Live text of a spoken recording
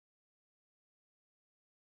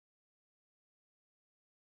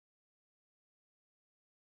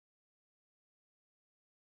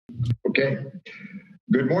Okay.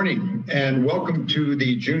 Good morning and welcome to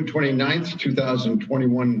the June 29th,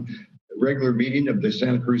 2021 regular meeting of the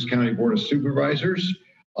Santa Cruz County Board of Supervisors.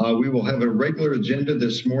 We will have a regular agenda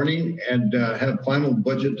this morning and have final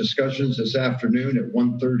budget discussions this afternoon at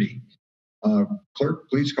 1:30. Clerk,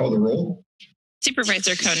 please call the roll.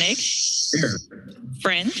 Supervisor Koenig. Here.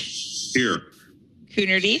 Friend. Here.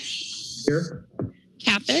 Coonerty. Here.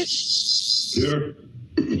 Caput. Here.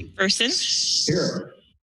 Person. Here.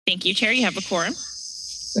 Thank you, Chair. You have a quorum.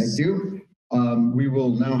 Thank you. We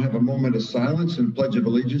will now have a moment of silence and pledge of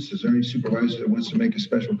allegiance. Is there any supervisor that wants to make a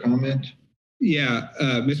special comment? Yeah,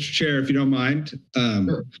 Mr. Chair, if you don't mind.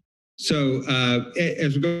 Sure. So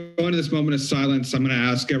as we go into this moment of silence, I'm going to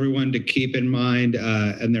ask everyone to keep in mind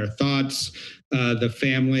and their thoughts, the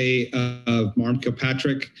family of Marm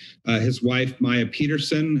Kilpatrick, his wife, Maya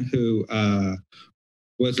Peterson, who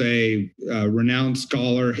was a renowned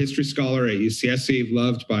scholar, history scholar at UCSC,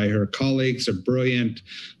 loved by her colleagues, a brilliant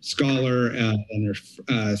scholar, and her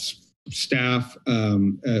staff,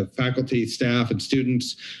 faculty, staff, and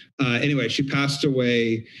students. Anyway, she passed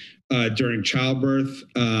away during childbirth,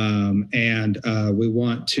 and we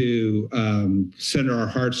want to send our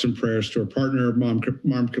hearts and prayers to her partner, Marm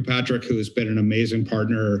Kilpatrick, who has been an amazing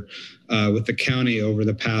partner with the county over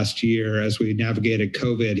the past year as we navigated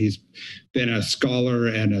COVID. He's been a scholar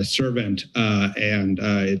and a servant, and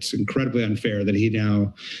it's incredibly unfair that he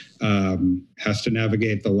now has to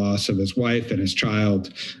navigate the loss of his wife and his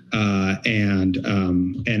child. And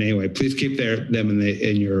anyway, please keep them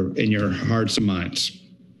in your hearts and minds.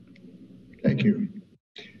 Thank you.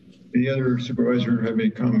 Any other supervisor have any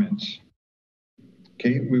comments?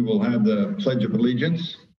 Okay, we will have the Pledge of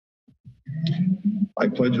Allegiance. I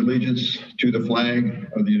pledge allegiance to the flag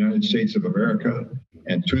of the United States of America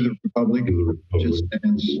and to the republic which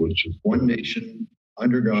stands one nation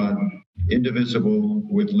under God, indivisible,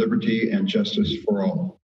 with liberty and justice for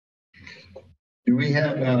all. Do we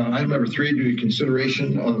have item number 3, do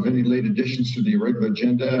consideration of any late additions to the regular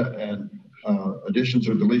agenda and additions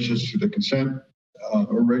or deletions to the consent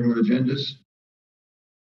or regular agendas?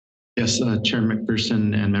 Yes, Chair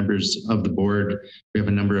McPherson and members of the board, we have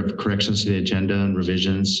a number of corrections to the agenda and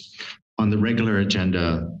revisions. On the regular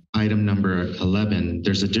agenda, item number 11,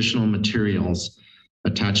 there's additional materials.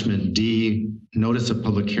 Attachment D, notice of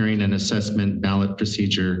public hearing and assessment ballot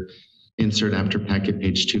procedure, insert after packet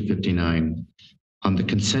page 259. On the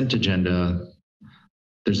consent agenda,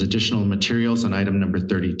 there's additional materials on item number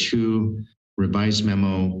 32, revised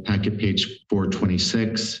memo, packet page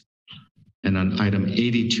 426. And on item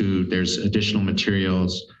 82, there's additional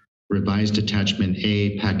materials, revised attachment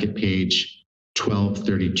A, packet page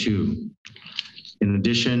 1232. In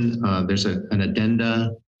addition, there's an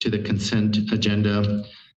addenda to the consent agenda.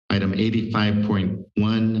 Item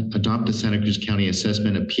 85.1, adopt the Santa Cruz County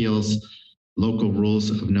Assessment Appeals local rules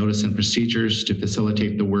of notice and procedures to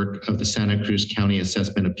facilitate the work of the Santa Cruz County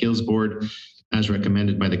Assessment Appeals Board as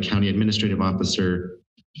recommended by the County Administrative Officer.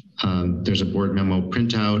 There's a board memo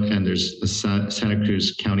printout and there's the Santa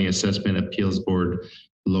Cruz County Assessment Appeals Board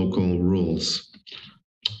local rules.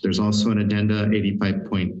 There's also an addenda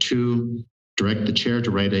 85.2, direct the chair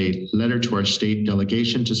to write a letter to our state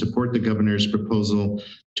delegation to support the governor's proposal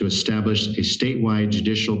to establish a statewide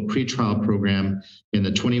judicial pretrial program in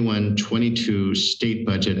the 21-22 state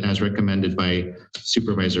budget as recommended by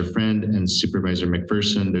Supervisor Friend and Supervisor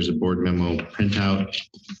McPherson. There's a board memo printout.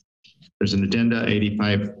 There's an addenda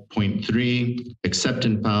 85.3, accept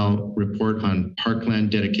and file report on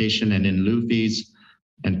parkland dedication and in lieu fees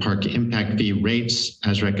and park impact fee rates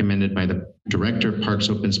as recommended by the Director of Parks,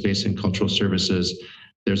 Open Space and Cultural Services.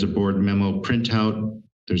 There's a board memo printout.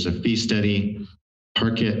 There's a fee study,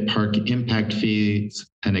 park impact fees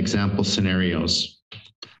and example scenarios.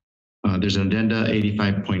 There's an addenda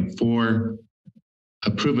 85.4,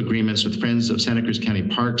 approve agreements with Friends of Santa Cruz County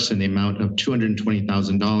Parks in the amount of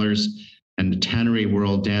 $220,000 and the Tannery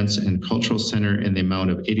World Dance and Cultural Center in the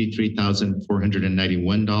amount of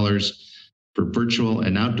 $83,491 for virtual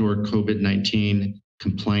and outdoor COVID-19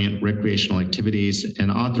 compliant recreational activities,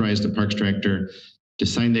 and authorize the Parks Director to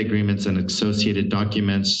sign the agreements and associated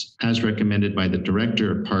documents as recommended by the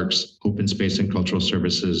Director of Parks, Open Space and Cultural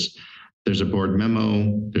Services. There's a board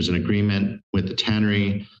memo, there's an agreement with the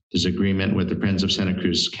Tannery, there's agreement with the Friends of Santa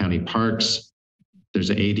Cruz County Parks, there's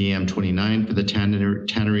an ADM 29 for the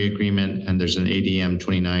Tannery agreement, and there's an ADM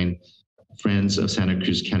 29 Friends of Santa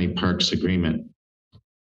Cruz County Parks agreement.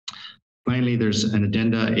 Finally, there's an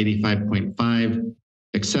addenda 85.5,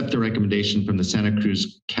 accept the recommendation from the Santa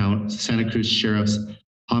Cruz Sheriff's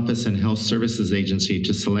Office and Health Services Agency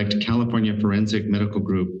to select California Forensic Medical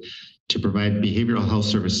Group to provide behavioral health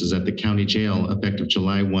services at the county jail effective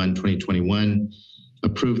July 1, 2021.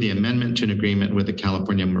 Approve the amendment to an agreement with the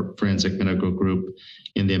California Forensic Medical Group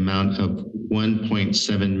in the amount of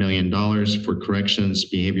 $1.7 million for corrections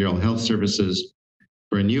behavioral health services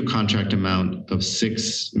for a new contract amount of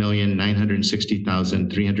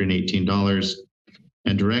 $6,960,318,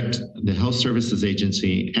 and direct the Health Services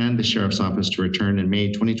Agency and the Sheriff's Office to return in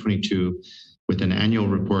May 2022 with an annual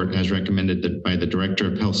report as recommended by the Director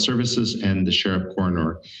of Health Services and the Sheriff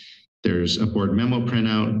Coroner. There's a board memo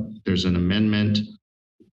printout, there's an amendment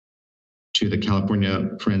to the California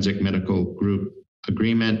Forensic Medical Group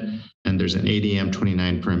agreement, and there's an ADM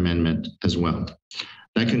 29 for amendment as well.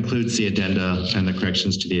 That concludes the agenda and the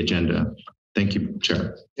corrections to the agenda. Thank you,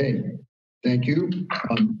 Chair. Okay, thank you.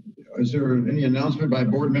 Is there any announcement by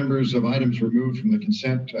board members of items removed from the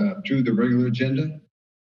consent to the regular agenda?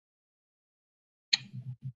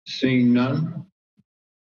 Seeing none,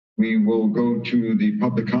 we will go to the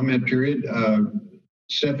public comment period.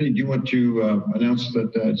 Stephanie, do you want to announce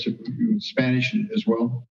that it's Spanish as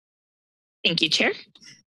well? Thank you, Chair.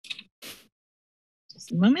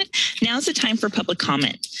 Just a moment. Now is the time for public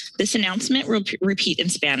comment. This announcement will repeat in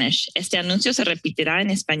Spanish. Este anuncio se repetirá en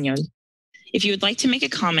español. If you would like to make a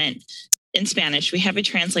comment in Spanish, we have a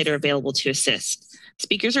translator available to assist.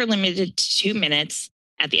 Speakers are limited to 2 minutes.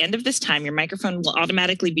 At the end of this time, your microphone will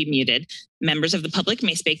automatically be muted. Members of the public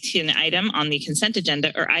may speak to an item on the consent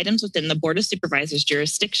agenda or items within the Board of Supervisors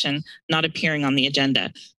jurisdiction not appearing on the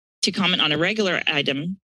agenda. To comment on a regular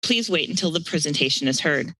item, please wait until the presentation is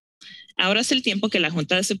heard. Ahora es el tiempo que la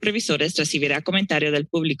Junta de Supervisores recibirá comentario del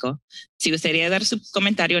público. Si gustaría dar su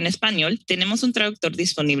comentario en español, tenemos un traductor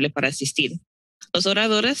disponible para asistir. Los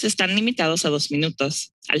oradores están limitados a 2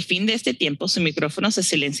 minutos. Al fin de este tiempo, su micrófono se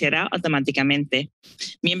silenciará automáticamente.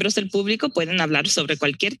 Miembros del público pueden hablar sobre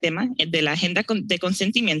cualquier tema de la agenda de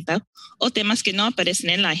consentimiento o temas que no aparecen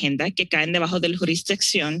en la agenda que caen debajo de la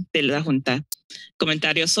jurisdicción de la Junta.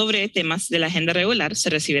 Comentarios sobre temas de la agenda regular se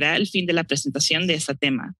recibirá al fin de la presentación de este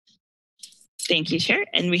tema. Thank you, Chair.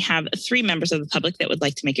 And we have 3 members of the public that would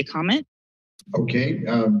like to make a comment. Okay,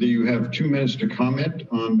 do you have 2 minutes to comment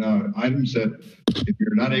on items that if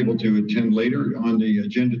you're not able to attend later on the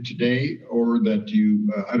agenda today, or that you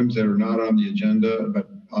items that are not on the agenda but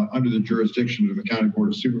under the jurisdiction of the County Board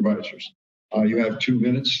of Supervisors? You have 2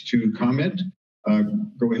 minutes to comment.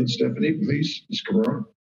 Go ahead, Stephanie, please. Ms. Cabrera.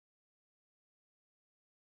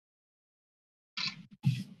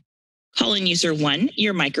 Call-in user 1,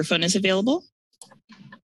 your microphone is available.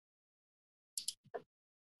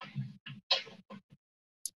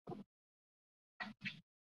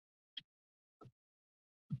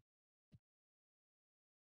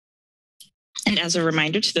 And as a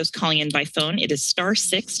reminder to those calling in by phone, it is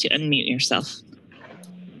 *6 to unmute yourself.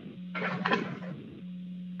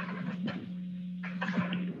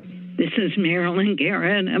 This is Marilyn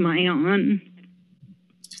Garrett. Am I on?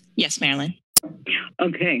 Yes, Marilyn.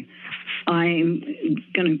 Okay. I'm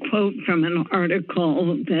going to quote from an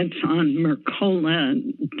article that's on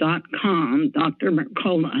Mercola.com, Dr.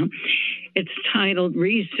 Mercola. It's titled,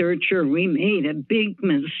 "Researcher, We Made a Big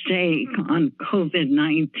Mistake on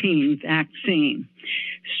COVID-19 Vaccine."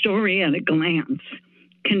 Story at a glance.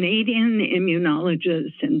 Canadian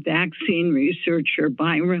immunologist and vaccine researcher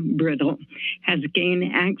Byron Brittle has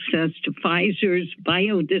gained access to Pfizer's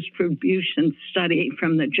biodistribution study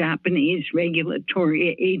from the Japanese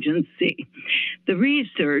regulatory agency. The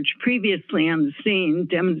research previously unseen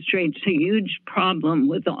demonstrates a huge problem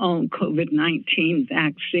with all COVID-19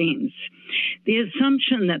 vaccines. The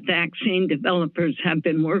assumption that vaccine developers have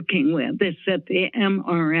been working with is that the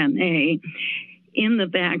mRNA in the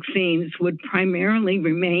vaccines would primarily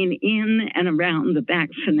remain in and around the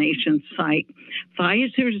vaccination site.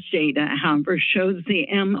 Pfizer's data, however, shows the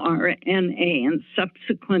mRNA and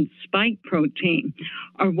subsequent spike protein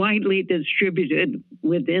are widely distributed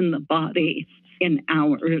within the body in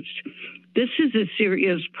hours. This is a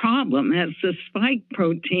serious problem, as the spike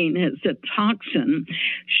protein is a toxin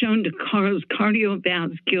shown to cause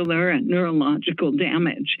cardiovascular and neurological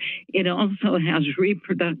damage. It also has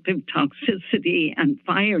reproductive toxicity, and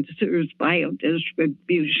Pfizer's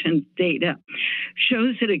biodistribution data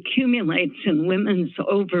shows it accumulates in women's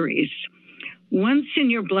ovaries. Once in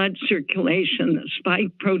your blood circulation, the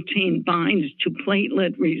spike protein binds to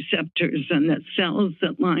platelet receptors in the cells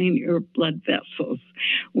that line your blood vessels.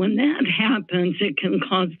 When that happens, it can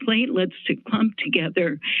cause platelets to clump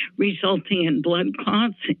together, resulting in blood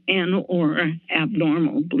clots and or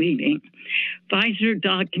abnormal bleeding. Pfizer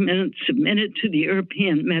documents submitted to the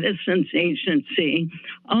European Medicines Agency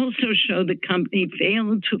also show the company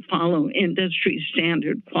failed to follow industry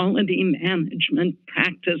standard quality management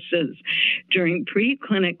practices during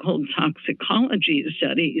preclinical toxicology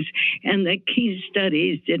studies, and the key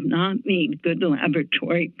studies did not meet good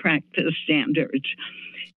laboratory practice standards.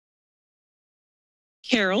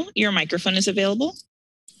 Carol, your microphone is available.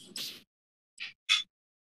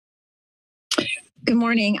 Good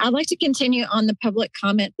morning. I'd like to continue on the public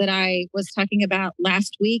comment that I was talking about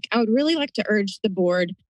last week. I would really like to urge the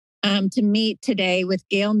board to meet today with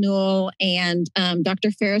Gail Newell and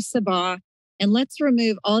Dr. Faris Sabah, and let's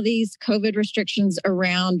remove all these COVID restrictions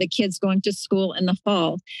around the kids going to school in the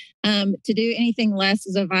fall. To do anything less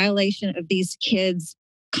is a violation of these kids'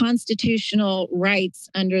 constitutional rights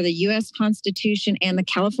under the U.S. Constitution and the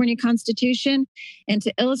California Constitution. And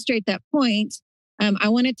to illustrate that point, I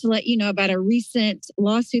wanted to let you know about a recent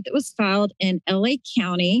lawsuit that was filed in LA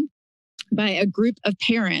County by a group of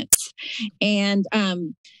parents. And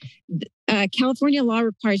California law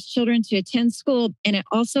requires children to attend school, and it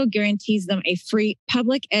also guarantees them a free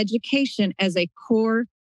public education as a core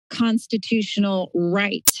constitutional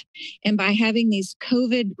right. And by having these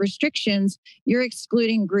COVID restrictions, you're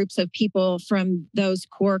excluding groups of people from those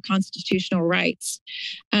core constitutional rights.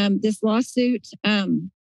 This lawsuit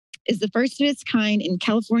is the first of its kind in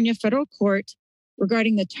California federal court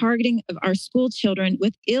regarding the targeting of our school children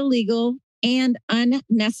with illegal and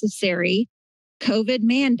unnecessary COVID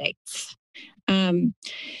mandates.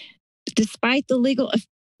 Despite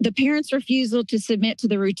the parents' refusal to submit to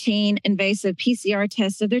the routine invasive PCR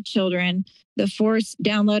tests of their children, the forced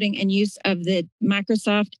downloading and use of the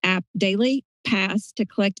Microsoft app Daily Pass to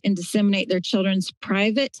collect and disseminate their children's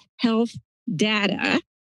private health data,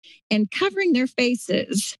 and covering their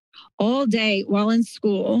faces all day while in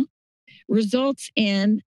school results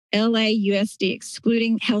in LAUSD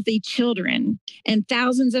excluding healthy children and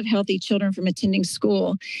thousands of healthy children from attending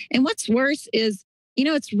school. And what's worse is,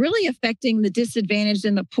 it's really affecting the disadvantaged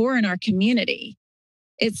and the poor in our community.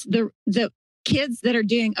 It's the kids that are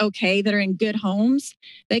doing okay, that are in good homes,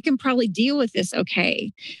 they can probably deal with this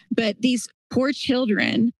okay. But these poor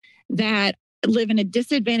children that live in a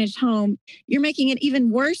disadvantaged home, you're making it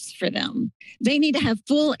even worse for them. They need to have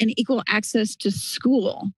full and equal access to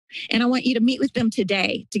school. And I want you to meet with them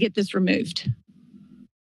today to get this removed.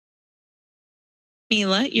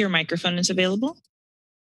 Mila, your microphone is available.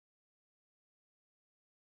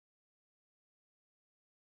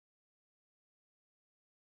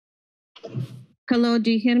 Hello,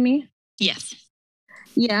 do you hear me? Yes.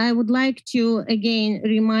 Yeah, I would like to again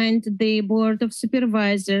remind the Board of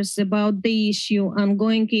Supervisors about the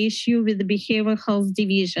ongoing issue with the Behavioral Health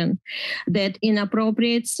Division, that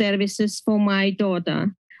inappropriate services for my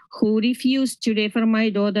daughter, who refused to refer my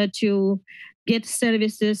daughter to get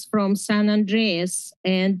services from San Andreas,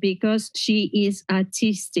 and because she is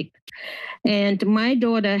autistic. And my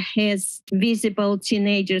daughter has visible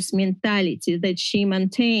teenager's mentality that she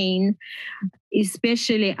maintained,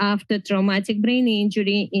 especially after traumatic brain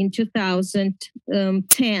injury in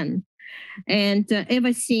 2010. And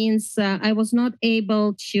ever since, I was not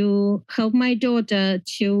able to help my daughter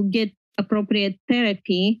to get appropriate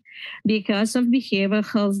therapy because of Behavioral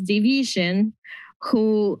Health Division,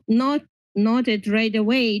 who noted right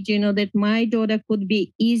away, that my daughter could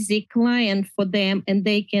be easy client for them and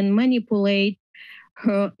they can manipulate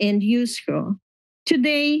her and use her.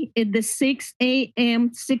 Today at the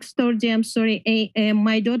 6:30 a.m.,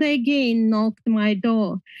 my daughter again knocked my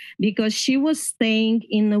door because she was staying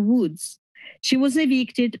in the woods. She was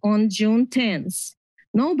evicted on June 10th.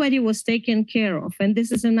 Nobody was taken care of. And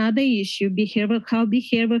this is another issue,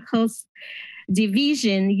 Behavioral Health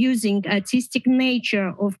Division using autistic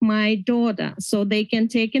nature of my daughter so they can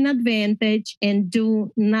take an advantage and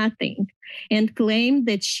do nothing and claim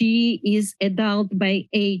that she is adult by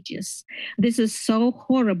ages. This is so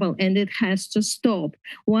horrible and it has to stop.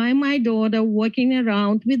 Why my daughter walking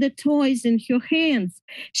around with the toys in her hands?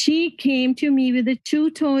 She came to me with the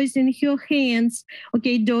 2 toys in her hands,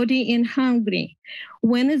 dirty and hungry.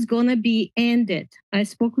 When it's gonna be ended? I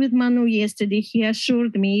spoke with Manu yesterday. He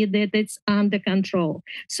assured me that it's under control.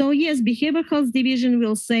 So yes, Behavioral Health Division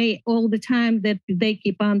will say all the time that they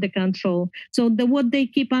keep under control. So what they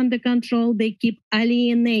keep under control control, they keep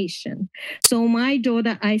alienation. So my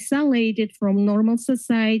daughter isolated from normal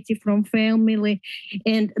society, from family,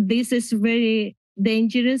 and this is very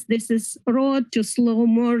dangerous. This is road to slow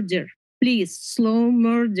murder. Please, slow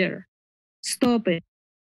murder. Stop it.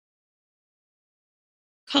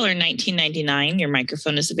 Caller 1999, your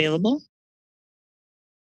microphone is available.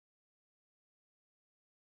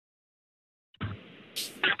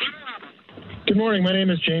 Good morning. My name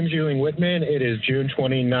is James Ewing Whitman. It is June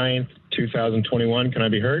 29th, 2021. Can I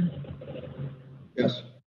be heard? Yes.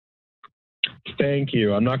 Thank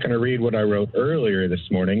you. I'm not going to read what I wrote earlier this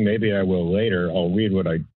morning. Maybe I will later. I'll read what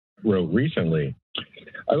I wrote recently.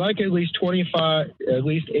 I like at least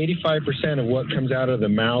 85% of what comes out of the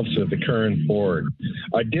mouths of the current board.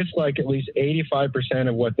 I dislike at least 85%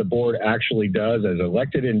 of what the board actually does as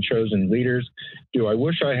elected and chosen leaders. Do I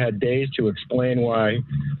wish I had days to explain why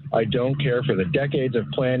I don't care for the decades of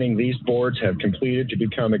planning these boards have completed to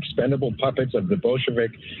become expendable puppets of the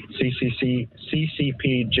Bolshevik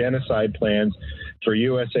CCP genocide plans for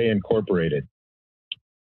USA Incorporated.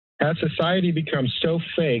 Has society become so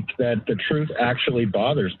fake that the truth actually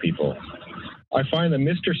bothers people? I find the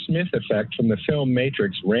Mr. Smith effect from the film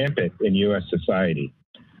Matrix rampant in U.S. society.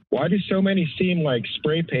 Why do so many seem like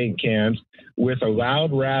spray paint cans with a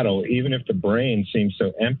loud rattle, even if the brain seems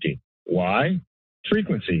so empty? Why?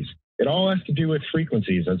 Frequencies. It all has to do with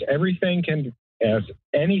frequencies, as anything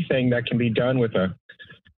that can be done with a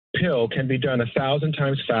pill can be done 1,000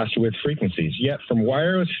 times faster with frequencies. Yet from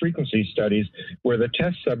wireless frequency studies where the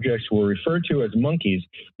test subjects were referred to as monkeys,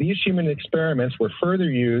 these human experiments were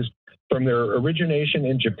further used from their origination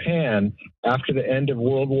in Japan after the end of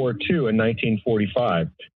World War II in 1945.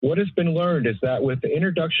 What has been learned is that with the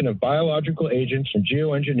introduction of biological agents from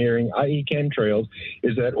geoengineering, i.e. chemtrails,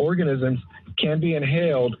 is that organisms can be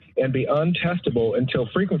inhaled and be untestable until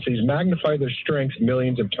frequencies magnify their strength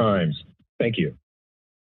millions of times. Thank you.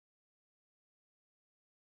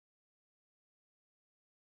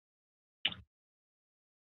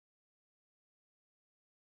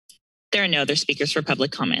 There are no other speakers for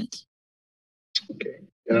public comment. Okay.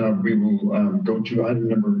 We will go to item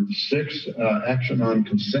number 6, action on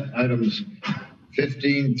consent items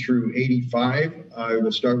 15 through 85. I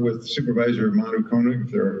will start with Supervisor Manukonig.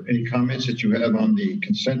 If there are any comments that you have on the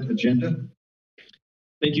consent agenda.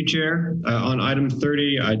 Thank you, Chair. On item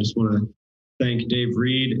 30, I just want to thank Dave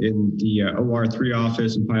Reed in the OR3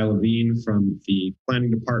 office and Pia Levine from the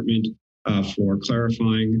Planning Department for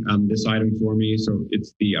clarifying this item for me. So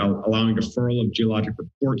it's the allowing deferral of geologic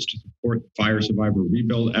reports to support fire survivor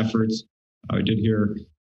rebuild efforts. I did hear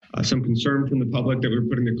some concern from the public that we were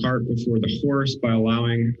putting the cart before the horse by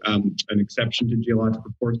allowing an exception to geologic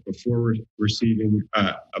reports before receiving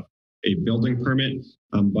a building permit.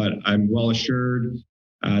 But I'm well assured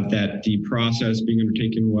that the process being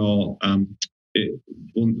undertaken will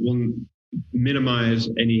minimize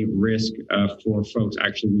any risk for folks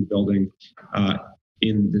actually rebuilding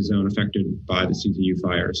in the zone affected by the CZU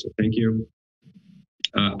fire. So thank you.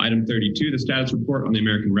 Item 32, the status report on the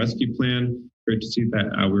American Rescue Plan. Great to see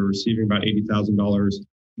that we're receiving about $80,000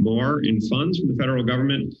 more in funds from the federal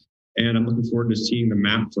government. And I'm looking forward to seeing the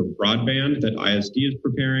map for broadband that ISD is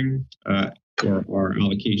preparing for our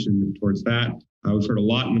allocation towards that. We've heard a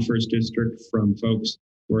lot in the first district from folks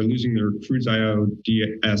who are losing their Cruz.io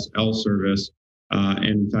DSL service. And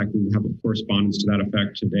in fact, we have a correspondence to that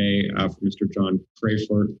effect today from Mr. John Craig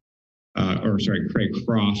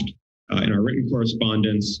Croft in our written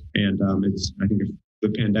correspondence. And I think if the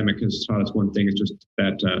pandemic has taught us one thing, it's just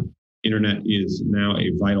that internet is now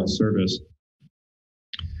a vital service.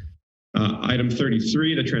 Item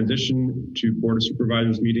 33, the transition to Board of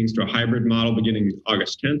Supervisors meetings to a hybrid model beginning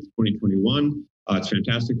August 10th, 2021. It's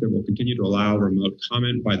fantastic that we'll continue to allow remote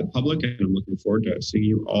comment by the public, and I'm looking forward to seeing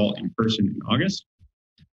you all in person in August.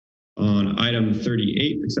 On item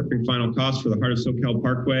 38, accepting final costs for the Heart of SoCal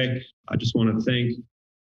Parkway, I just want to thank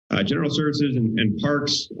General Services and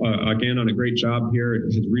Parks, again, on a great job here.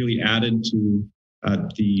 It has really added to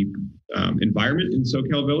the environment in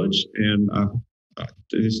SoCal Village, and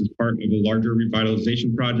this is part of a larger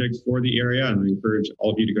revitalization project for the area, and I encourage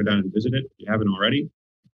all of you to go down and visit it if you haven't already.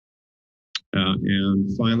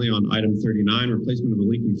 And finally, on item 39, replacement of the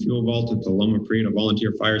leaking fuel vault at the Loma Prieta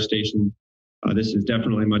Volunteer Fire Station. This is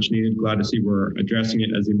definitely much needed. Glad to see we're addressing it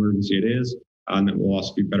as the emergency it is, and that will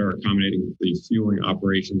also be better accommodating the fueling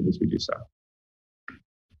operation as we do so.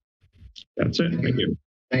 That's it. Thank you.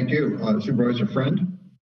 Thank you. Supervisor Friend.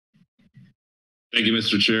 Thank you,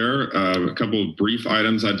 Mr. Chair. A couple of brief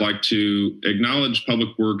items. I'd like to acknowledge Public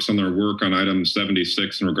Works on their work on item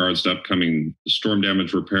 76 in regards to upcoming storm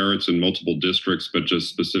damage repair. It's in multiple districts, but just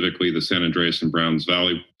specifically the San Andreas and Browns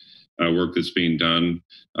Valley work that's being done,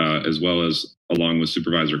 as well as along with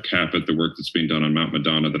Supervisor Caput, the work that's being done on Mount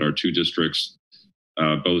Madonna that our two districts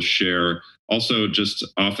both share. Also, just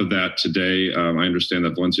off of that today, I understand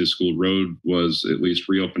that Valencia School Road was at least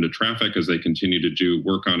reopened to traffic as they continue to do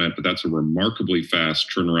work on it, but that's a remarkably fast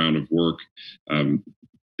turnaround of work.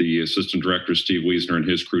 The Assistant Director, Steve Wiesner, and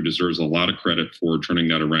his crew deserves a lot of credit for turning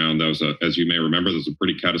that around. That was, as you may remember, there was a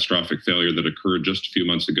pretty catastrophic failure that occurred just a few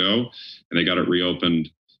months ago, and they got it reopened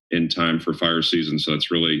in time for fire season. So it's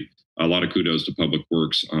really a lot of kudos to Public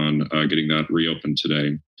Works on getting that reopened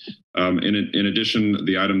today. In addition,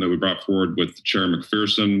 the item that we brought forward with Chair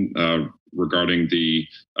McPherson regarding the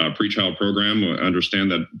pretrial program, I understand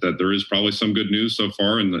that there is probably some good news so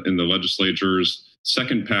far in the legislature's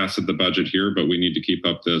second pass at the budget here, but we need to keep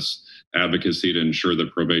up this advocacy to ensure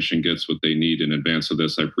that probation gets what they need in advance of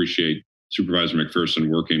this. I appreciate Supervisor McPherson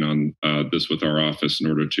working on this with our office in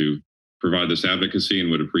order to provide this advocacy,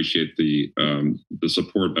 and would appreciate the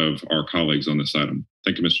support of our colleagues on this item.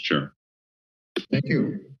 Thank you, Mr. Chair. Thank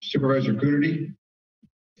you. Supervisor Coonerty.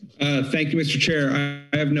 Thank you, Mr. Chair.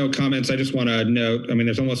 I have no comments. I just want to note, I mean,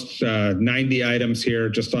 there's almost 90 items here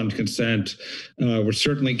just on consent. We're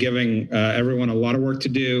certainly giving everyone a lot of work to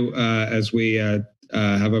do as we have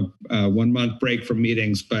a 1 month break from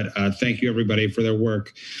meetings, but thank you everybody for their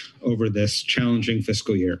work over this challenging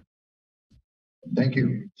fiscal year. Thank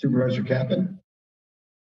you. Supervisor Caput.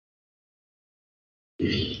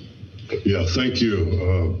 Yeah, thank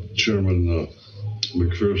you, Chairman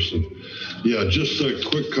McPherson. Yeah, just a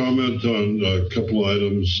quick comment on a couple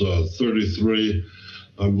items. 33,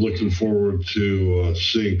 I'm looking forward to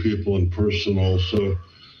seeing people in person also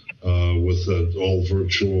with that all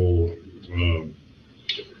virtual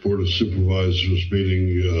Board of Supervisors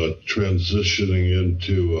meeting transitioning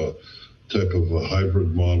into a type of a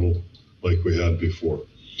hybrid model like we had before.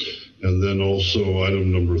 And then also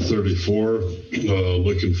item number 34,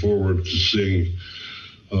 looking forward to seeing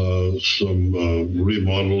some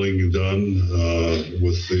remodeling done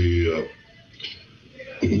with the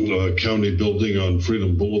county building on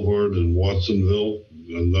Freedom Boulevard in Watsonville,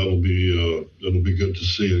 and it'll be good to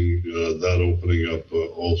see that opening up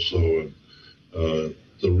also, and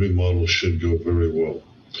the remodel should go very well.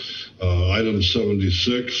 Item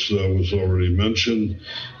 76 was already mentioned,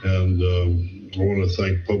 and I want to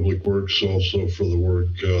thank Public Works also for the work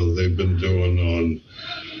they've been doing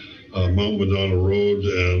on Mount Madonna Road,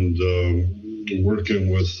 and working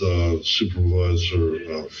with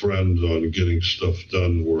Supervisor Friend on getting stuff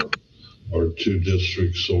done where our two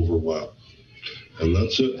districts overlap. And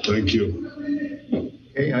that's it. Thank you.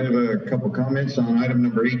 Okay, I have a couple comments on item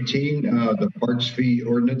number 18, the parks fee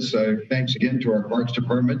ordinance. Thanks again to our Parks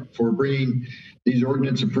Department for bringing these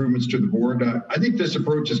ordinance improvements to the board. I think this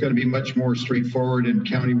approach is going to be much more straightforward and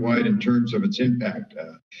countywide in terms of its impact.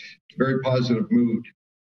 Very positive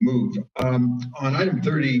move. On item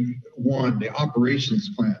 31, the operations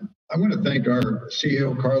plan, I want to thank our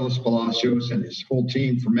CEO, Carlos Palacios, and his whole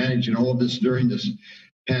team for managing all of this during this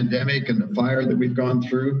pandemic and the fire that we've gone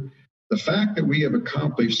through. The fact that we have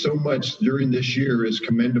accomplished so much during this year is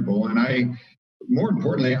commendable. And more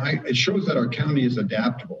importantly, it shows that our county is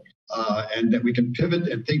adaptable and that we can pivot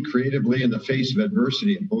and think creatively in the face of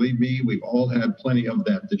adversity. And believe me, we've all had plenty of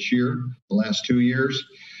that this year, the last 2 years.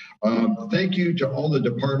 Thank you to all the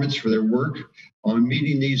departments for their work on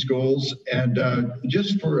meeting these goals, and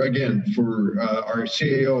just for our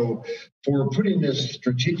CAO for putting this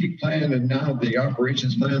strategic plan and now the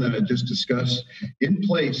operations plan that I just discussed in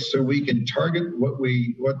place, so we can target what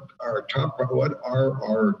are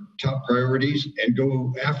our top priorities and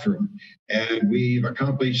go after them. And we've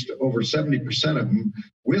accomplished over 70% of them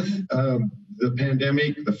with the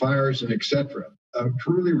pandemic, the fires, and etc. A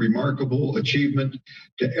truly remarkable achievement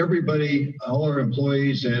to everybody, all our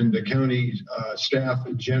employees and the county staff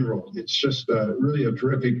in general. It's just really a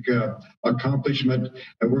terrific accomplishment,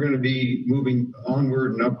 and we're going to be moving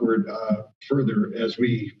onward and upward further as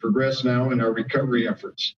we progress now in our recovery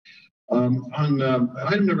efforts. On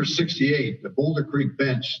item number 68, the Boulder Creek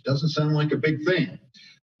bench, doesn't sound like a big thing.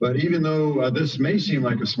 But even though this may seem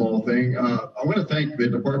like a small thing, I want to thank the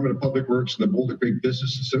Department of Public Works and the Boulder Creek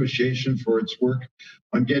Business Association for its work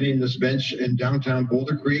on getting this bench in downtown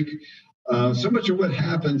Boulder Creek. So much of what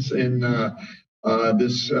happens in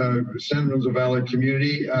this San Lorenzo Valley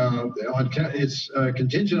community is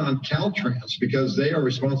contingent on Caltrans, because they are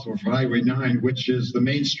responsible for Highway 9, which is the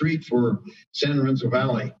main street for San Lorenzo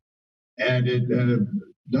Valley. And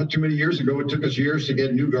not too many years ago, it took us years to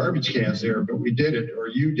get new garbage cans there, but we did it, or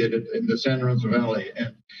you did it, in the San Lorenzo Valley.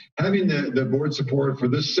 And having the board support for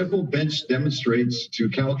this simple bench demonstrates to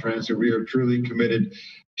Caltrans that we are truly committed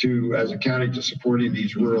as a county to supporting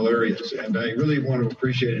these rural areas. And I really want to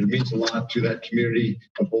appreciate it. It means a lot to that community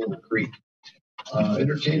of Boulder Creek.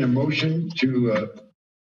 Entertain a motion to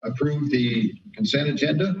approve the consent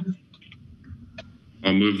agenda.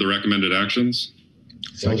 I'll move the recommended actions.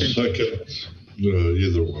 I'll second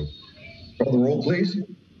either one. Call the roll, please.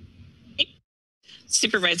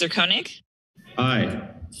 Supervisor Koenig, Aye.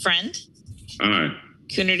 Friend, Aye.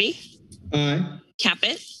 Coonerty, Aye.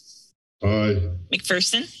 Caput, Aye.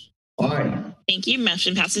 McPherson. Aye. Thank you.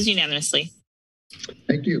 Motion passes unanimously.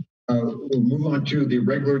 Thank you. We'll move on to the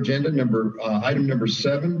regular agenda, item number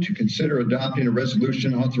 7, to consider adopting a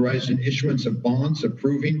resolution authorizing issuance of bonds,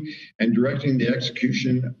 approving and directing the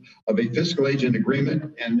execution of a fiscal agent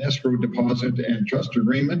agreement and escrow deposit and trust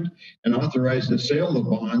agreement, and authorizing the sale of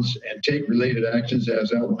bonds and take related actions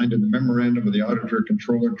as outlined in the memorandum of the auditor,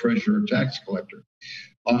 controller, treasurer, tax collector.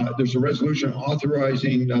 There's a resolution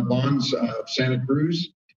authorizing bonds of Santa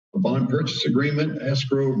Cruz, a bond purchase agreement,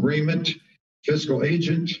 escrow agreement, fiscal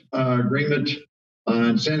agent agreement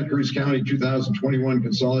on Santa Cruz County 2021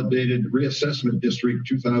 Consolidated Reassessment District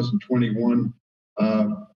 2021.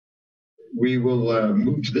 We will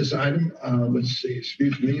move to this item. Let's see,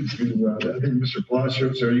 excuse me, I think Mr.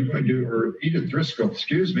 Palacios, are you going to, or Edith Driscoll,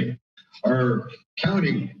 excuse me, our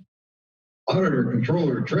county auditor,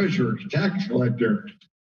 controller, treasurer, tax collector,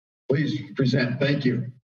 please present. Thank you.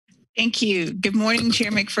 Thank you. Good morning,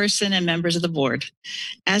 Chair McPherson and members of the board.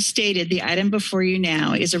 As stated, the item before you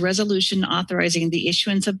now is a resolution authorizing the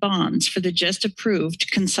issuance of bonds for the just approved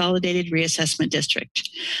Consolidated Reassessment District.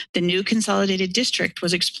 The new Consolidated District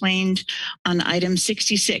was explained on item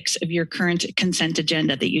 66 of your current consent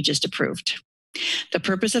agenda that you just approved. The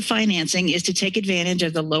purpose of financing is to take advantage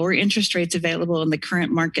of the lower interest rates available in the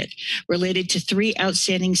current market related to 3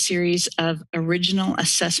 outstanding series of original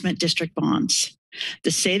assessment district bonds.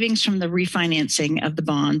 The savings from the refinancing of the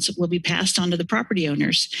bonds will be passed on to the property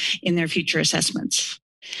owners in their future assessments.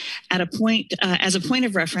 As a point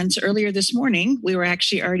of reference, earlier this morning, we were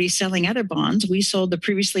actually already selling other bonds. We sold the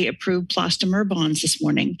previously approved Plostomer bonds this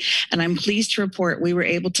morning, and I'm pleased to report we were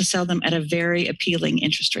able to sell them at a very appealing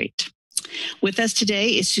interest rate. With us today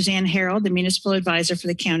is Suzanne Harrell, the municipal advisor for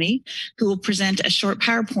the county, who will present a short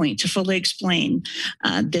PowerPoint to fully explain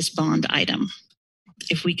this bond item.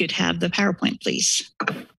 If we could have the PowerPoint, please.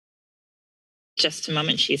 Just a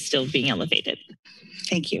moment. She's still being elevated.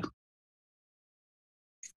 Thank you.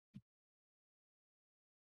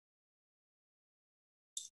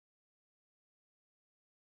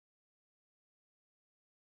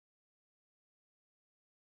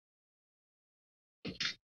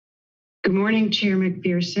 Good morning, Chair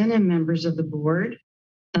McPherson and members of the board.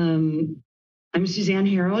 I'm Suzanne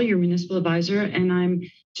Harrell, your municipal advisor, and I'm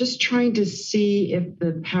just trying to see if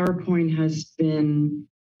the PowerPoint has been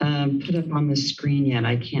put up on the screen yet.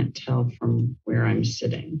 I can't tell from where I'm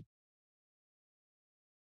sitting.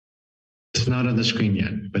 It's not on the screen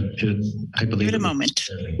yet, but I believe. Give it a moment.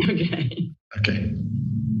 Okay. Okay.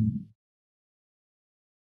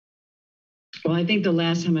 Well, I think the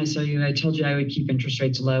last time I saw you, I told you I would keep interest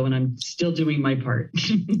rates low, and I'm still doing my part.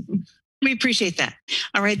 We appreciate that.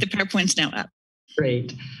 All right, the PowerPoint's now up.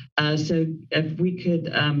 Great. So if we could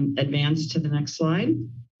advance to the next slide.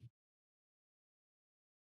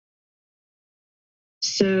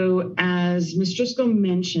 So as Ms. Driscoll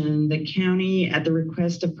mentioned, the county, at the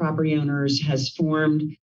request of property owners, has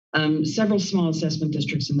formed several small assessment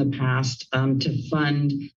districts in the past to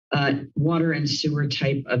fund water and sewer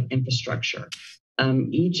type of infrastructure.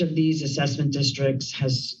 Each of these assessment districts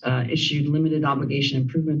has issued limited obligation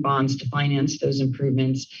improvement bonds to finance those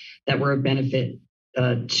improvements that were of benefit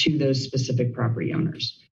to those specific property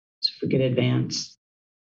owners. So if we could advance.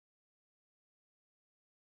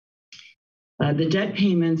 The debt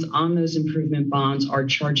payments on those improvement bonds are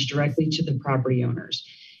charged directly to the property owners.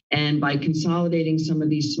 And by consolidating some of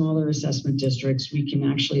these smaller assessment districts, we can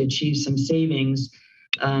actually achieve some savings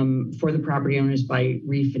for the property owners by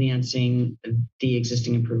refinancing the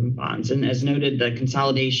existing improvement bonds. And as noted, the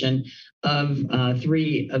consolidation of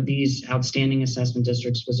 3 of these outstanding assessment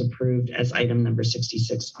districts was approved as item number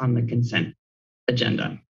 66 on the consent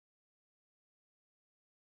agenda.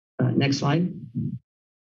 Next slide.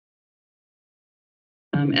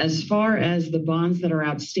 As far as the bonds that are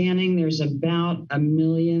outstanding, there's about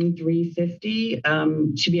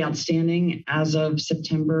 $1,350,000 to be outstanding as of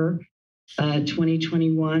September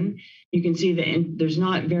 2021. You can see that there's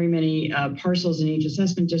not very many parcels in each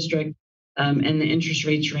assessment district, and the interest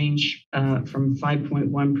rates range from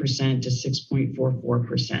 5.1% to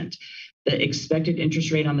 6.44%. The expected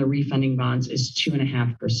interest rate on the refunding bonds is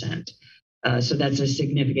 2.5%. So that's a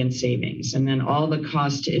significant savings. And then all the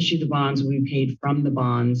costs to issue the bonds will be paid from the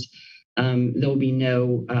bonds. There'll be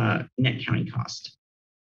no net county cost.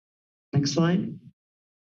 Next slide.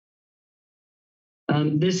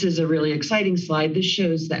 This is a really exciting slide. This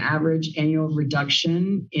shows the average annual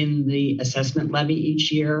reduction in the assessment levy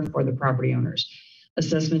each year for the property owners.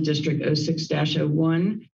 Assessment District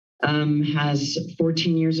 06-01 has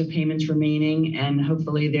 14 years of payments remaining, and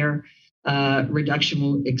hopefully their reduction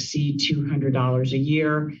will exceed $200 a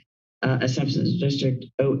year. Assessment District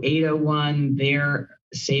 08-01, their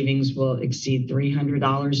savings will exceed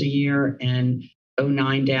 $300 a year, and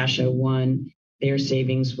 09-01, their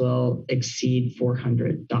savings will exceed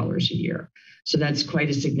 $400 a year. So that's quite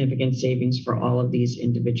a significant savings for all of these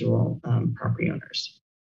individual property owners.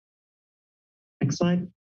 Next slide.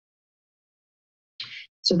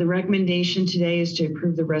 So the recommendation today is to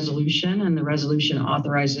approve the resolution, and the resolution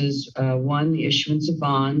authorizes one, the issuance of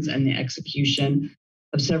bonds and the execution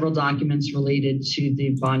of several documents related to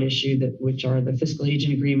the bond issue, which are the fiscal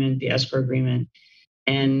agent agreement, the escrow agreement,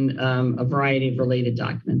 and a variety of related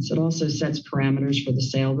documents. It also sets parameters for the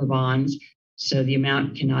sale of the bonds. So the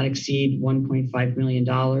amount cannot exceed $1.5 million.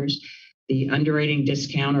 The underwriting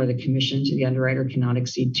discount or the commission to the underwriter cannot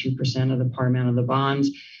exceed 2% of the par amount of the bonds.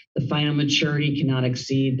 The final maturity cannot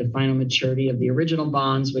exceed the final maturity of the original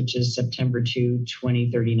bonds, which is September 2,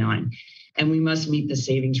 2039. And we must meet the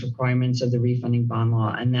savings requirements of the refunding bond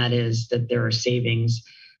law, and that is that there are savings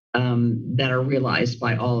that are realized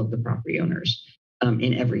by all of the property owners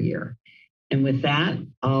in every year. And with that,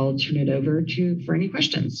 I'll turn it over for any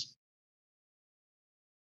questions.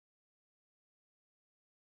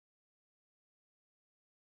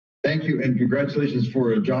 Thank you, and congratulations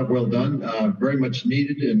for a job well done. Very much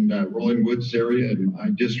needed in Rolling Woods area and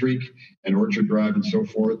my district and Orchard Drive and so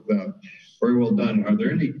forth. Very well done. Are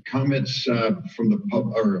there any comments from the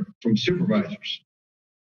pub or from supervisors?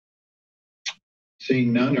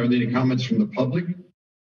 Seeing none, are there any comments from the public?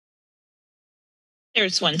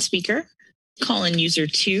 There's one speaker. Call-in user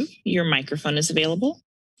 2, your microphone is available.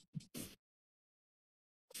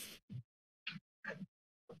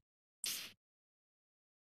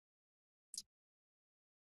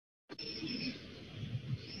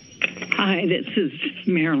 Hi, this is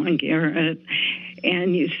Marilyn Garrett.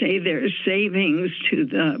 And you say there's savings to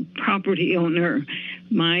the property owner.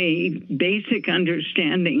 My basic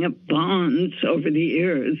understanding of bonds over the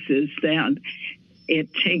years is that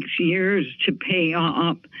it takes years to pay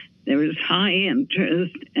off. There's high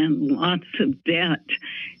interest and lots of debt.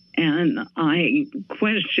 And I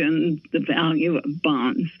question the value of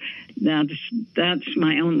bonds. That's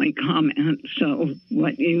my only comment. So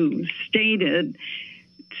what you stated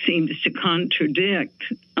seems to contradict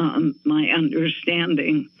my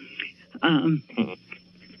understanding.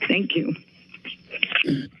 Thank you.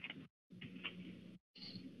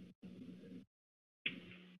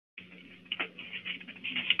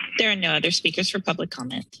 There are no other speakers for public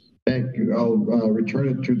comment. Thank you. I'll return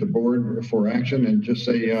it to the board for action and just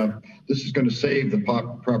say this is going to save the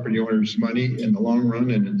property owners money in the long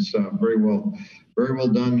run, and it's very well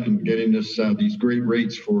done in getting us these great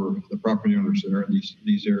rates for the property owners that are in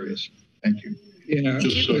these areas. Thank you. Yeah,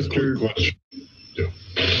 just a quick question. Yeah.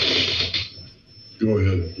 Go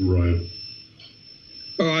ahead, Ryan.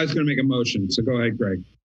 Oh, I was going to make a motion, so go ahead, Greg.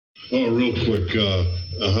 Oh, real quick.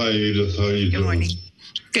 Hi, Edith. How you doing? Good morning.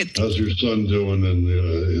 Good. How's your son doing in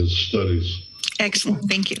his studies? Excellent.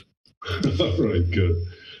 Thank you. All right, good.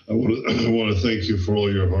 I want to thank you for all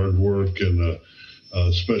your hard work and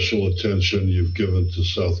special attention you've given to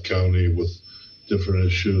South County with different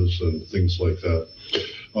issues and things like that.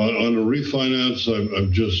 On a refinance,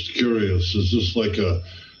 I'm just curious, is this like a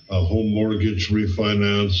home mortgage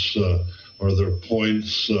refinance? Are there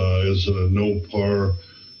points? Is it a no par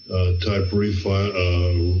type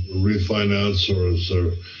refinance, or is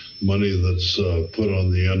there money that's put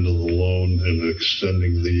on the end of the loan and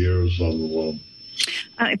extending the years on the loan?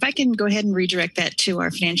 If I can go ahead and redirect that to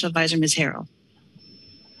our financial advisor, Ms. Harrell.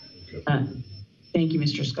 Thank you,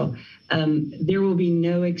 Mr. Skull. There will be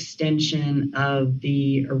no extension of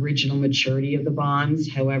the original maturity of the bonds.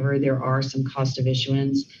 However, there are some cost of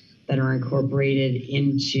issuance that are incorporated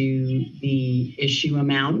into the issue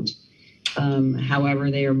amount. However,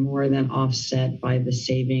 they are more than offset by the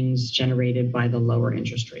savings generated by the lower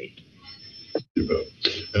interest rate. You bet.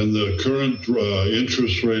 And the current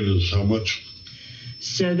interest rate is how much?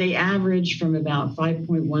 So they average from about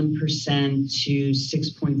 5.1% to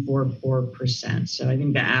 6.44%. So I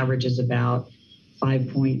think the average is about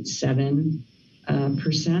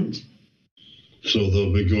 5.7%. So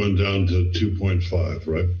they'll be going down to 2.5,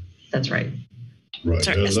 right? That's right. Right. That's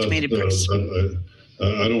our estimated price.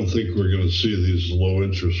 I don't think we're going to see these low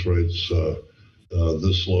interest rates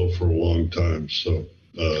this low for a long time. So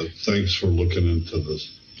thanks for looking into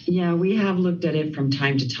this. Yeah, we have looked at it from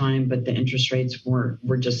time to time, but the interest rates were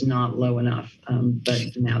just not low enough. But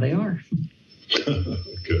now they are.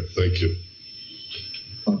 Okay, thank you.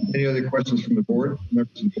 Any other questions from the board,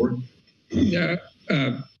 members of the board? Yeah,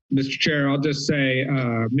 Mr. Chair, I'll just say,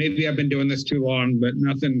 maybe I've been doing this too long, but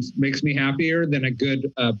nothing makes me happier than a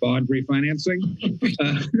good bond refinancing.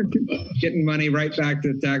 Getting money right back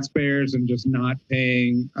to the taxpayers and just not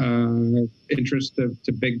paying interest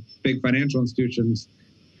to big financial institutions.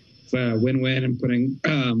 It's a win-win and putting,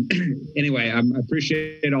 anyway, I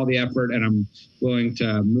appreciate all the effort and I'm willing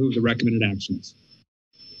to move the recommended actions.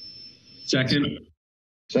 Second.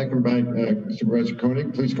 Second by Supervisor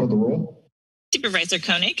Koenig. Please call the roll. Supervisor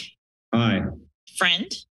Koenig? Aye. Friend?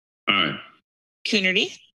 Aye.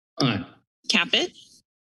 Coonerty? Aye. Caput?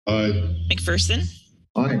 Aye. McPherson?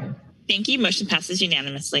 Aye. Thank you. Motion passes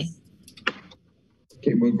unanimously.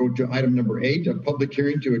 Okay, we'll go to item number 8, a public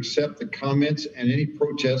hearing to accept the comments and any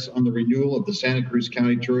protests on the renewal of the Santa Cruz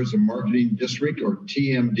County Tourism Marketing District, or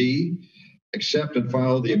TMD. Accept and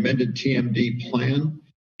file the amended TMD plan.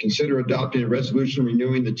 Consider adopting a resolution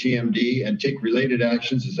renewing the TMD and take related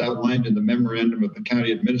actions as outlined in the memorandum of the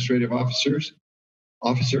county administrative officer.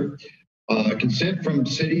 Consent from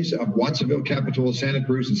cities of Watsonville, Capitola, Santa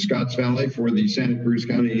Cruz, and Scotts Valley for the Santa Cruz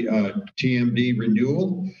County TMD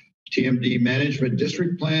renewal. TMD management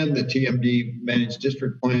district plan, the TMD managed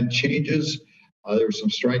district plan changes. There were some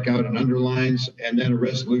strikeout and underlines, and then a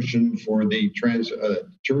resolution for the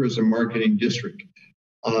tourism marketing district.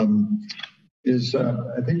 I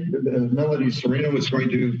think Melody Sereno is going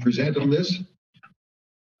to present on this.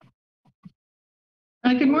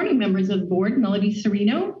 Good morning, members of the board. Melody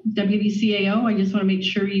Sereno, WDCAO. I just want to make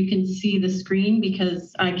sure you can see the screen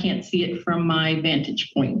because I can't see it from my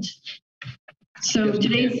vantage point. So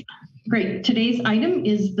today's item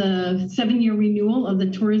is the 7-year renewal of the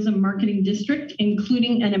Tourism Marketing District,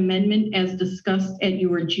 including an amendment as discussed at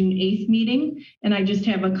your June 8th meeting. And I just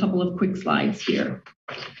have a couple of quick slides here.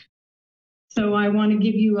 So I want to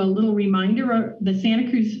give you a little reminder. The Santa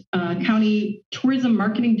Cruz County Tourism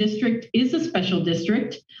Marketing District is a special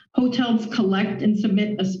district. Hotels collect and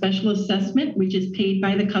submit a special assessment, which is paid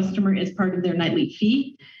by the customer as part of their nightly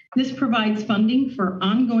fee. This provides funding for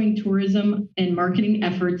ongoing tourism and marketing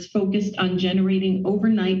efforts focused on generating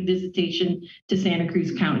overnight visitation to Santa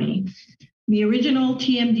Cruz County. The original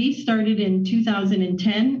TMD started in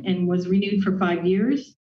 2010 and was renewed for 5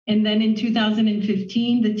 years. And then in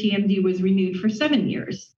 2015, the TMD was renewed for 7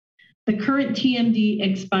 years. The current TMD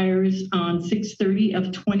expires on 6/30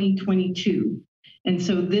 of 2022. And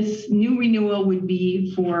so this new renewal would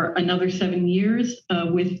be for another 7 years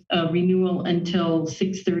with a renewal until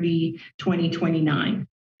 6/30/2029.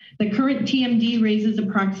 The current TMD raises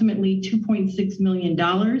approximately $2.6 million.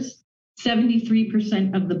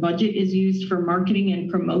 73% of the budget is used for marketing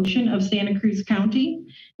and promotion of Santa Cruz County,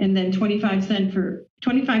 and then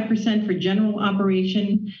 25% for general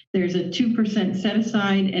operation. There's a 2% set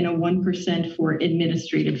aside and a 1% for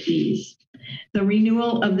administrative fees. The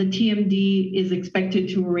renewal of the TMD is expected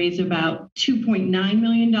to raise about $2.9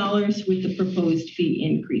 million with the proposed fee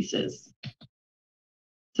increases.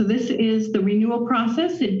 So this is the renewal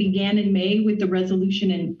process. It began in May with the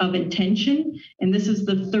resolution of intention, and this is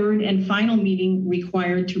the third and final meeting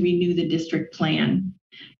required to renew the district plan.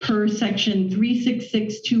 Per section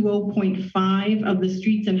 36620.5 of the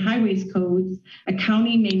Streets and Highways Codes, a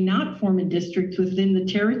county may not form a district within the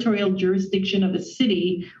territorial jurisdiction of a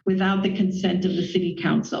city without the consent of the city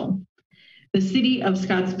council. The city of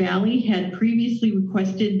Scotts Valley had previously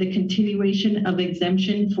requested the continuation of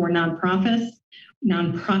exemption for nonprofits,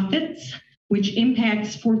 which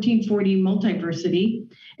impacts 1440 multiversity,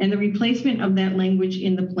 and the replacement of that language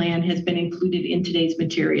in the plan has been included in today's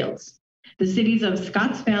materials. The cities of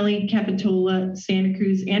Scotts Valley, Capitola, Santa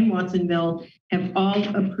Cruz, and Watsonville have all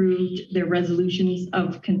approved their resolutions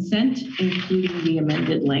of consent, including the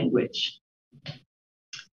amended language.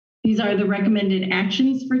 These are the recommended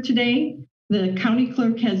actions for today. The county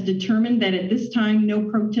clerk has determined that at this time, no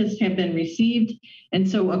protests have been received. And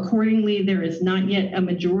so accordingly, there is not yet a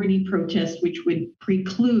majority protest, which would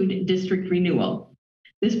preclude district renewal.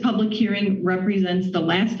 This public hearing represents the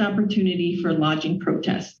last opportunity for lodging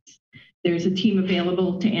protests. There's a team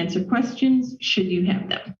available to answer questions should you have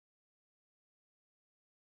them.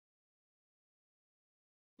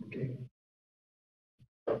 Okay.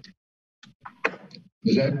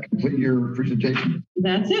 Does that complete your presentation?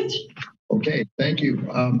 That's it. Okay, thank you.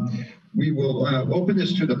 We will open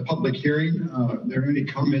this to the public hearing. Are there any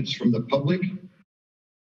comments from the public?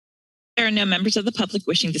 There are no members of the public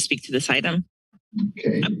wishing to speak to this item.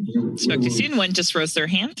 Okay. Spoke too soon. One just rose their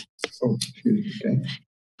hand. Oh, excuse me. Okay.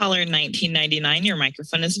 Caller 1999, your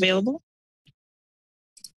microphone is available.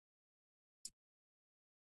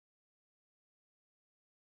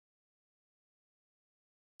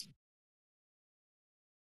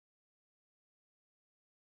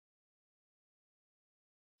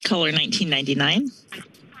 Caller 1999.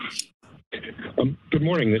 Good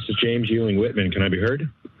morning. This is James Ewing Whitman. Can I be heard?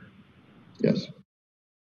 Yes.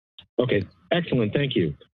 Okay. Excellent. Thank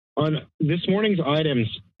you. On this morning's items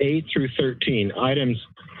 8 through 13, items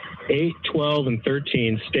 8, 12, and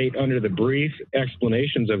 13 state under the brief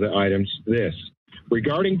explanations of the items this.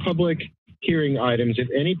 Regarding public hearing items, if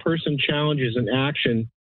any person challenges an action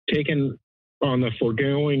taken on the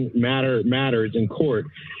foregoing matters in court,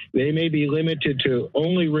 they may be limited to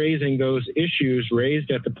only raising those issues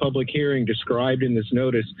raised at the public hearing described in this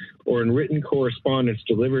notice or in written correspondence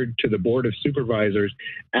delivered to the Board of Supervisors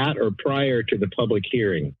at or prior to the public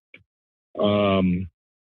hearing.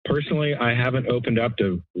 Personally, I haven't opened up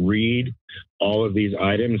to read all of these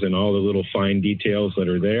items and all the little fine details that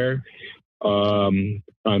are there. I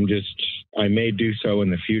may do so in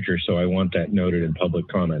the future, so I want that noted in public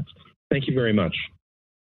comments. Thank you very much.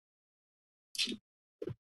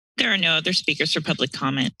 There are no other speakers for public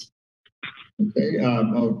comment. Okay,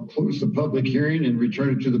 I'll close the public hearing and return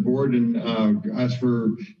it to the board and ask for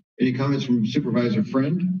any comments from Supervisor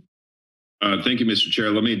Friend. Thank you, Mr.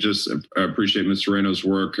 Chair. Let me just appreciate Mr. Reno's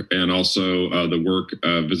work and also the work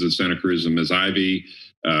of Visit Santa Cruz and Ms. Ivy.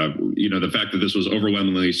 The fact that this was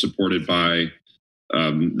overwhelmingly supported by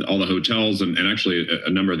all the hotels and actually a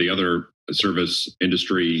number of the other service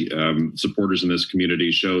industry supporters in this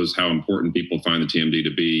community shows how important people find the TMD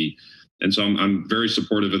to be. And so I'm very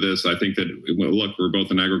supportive of this. I think that, look, we're both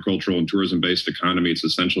an agricultural and tourism-based economy. It's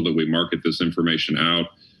essential that we market this information out.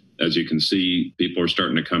 As you can see, people are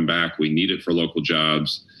starting to come back. We need it for local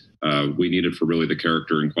jobs. We need it for really the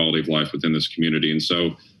character and quality of life within this community. And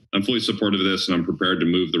so I'm fully supportive of this, and I'm prepared to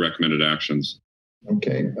move the recommended actions.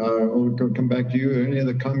 Okay, I'll come back to you. Any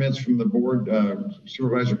other comments from the board?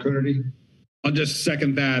 Supervisor Coonerty? I'll just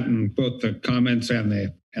second that in both the comments and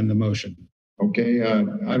the motion. Okay, I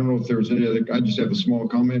don't know if there's any other, I just have a small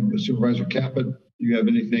comment. Supervisor Caput, do you have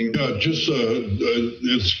anything? Yeah, just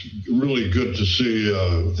it's really good to see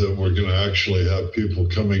that we're going to actually have people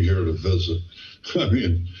coming here to visit. I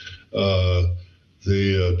mean,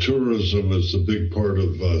 the tourism is a big part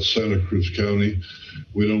of Santa Cruz County.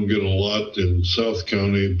 We don't get a lot in South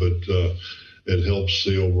County, but it helps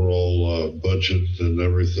the overall budget and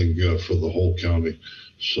everything for the whole county.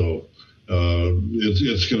 So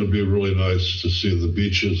it's going to be really nice to see the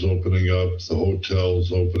beaches opening up, the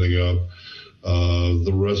hotels opening up,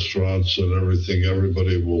 the restaurants and everything.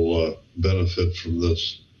 Everybody will benefit from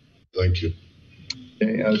this. Thank you.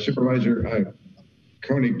 Okay, Supervisor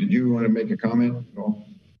Koenig, did you want to make a comment at all?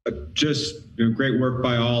 Just great work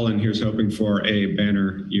by all, and here's hoping for a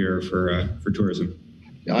banner year for tourism.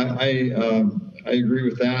 I agree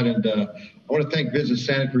with that, and I want to thank Visit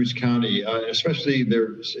Santa Cruz County, especially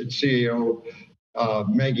their CAO,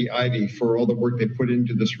 Maggie Ivy, for all the work they put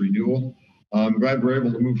into this renewal. I'm glad we're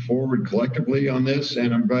able to move forward collectively on this,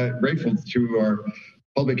 and I'm grateful to our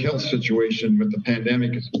public health situation with the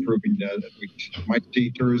pandemic is improving, that we might see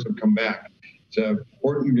tourism come back. It's an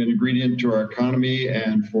important ingredient to our economy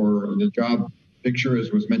and for the job picture,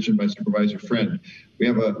 as was mentioned by Supervisor Friend. We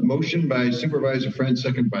have a motion by Supervisor Friend,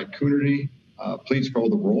 second by Coonerty. Please call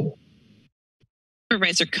the roll.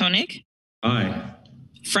 Supervisor Koenig? Aye.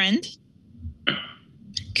 Friend?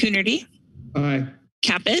 Coonerty? Aye.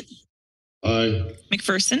 Caput? Aye.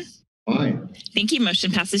 McPherson? Aye. Thank you.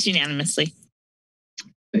 Motion passes unanimously.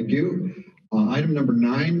 Thank you. Item number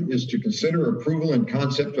 9 is to consider approval and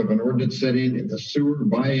concept of an ordinance setting the sewer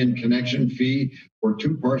buy-in connection fee for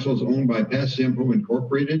 2 parcels owned by Passimpo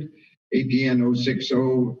Incorporated, APN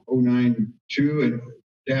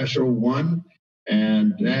 060-092-01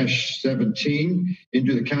 and -17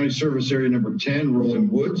 into the county service area number 10, Rolling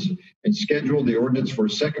Woods, and schedule the ordinance for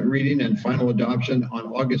second reading and final adoption on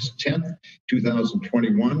August 10th,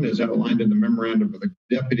 2021, as outlined in the memorandum of the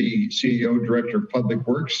Deputy CEO, Director of Public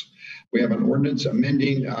Works. We have an ordinance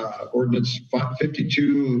amending Ordinance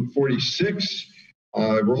 5246,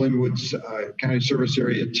 Rolling Woods County Service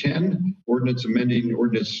Area 10, ordinance amending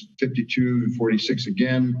Ordinance 5246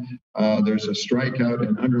 again. There's a strikeout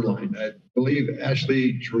and underline. I believe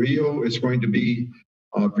Ashley Trujillo is going to be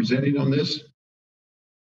presenting on this.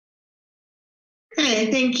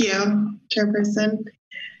 Hi, thank you, Chairperson.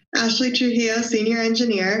 Ashley Trujillo, Senior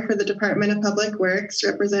Engineer for the Department of Public Works,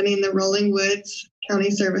 representing the Rolling Woods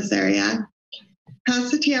County Service Area.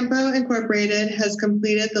 Pasatiempo Incorporated has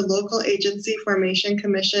completed the Local Agency Formation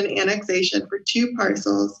Commission annexation for 2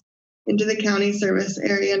 parcels into the County Service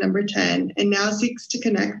Area number 10 and now seeks to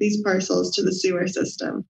connect these parcels to the sewer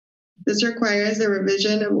system. This requires a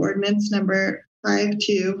revision of ordinance number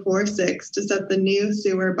 5246 to set the new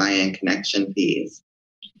sewer buy-in connection fees.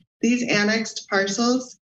 These annexed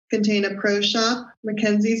parcels contain a pro shop,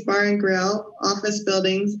 Mackenzie's Bar and Grill, office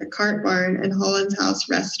buildings, a cart barn, and Holland's House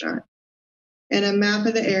restaurant. And a map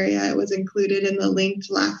of the area was included in the linked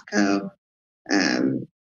LAFCO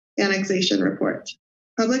annexation report.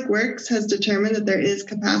 Public Works has determined that there is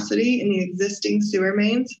capacity in the existing sewer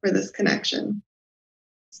mains for this connection.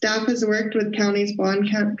 Staff has worked with county's bond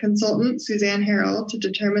consultant, Suzanne Harrell, to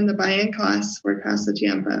determine the buy-in costs for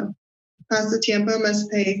Pasatiempo. Pasatiempo must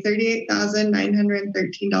pay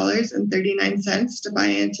 $38,913.39 to buy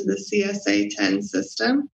into the CSA 10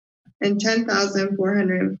 system and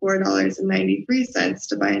 $10,404.93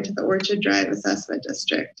 to buy into the Orchard Drive Assessment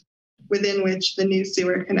District, within which the new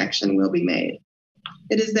sewer connection will be made.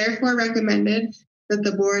 It is therefore recommended that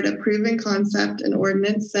the board approve in concept an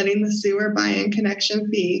ordinance setting the sewer buy-in connection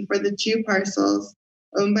fee for the 2 parcels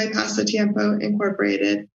owned by Pasatiempo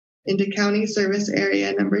Incorporated into County Service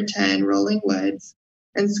Area number 10, Rolling Woods,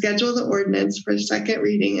 and schedule the ordinance for second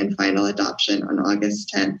reading and final adoption on August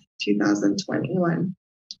 10th, 2021.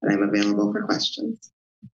 And I'm available for questions.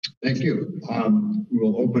 Thank you.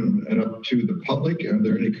 We'll open it up to the public. Are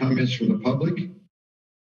there any comments from the public?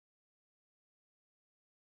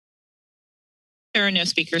 There are no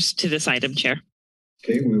speakers to this item, Chair.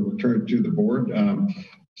 Okay, we will turn to the board.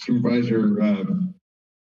 Supervisor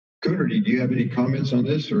Coonerty, do you have any comments on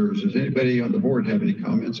this, or does anybody on the board have any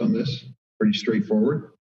comments on this? Pretty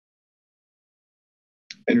straightforward.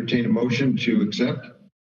 Entertain a motion to accept.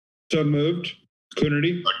 So moved.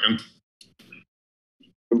 Coonerty. Second.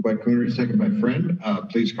 Moved by Coonerty, second by Friend.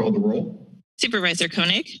 Please call the roll. Supervisor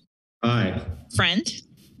Koenig? Aye. Friend?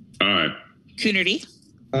 Aye. Coonerty?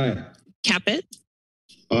 Aye. Caput?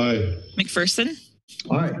 Aye. McPherson?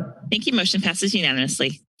 Aye. Thank you. Motion passes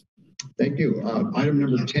unanimously. Thank you. Item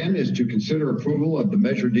number 10 is to consider approval of the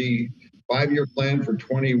Measure D 5-year plan for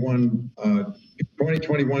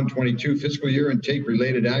 2021-22 fiscal year and take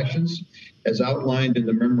related actions as outlined in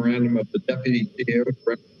the memorandum of the Deputy CEO,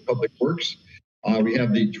 Director of Public Works. We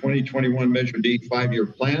have the 2021 Measure D 5-year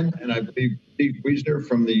plan, and I believe Steve Wiesner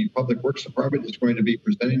from the Public Works Department is going to be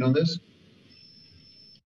presenting on this.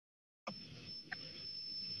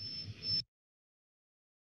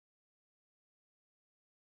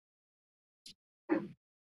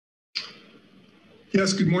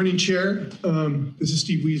 Yes, good morning, Chair. This is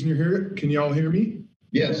Steve Wiesner here. Can you all hear me?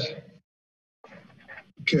 Yes.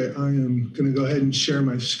 Okay, I am going to go ahead and share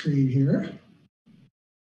my screen here.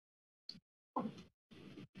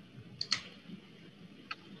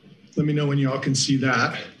 Let me know when you all can see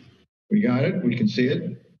that. We got it. We can see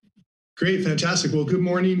it. Great, fantastic. Well, good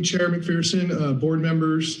morning, Chair McPherson, board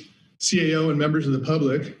members, CAO, and members of the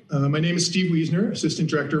public. My name is Steve Wiesner, Assistant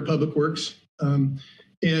Director of Public Works.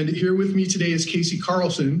 And here with me today is Casey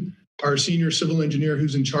Carlson, our senior civil engineer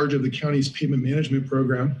who's in charge of the county's pavement management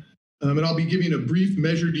program. And I'll be giving a brief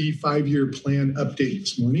Measure D 5-year plan update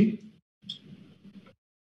this morning.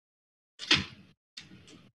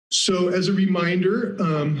 So as a reminder,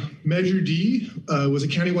 Measure D was a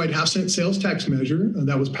countywide half-cent sales tax measure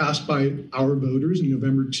that was passed by our voters in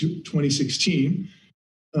November 2016.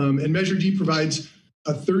 And Measure D provides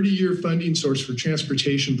a 30-year funding source for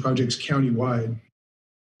transportation projects countywide.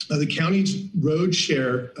 The county's road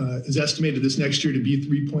share is estimated this next year to be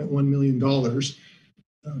 $3.1 million.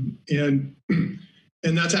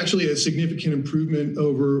 And that's actually a significant improvement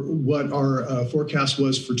over what our forecast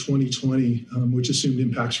was for 2020, which assumed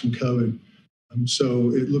impacts from COVID. So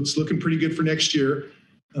it looking pretty good for next year.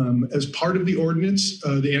 As part of the ordinance,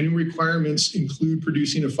 the annual requirements include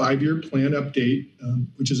producing a 5-year plan update,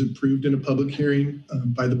 which is approved in a public hearing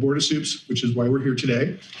by the Board of Supes, which is why we're here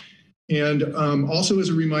today. And also as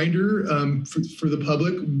a reminder for the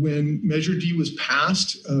public, when Measure D was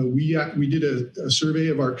passed, we did a survey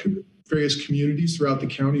of our various communities throughout the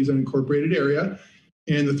county's unincorporated area.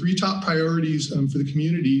 And the 3 top priorities for the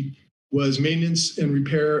community was maintenance and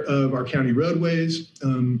repair of our county roadways,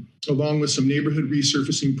 along with some neighborhood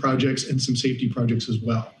resurfacing projects and some safety projects as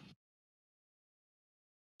well.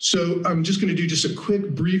 So I'm just going to do just a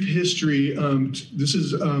quick brief history. This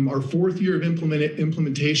is our 4th year of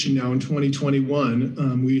implementation now in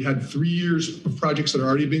 2021. We had 3 years of projects that have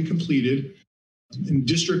already been completed. In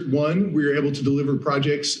District 1, we were able to deliver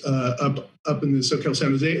projects up in the SoCal San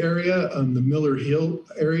Jose area, the Miller Hill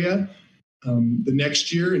area. The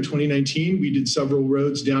next year in 2019, we did several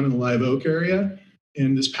roads down in the Live Oak area.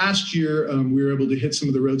 And this past year, we were able to hit some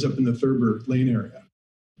of the roads up in the Thurber Lane area.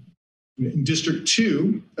 In District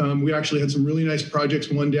 2, we actually had some really nice projects,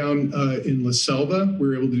 one down in La Selva. We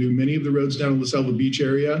were able to do many of the roads down in La Selva Beach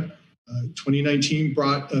area. 2019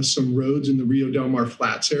 brought us some roads in the Rio Del Mar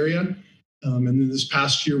Flats area. And then this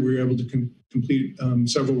past year, we were able to complete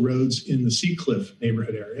several roads in the Sea Cliff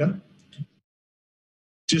neighborhood area.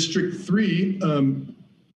 District 3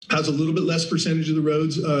 has a little bit less percentage of the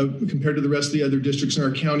roads compared to the rest of the other districts in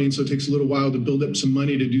our county. And so it takes a little while to build up some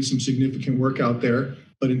money to do some significant work out there.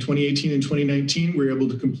 But in 2018 and 2019, we were able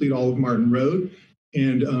to complete all of Martin Road.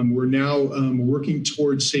 And we're now working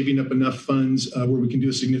towards saving up enough funds where we can do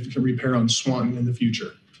a significant repair on Swanton in the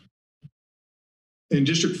future. In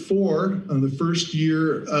District 4, the first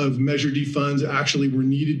year of Measure D funds actually were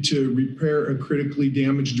needed to repair a critically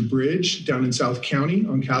damaged bridge down in South County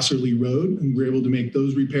on Casserly Road, and we were able to make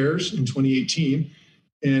those repairs in 2018.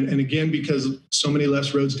 And again, because so many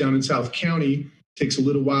less roads down in South County, it takes a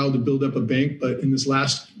little while to build up a bank, but in this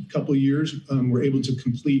last couple of years, we're able to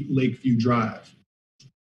complete Lakeview Drive.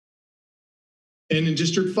 And in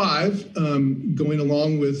District 5, going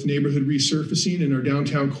along with neighborhood resurfacing in our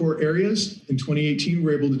downtown core areas, in 2018,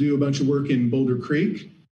 we're able to do a bunch of work in Boulder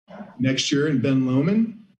Creek, next year in Ben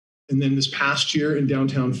Lomond, and then this past year in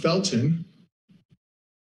downtown Felton.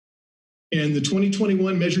 And the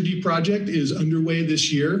 2021 Measure D project is underway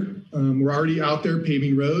this year. We're already out there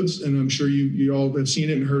paving roads, and I'm sure you all have seen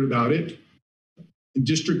it and heard about it. In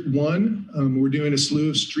District 1, we're doing a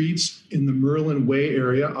slew of streets in the Merlin Way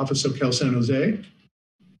area off of Soquel San Jose.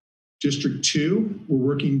 District 2, we're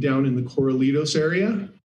working down in the Corralitos area.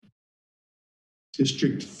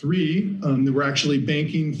 District 3, we're actually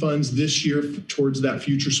banking funds this year towards that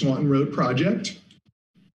future Swanton Road project.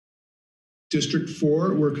 District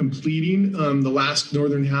 4, we're completing the last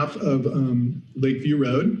northern half of Lakeview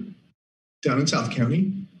Road down in South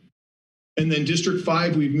County. And then District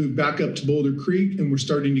 5, we've moved back up to Boulder Creek, and we're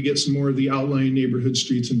starting to get some more of the outlying neighborhood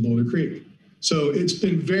streets in Boulder Creek. So it's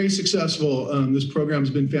been very successful. This program has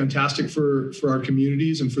been fantastic for our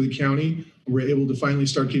communities and for the county. We're able to finally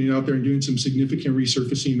start getting out there and doing some significant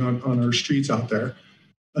resurfacing on our streets out there.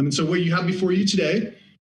 And so what you have before you today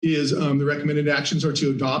is the recommended actions are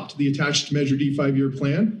to adopt the attached Measure D 5-year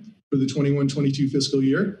plan for the 21-22 fiscal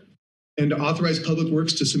year, and to authorize Public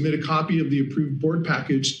Works to submit a copy of the approved board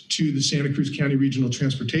package to the Santa Cruz County Regional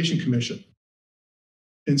Transportation Commission.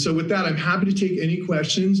 And so with that, I'm happy to take any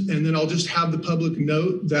questions, and then I'll just have the public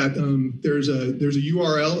note that there's a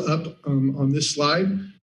URL up on this slide,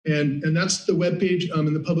 and that's the webpage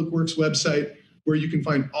in the Public Works website where you can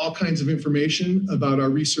find all kinds of information about our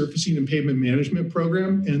resurfacing and pavement management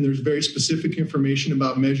program, and there's very specific information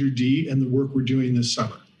about Measure D and the work we're doing this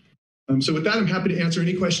summer. So with that, I'm happy to answer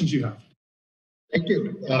any questions you have. Thank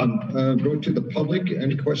you. Go to the public.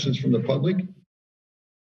 Any questions from the public?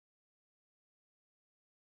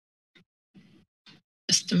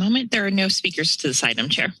 Just a moment. There are no speakers to this item,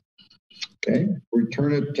 Chair. Okay.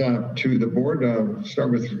 Return it to the board.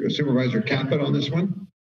 Start with Supervisor Caput on this one.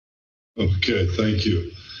 Okay. Thank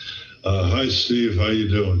you. Hi, Steve. How you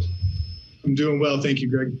doing? I'm doing well. Thank you,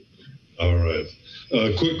 Greg. All right.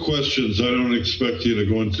 Quick questions. I don't expect you to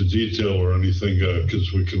go into detail or anything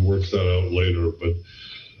because we can work that out later. But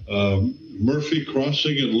Murphy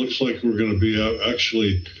Crossing, it looks like we're going to be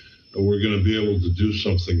we're going to be able to do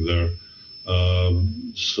something there.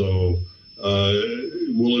 So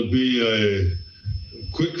will it be a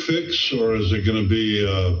quick fix, or is it going to be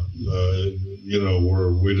where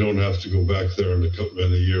we don't have to go back there in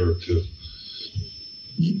a year or two?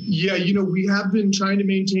 Yeah, we have been trying to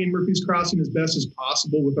maintain Murphy's Crossing as best as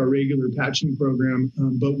possible with our regular patching program,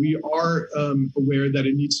 but we are aware that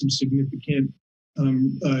it needs some significant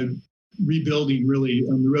rebuilding, really.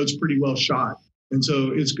 The road's pretty well shot. And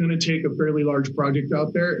so it's going to take a fairly large project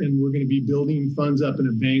out there, and we're going to be building funds up in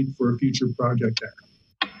a bank for a future project there.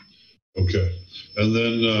 Okay. And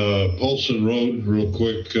then Paulson Road, real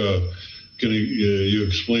quick, can you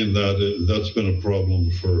explain that? That's been a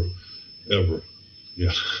problem forever.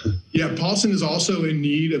 Yeah. Yeah, Paulson is also in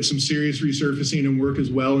need of some serious resurfacing and work as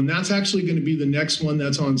well. And that's actually going to be the next one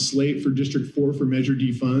that's on slate for District 4 for Measure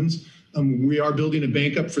D funds. We are building a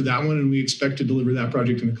bank up for that one, and we expect to deliver that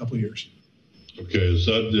project in a couple of years. Okay, is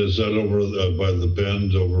that over by the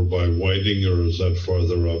bend, over by Whiting, or is that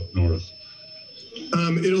farther up north?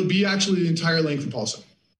 It'll be actually the entire length of Paulson.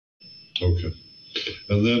 Okay.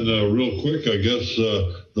 And then real quick, I guess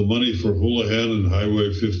the money for Houlihan and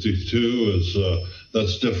Highway 52 is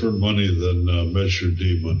that's different money than Measure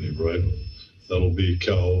D money, right? That'll be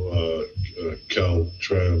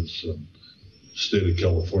Caltrans and State of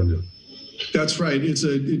California. That's right.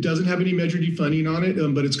 It doesn't have any Measure D funding on it,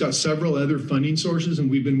 but it's got several other funding sources, and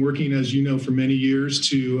we've been working, as you know, for many years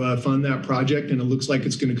to fund that project, and it looks like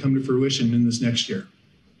it's going to come to fruition in this next year.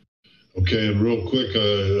 Okay, and real quick,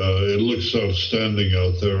 it looks outstanding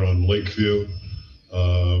out there on Lakeview.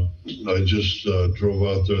 I just drove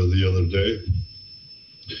out there the other day,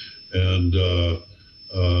 and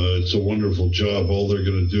it's a wonderful job. All they're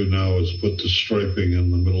going to do now is put the striping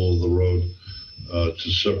in the middle of the road to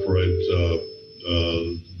separate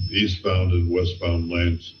eastbound and westbound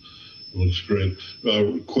lanes. It looks great.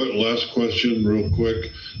 Last question, real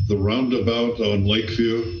quick. The roundabout on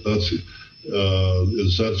Lakeview,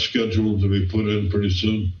 is that scheduled to be put in pretty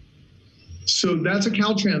soon? So that's a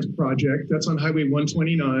Caltrans project. That's on Highway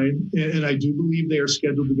 129, and I do believe they are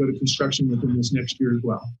scheduled to go to construction within this next year as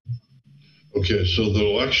well. Okay, so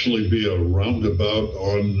there'll actually be a roundabout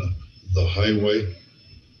on the highway?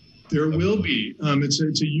 There will be.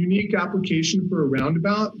 It's a unique application for a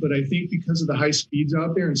roundabout, but I think because of the high speeds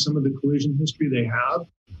out there and some of the collision history they have,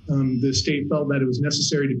 the state felt that it was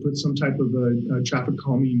necessary to put some type of a traffic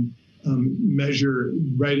calming measure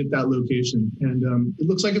right at that location. And it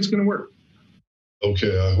looks like it's going to work.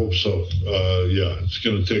 Okay, I hope so. Yeah, it's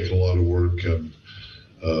going to take a lot of work. And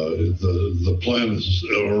the plan is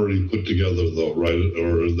already put together, though, right?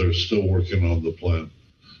 Or they're still working on the plan?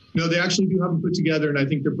 No, they actually do have them put together, and I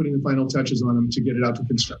think they're putting the final touches on them to get it out to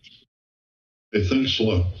construction. Hey, thanks a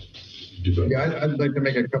lot. Yeah, I'd like to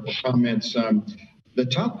make a couple comments. The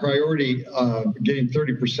top priority, getting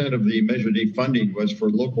 30% of the Measure D funding, was for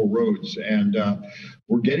local roads, and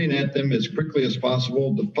we're getting at them as quickly as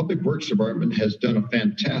possible. The Public Works Department has done a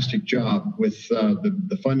fantastic job with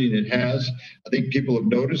the funding it has. I think people have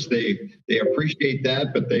noticed they appreciate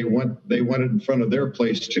that, but they want it in front of their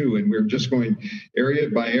place too. And we're just going area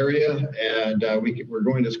by area, and we're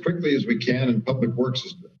going as quickly as we can. And Public Works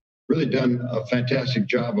has really done a fantastic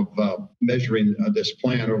job of measuring this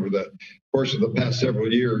plan over the course of the past several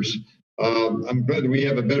years. I'm glad that we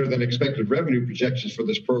have a better than expected revenue projections for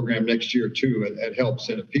this program next year too. It helps.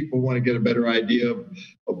 And if people want to get a better idea of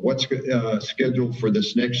what's scheduled for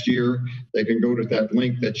this next year, they can go to that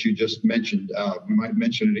link that you just mentioned. We might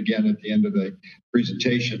mention it again at the end of the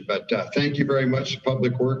presentation. But thank you very much to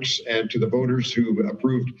Public Works and to the voters who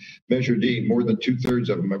approved Measure D. More than 2/3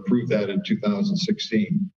 of them approved that in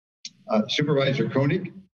 2016. Supervisor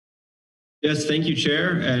Koenig. Yes, thank you,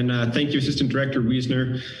 Chair, and thank you, Assistant Director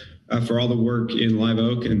Wiesner, for all the work in Live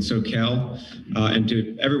Oak and SoCal, and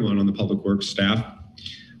to everyone on the Public Works staff.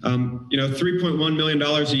 $3.1 million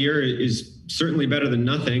a year is certainly better than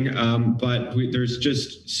nothing, but there's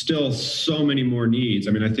just still so many more needs.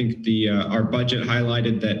 I mean, I think our budget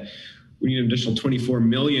highlighted that we need an additional $24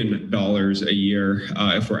 million a year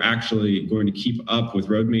if we're actually going to keep up with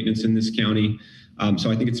road maintenance in this county.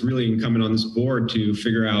 So I think it's really incumbent on this board to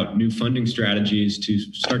figure out new funding strategies to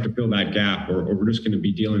start to fill that gap, or we're just going to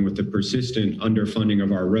be dealing with the persistent underfunding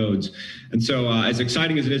of our roads. And so as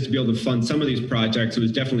exciting as it is to be able to fund some of these projects, it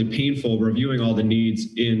was definitely painful reviewing all the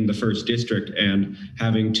needs in the first district and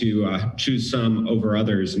having to choose some over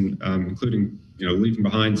others, and including leaving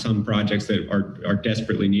behind some projects that are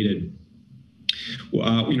desperately needed.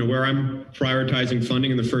 Where I'm prioritizing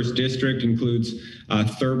funding in the first district includes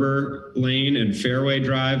Thurber Lane and Fairway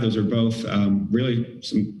Drive. Those are both really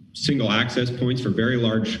some single access points for very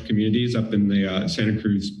large communities up in the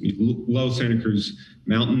low Santa Cruz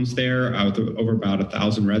mountains there, with over about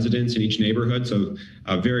 1,000 residents in each neighborhood, so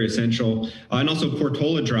very essential. And also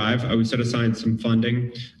Portola Drive, we set aside some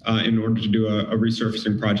funding in order to do a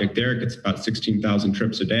resurfacing project there. It gets about 16,000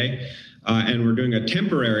 trips a day. And we're doing a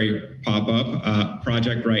temporary pop-up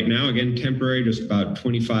project right now. Again, temporary, just about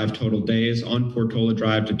 25 total days on Portola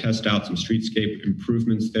Drive to test out some streetscape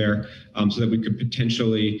improvements there, so that we could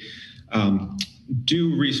potentially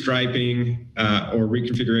do restriping or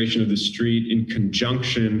reconfiguration of the street in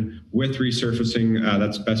conjunction with resurfacing.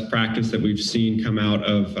 That's best practice that we've seen come out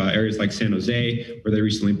of areas like San Jose, where they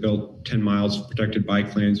recently built 10 miles of protected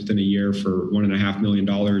bike lanes within a year for $1.5 million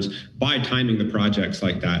by timing the projects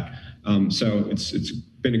like that. So it's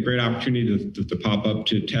been a great opportunity to pop up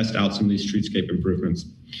to test out some of these streetscape improvements.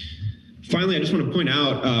 Finally, I just want to point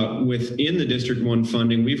out within the District 1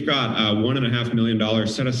 funding, we've got $1.5 million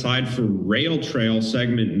set aside for Rail Trail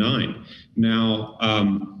Segment 9. Now,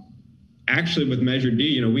 actually with Measure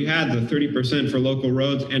D, we had the 30% for local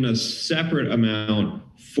roads and a separate amount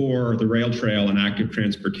for the rail trail and active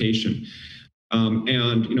transportation.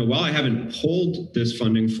 And while I haven't pulled this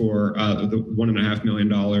funding for the $1.5 million,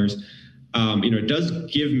 it does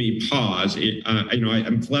give me pause.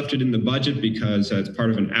 I've left it in the budget because it's part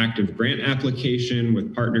of an active grant application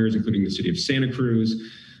with partners, including the city of Santa Cruz.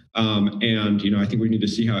 And, I think we need to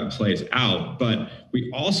see how it plays out. But we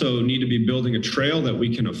also need to be building a trail that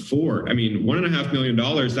we can afford. I mean, $1.5 million,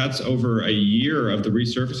 that's over a year of the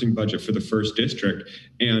resurfacing budget for the first district.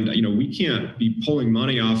 And, we can't be pulling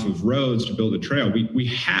money off of roads to build a trail. We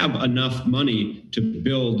have enough money to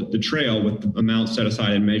build the trail with the amount set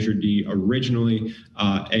aside in Measure D originally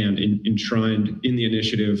and enshrined in the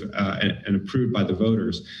initiative and approved by the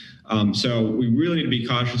voters. So we really need to be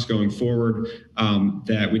cautious going forward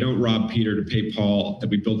that we don't rob Peter to pay Paul, that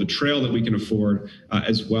we build a trail that we can afford,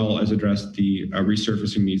 as well as address the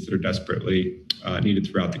resurfacing needs that are desperately needed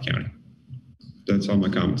throughout the county. That's all my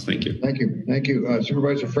comments. Thank you. Thank you. Thank you.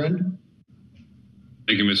 Supervisor Friend?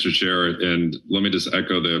 Thank you, Mr. Chair. And let me just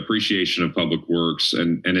echo the appreciation of Public Works.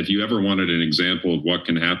 And if you ever wanted an example of what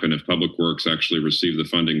can happen if Public Works actually receive the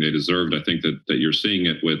funding they deserved, I think that you're seeing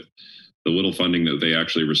it with the little funding that they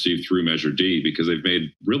actually received through Measure D, because they've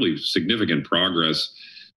made really significant progress.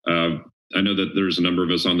 I know that there's a number of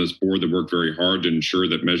us on this board that worked very hard to ensure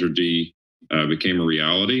that Measure D became a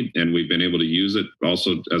reality, and we've been able to use it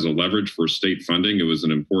also as a leverage for state funding. It was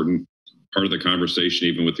an important part of the conversation,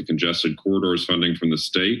 even with the congested corridors funding from the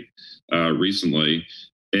state recently.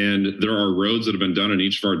 And there are roads that have been done in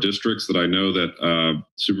each of our districts that I know that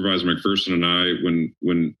Supervisor McPherson and I,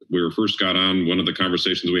 when we were first got on, one of the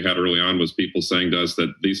conversations we had early on was people saying to us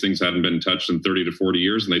that these things hadn't been touched in 30 to 40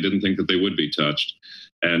 years, and they didn't think that they would be touched.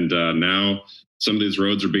 And now some of these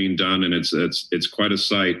roads are being done, and it's quite a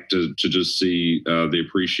sight to just see the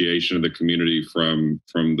appreciation of the community from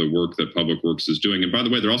the work that Public Works is doing. And by the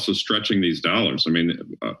way, they're also stretching these dollars. I mean,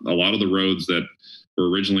 a lot of the roads that were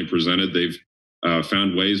originally presented, they've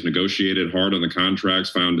found ways, negotiated hard on the contracts,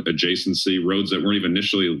 found adjacency roads that weren't even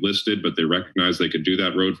initially listed, but they recognized they could do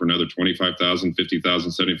that road for another 25,000,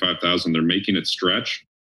 50,000, 75,000. They're making it stretch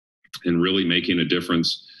and really making a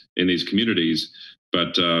difference in these communities.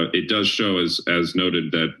 But it does show, as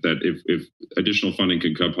noted, that if additional funding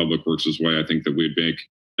can come Public Works' way, I think that we'd make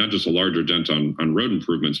not just a larger dent on road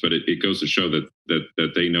improvements, but it goes to show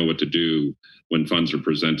that they know what to do when funds are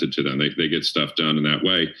presented to them. They get stuff done in that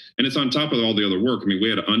way. And it's on top of all the other work. I mean, we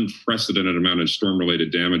had an unprecedented amount of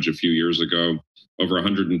storm-related damage a few years ago, over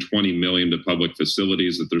 $120 million to public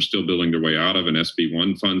facilities that they're still building their way out of, and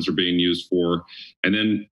SB1 funds are being used for. And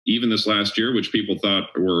then even this last year, which people thought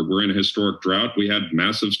we're in a historic drought, we had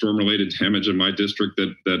massive storm-related damage in my district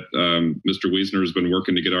that Mr. Wiesner has been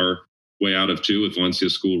working to get our way out of too, with Valencia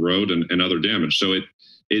School Road and other damage. So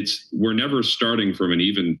we're never starting from an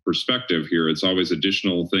even perspective here. It's always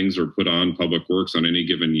additional things are put on Public Works on any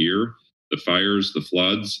given year. The fires, the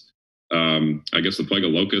floods, I guess the plague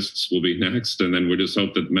of locusts will be next. And then we just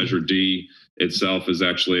hope that Measure D itself is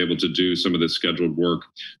actually able to do some of this scheduled work.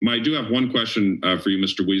 I do have one question for you,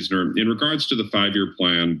 Mr. Wiesner. In regards to the 5-year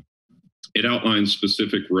plan, it outlines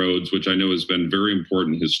specific roads, which I know has been very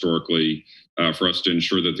important historically for us to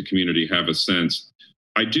ensure that the community have a sense.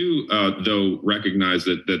 I do, though, recognize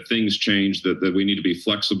that things change, that we need to be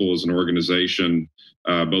flexible as an organization,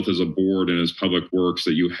 both as a board and as Public Works,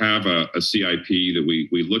 that you have a CIP, that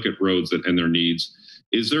we look at roads and their needs.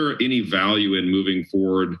 Is there any value in moving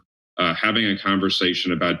forward, having a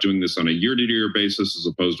conversation about doing this on a year-to-year basis as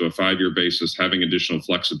opposed to a 5-year basis, having additional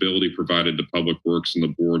flexibility provided to Public Works and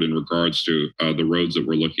the board in regards to the roads that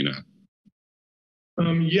we're looking at?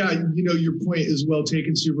 Yeah, your point is well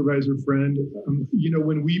taken, Supervisor Friend.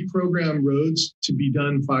 When we program roads to be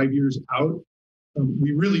done 5 years out,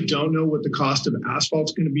 we really don't know what the cost of asphalt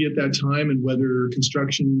is going to be at that time, and whether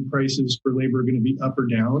construction prices for labor are going to be up or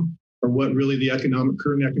down, or what really the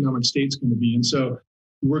current economic state is going to be. And so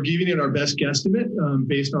we're giving it our best guesstimate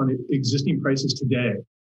based on existing prices today.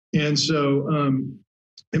 And so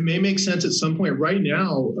it may make sense at some point. Right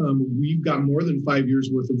now, we've got more than 5 years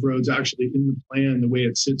worth of roads actually in the plan the way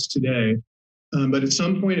it sits today. But at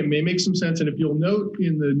some point, it may make some sense. And if you'll note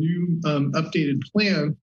in the new updated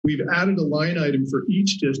plan, we've added a line item for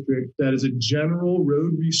each district that is a general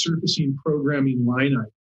road resurfacing programming line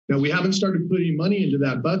item. Now, we haven't started putting money into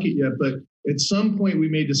that bucket yet, but at some point we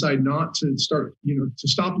may decide not to start, to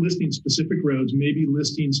stop listing specific roads, maybe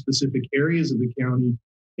listing specific areas of the county,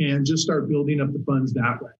 and just start building up the funds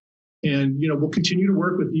that way. And, we'll continue to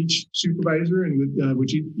work with each supervisor and with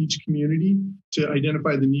each community to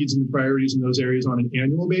identify the needs and the priorities in those areas on an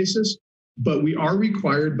annual basis. But we are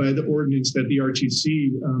required by the ordinance that the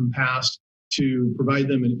RTC passed to provide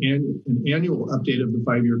them an annual update of the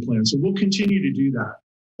 5-year plan. So we'll continue to do that.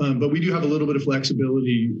 But we do have a little bit of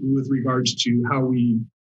flexibility with regards to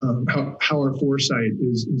how our foresight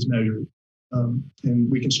is measured. And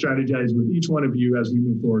we can strategize with each one of you as we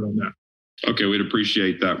move forward on that. Okay, we'd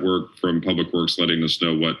appreciate that work from Public Works, letting us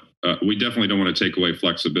know we definitely don't want to take away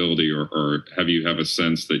flexibility or have you have a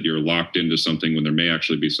sense that you're locked into something when there may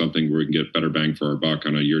actually be something where we can get better bang for our buck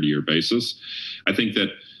on a year-to-year basis. I think that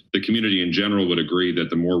the community in general would agree that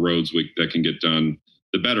the more roads that can get done,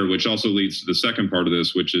 the better, which also leads to the second part of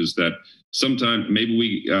this, which is that sometimes maybe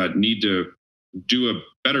we need to do a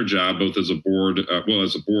better job, both as a board,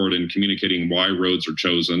 in communicating why roads are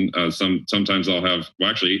chosen. Sometimes I'll have,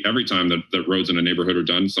 actually every time that roads in a neighborhood are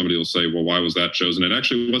done, somebody will say, well, why was that chosen? It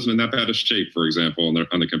actually wasn't in that bad a shape, for example,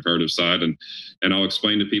 on the comparative side. And I'll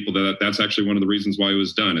explain to people that that's actually one of the reasons why it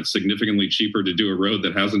was done. It's significantly cheaper to do a road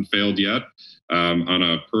that hasn't failed yet on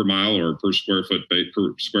a per mile or per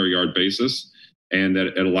square yard basis. And that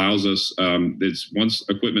it allows us, it's once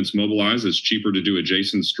equipment's mobilized, it's cheaper to do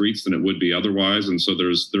adjacent streets than it would be otherwise. And so there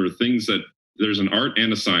are things that there's an art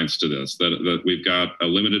and a science to this, that we've got a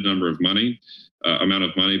limited number of amount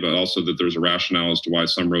of money, but also that there's a rationale as to why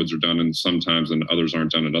some roads are done and sometimes and others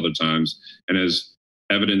aren't done at other times. And as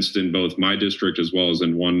evidenced in both my district as well as in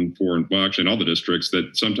in all the districts, that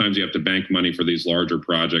sometimes you have to bank money for these larger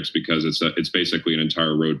projects because it's basically an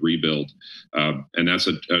entire road rebuild. And that's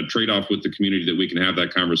a trade-off with the community, that we can have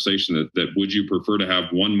that conversation that would you prefer to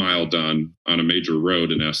have 1 mile done on a major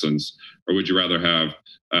road in essence, or would you rather have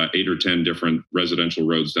 8 or 10 different residential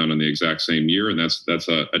roads done in the exact same year? And that's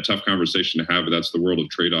a tough conversation to have, but that's the world of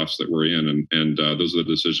trade-offs that we're in. And those are the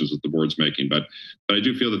decisions that the board's making. But I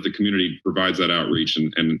do feel that the community provides that outreach.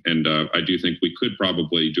 And I do think we could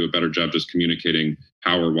probably do a better job just communicating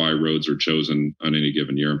how or why roads are chosen on any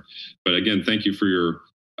given year. But again, thank you for your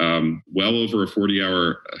well over a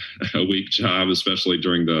 40-hour-a-week job, especially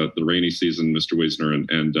during the rainy season, Mr. Wiesner,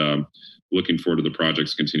 and looking forward to the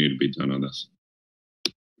projects continue to be done on this.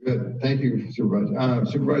 Good. Thank you, Supervisor.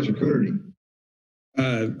 Supervisor Coonerty.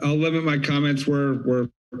 I'll limit my comments. We're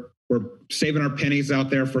saving our pennies out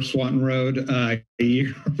there for Swanton Road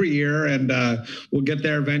year over year, and we'll get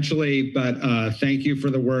there eventually. But thank you for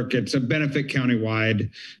the work. It's a benefit countywide.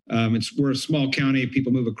 We're a small county.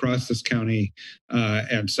 People move across this county,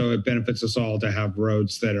 and so it benefits us all to have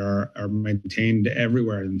roads that are maintained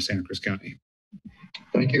everywhere in Santa Cruz County.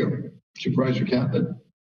 Thank you, Supervisor Catlett.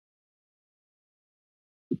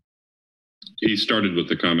 He started with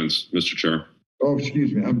the comments, Mr. Chair. Oh,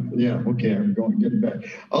 excuse me. I'm getting back.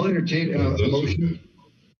 I'll entertain a motion.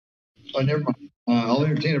 Oh, never mind. I'll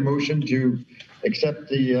entertain a motion to accept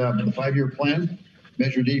the 5-year plan,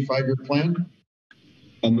 Measure D 5-year plan.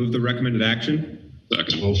 I'll move the recommended action.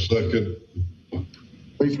 Second. I'll second.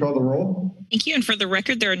 Please call the roll. Thank you. And for the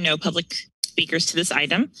record, there are no public speakers to this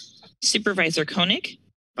item. Supervisor Koenig.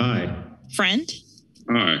 Aye. Friend.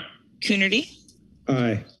 Aye. Coonerty.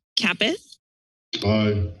 Aye. Caput.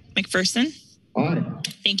 Aye. McPherson. Aye.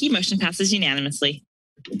 Thank you. Motion passes unanimously.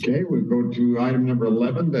 Okay, we'll go to item number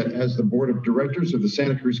 11, that as the Board of Directors of the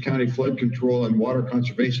Santa Cruz County Flood Control and Water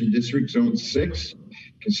Conservation District Zone 6,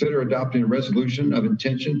 consider adopting a resolution of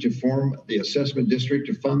intention to form the assessment district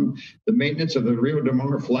to fund the maintenance of the Rio de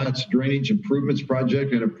Mar Flats Drainage Improvements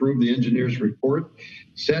Project and approve the engineer's report.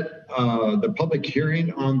 Set the public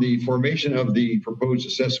hearing on the formation of the proposed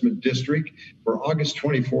assessment district for August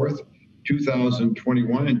 24th,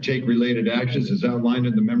 2021, and take related actions as outlined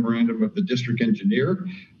in the memorandum of the district engineer.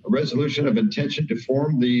 A resolution of intention to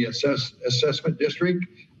form the assessment district,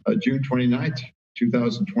 June 29th,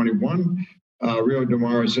 2021. Rio de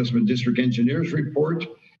Mar Assessment District Engineers Report,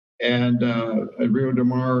 and Rio de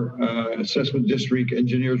Mar Assessment District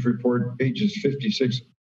Engineers Report, pages 56.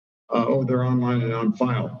 They're online and on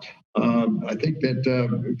file. I think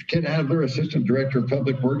that Ken Adler, Assistant Director of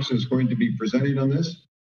Public Works, is going to be presenting on this.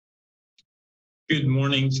 Good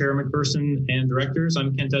morning, Chair McPherson and directors.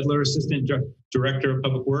 I'm Kent Edler, Assistant Director of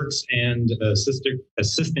Public Works and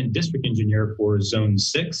Assistant District Engineer for Zone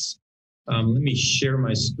 6. Let me share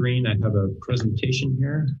my screen. I have a presentation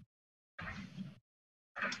here.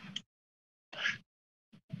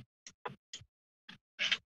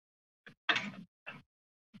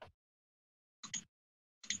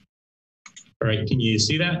 All right, can you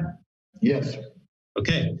see that? Yes.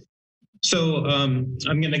 Okay. So I'm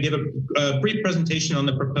going to give a brief presentation on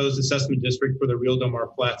the proposed assessment district for the Rio de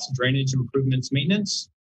Mar Flats Drainage Improvements Maintenance.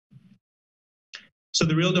 So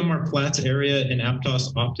the Rio de Mar Flats area in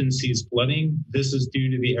Aptos often sees flooding. This is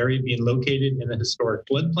due to the area being located in the historic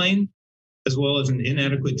floodplain, as well as an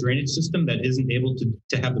inadequate drainage system that isn't able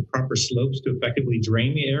to have the proper slopes to effectively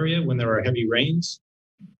drain the area when there are heavy rains.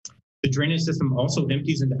 The drainage system also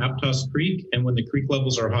empties into Aptos Creek, and when the creek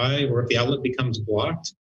levels are high or if the outlet becomes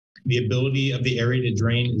blocked, the ability of the area to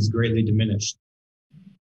drain is greatly diminished.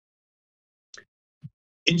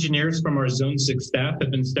 Engineers from our Zone 6 staff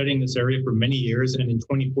have been studying this area for many years, and in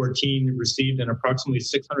 2014 received an approximately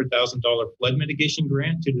 $600,000 flood mitigation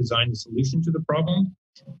grant to design a solution to the problem.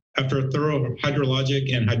 After a thorough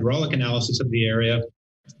hydrologic and hydraulic analysis of the area,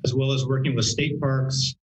 as well as working with state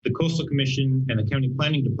parks, the Coastal Commission, and the County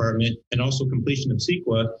Planning Department, and also completion of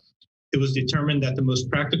CEQA, it was determined that the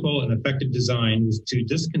most practical and effective design was to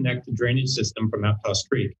disconnect the drainage system from Aptos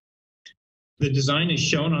Creek. The design is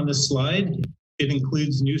shown on this slide. It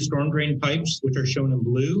includes new storm drain pipes, which are shown in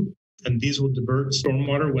blue, and these will divert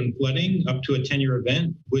stormwater when flooding up to a 10-year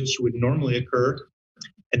event, which would normally occur.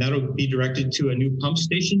 And that'll be directed to a new pump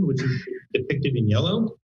station, which is depicted in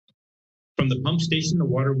yellow. From the pump station, the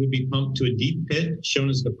water would be pumped to a deep pit, shown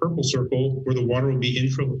as the purple circle, where the water will be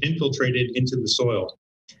infiltrated into the soil.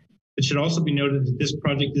 It should also be noted that this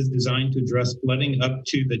project is designed to address flooding up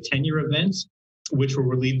to the 10-year events, which will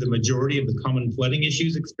relieve the majority of the common flooding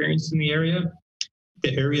issues experienced in the area.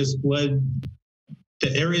 The area's flood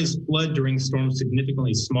during storms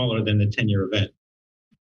significantly smaller than the 10-year event.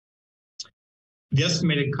 The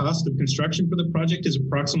estimated cost of construction for the project is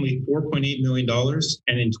approximately $4.8 million,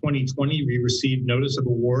 and in 2020, we received notice of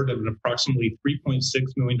award of an approximately $3.6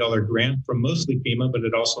 million grant from mostly FEMA, but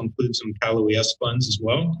it also includes some CalOES funds as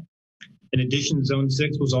well. In addition, Zone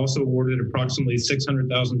 6 was also awarded approximately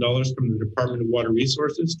 $600,000 from the Department of Water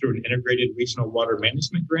Resources through an integrated regional water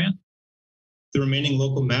management grant. The remaining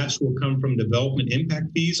local match will come from development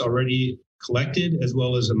impact fees already collected, as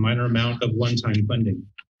well as a minor amount of one-time funding.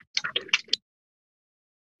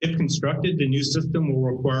 If constructed, the new system will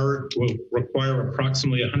require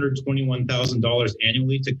approximately $121,000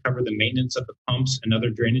 annually to cover the maintenance of the pumps and other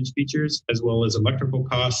drainage features, as well as electrical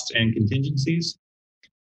costs and contingencies.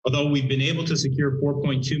 Although we've been able to secure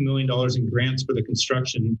 $4.2 million in grants for the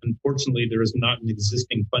construction, unfortunately, there is not an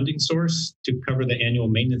existing funding source to cover the annual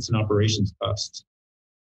maintenance and operations costs.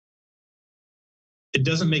 It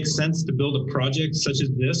doesn't make sense to build a project such as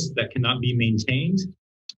this that cannot be maintained.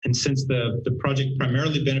 And since the project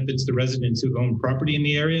primarily benefits the residents who own property in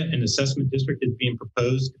the area, an assessment district is being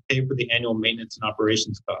proposed to pay for the annual maintenance and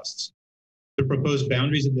operations costs. The proposed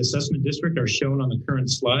boundaries of the assessment district are shown on the current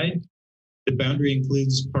slide. The boundary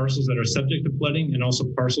includes parcels that are subject to flooding and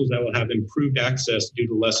also parcels that will have improved access due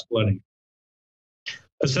to less flooding.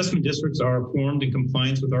 Assessment districts are formed in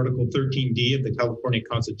compliance with Article 13D of the California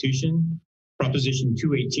Constitution, Proposition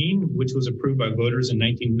 218, which was approved by voters in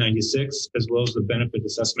 1996, as well as the Benefit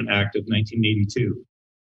Assessment Act of 1982.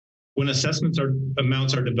 When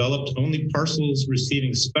amounts are developed, only parcels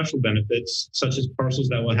receiving special benefits, such as parcels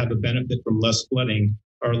that will have a benefit from less flooding,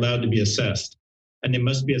 are allowed to be assessed, and they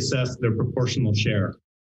must be assessed their proportional share.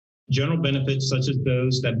 General benefits, such as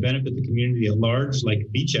those that benefit the community at large, like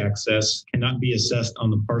beach access, cannot be assessed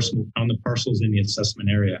on the parcels in the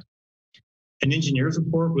assessment area. An engineer's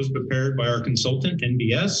report was prepared by our consultant,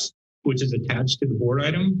 NBS, which is attached to the board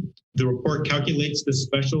item. The report calculates the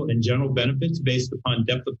special and general benefits based upon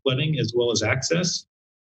depth of flooding as well as access.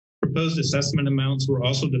 Proposed assessment amounts were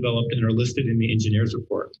also developed and are listed in the engineer's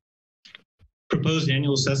report. Proposed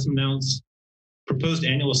annual assessment amounts for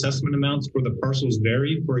the parcels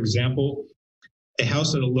vary. For example, a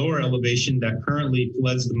house at a lower elevation that currently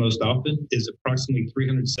floods the most often is approximately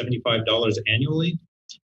 $375 annually.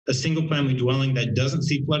 A single family dwelling that doesn't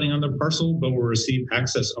see flooding on their parcel but will receive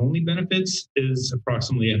access only benefits is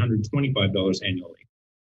approximately $125 annually.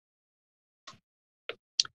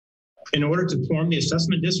 In order to form the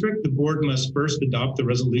assessment district, the board must first adopt the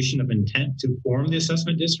resolution of intent to form the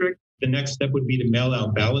assessment district. The next step would be to mail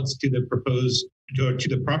out ballots to the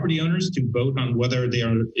property owners to vote on whether they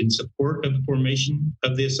are in support of the formation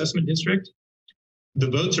of the assessment district. The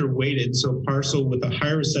votes are weighted, so a parcel with a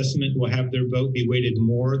higher assessment will have their vote be weighted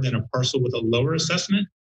more than a parcel with a lower assessment.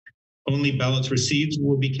 Only ballots received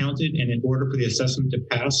will be counted, and in order for the assessment to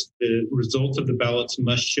pass, the results of the ballots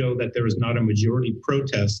must show that there is not a majority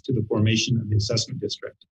protest to the formation of the assessment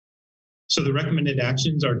district. So the recommended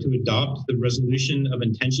actions are to adopt the resolution of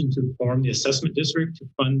intention to form the assessment district to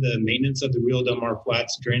fund the maintenance of the Rio Del Mar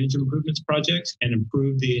Flats drainage improvements project and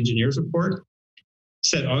improve the engineer's report.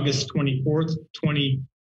 Set August 24th,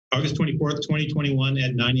 2021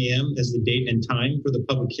 at 9 a.m. as the date and time for the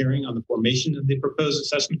public hearing on the formation of the proposed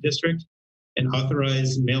assessment district, and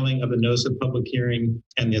authorize mailing of the notice of public hearing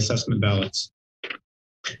and the assessment ballots.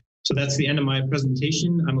 So that's the end of my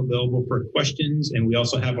presentation. I'm available for questions, and we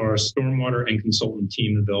also have our stormwater and consultant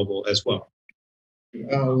team available as well.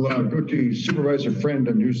 I'll go to Supervisor Friend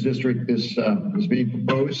on whose district this is being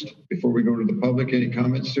proposed before we go to the public. Any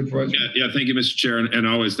comments, Supervisor? Yeah, thank you, Mr. Chair, and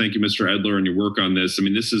always thank you, Mr. Edler, and your work on this. I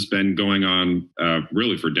mean, this has been going on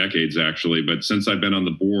really for decades, actually, but since I've been on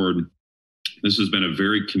the board, This has been a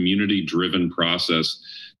very community-driven process.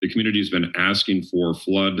 The community has been asking for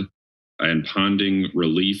flood and ponding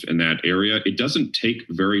relief in that area. It doesn't take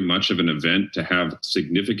very much of an event to have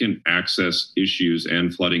significant access issues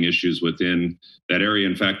and flooding issues within that area.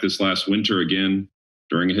 In fact, this last winter, again,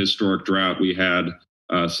 during a historic drought, we had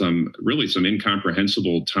some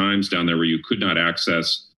incomprehensible times down there where you could not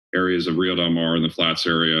access areas of Rio Del Mar and the Flats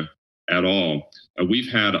area at all.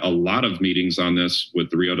 We've had a lot of meetings on this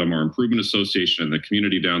with the Rio Del Mar Improvement Association and the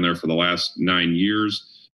community down there for the last 9 years.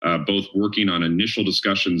 Both working on initial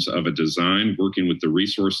discussions of a design, working with the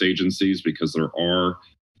resource agencies because there are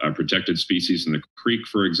protected species in the creek,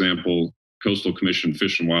 for example, Coastal Commission,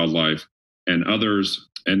 Fish and Wildlife, and others.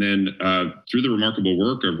 And then through the remarkable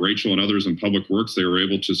work of Rachel and others in Public Works, they were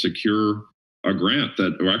able to secure a grant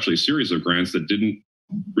or actually a series of grants that didn't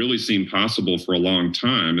really seem possible for a long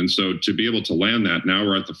time. And so to be able to land that, now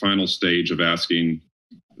we're at the final stage of asking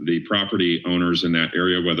the property owners in that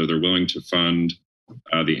area whether they're willing to fund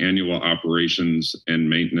the annual operations and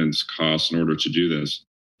maintenance costs in order to do this.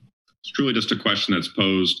 It's truly just a question that's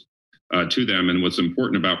posed to them. And what's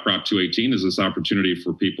important about Prop 218 is this opportunity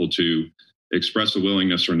for people to express a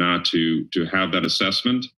willingness or not to have that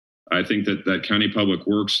assessment. I think that County Public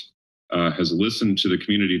Works has listened to the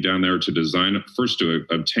community down there to design, first to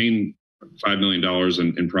obtain $5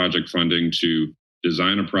 million in project funding to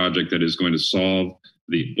design a project that is going to solve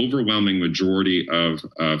the overwhelming majority of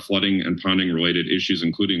flooding and ponding related issues,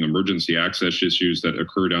 including emergency access issues that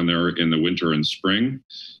occur down there in the winter and spring,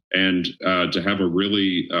 and to have a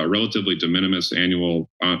really relatively de minimis annual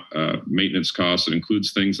maintenance cost that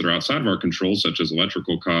includes things that are outside of our control, such as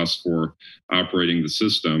electrical costs for operating the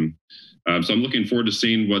system. So I'm looking forward to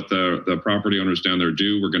seeing what the property owners down there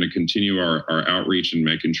do. We're going to continue our outreach and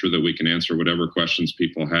making sure that we can answer whatever questions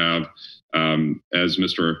people have. As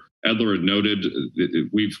Mr. Edler had noted,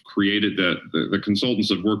 we've created the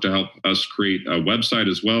consultants have worked to help us create a website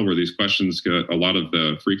as well, where these questions, a lot of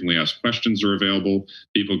the frequently asked questions are available.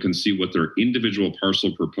 People can see what their individual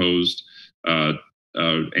parcel proposed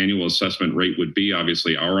annual assessment rate would be.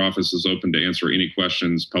 Obviously, our office is open to answer any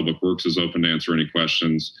questions. Public Works is open to answer any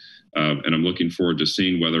questions. And I'm looking forward to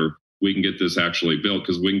seeing whether we can get this actually built,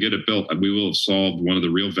 because we can get it built, we will have solved one of the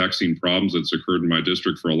real vexing problems that's occurred in my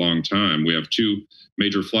district for a long time. We have two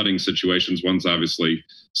major flooding situations. One's obviously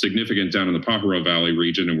significant down in the Pajaro Valley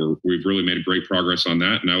region, and we've really made great progress on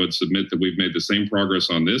that. And I would submit that we've made the same progress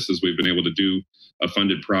on this as we've been able to do a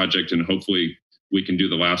funded project, and hopefully we can do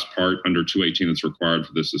the last part under 218 that's required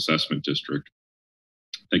for this assessment district.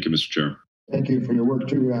 Thank you, Mr. Chair. Thank you for your work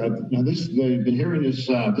too. Now, the hearing is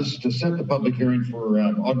this is to set the public hearing for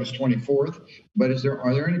August 24th. But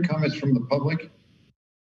are there any comments from the public?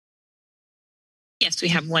 Yes, we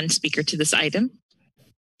have one speaker to this item.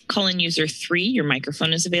 Call-in user 3, your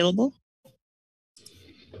microphone is available.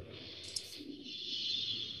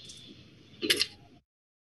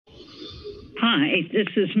 Hi, this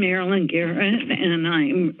is Marilyn Garrett, and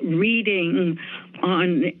I'm reading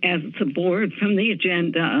as the board from the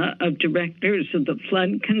agenda of directors of the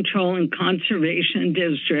Flood Control and Conservation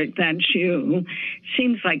District. That's you.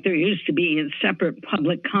 Seems like there used to be a separate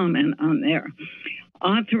public comment on there.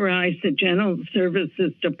 Authorize the General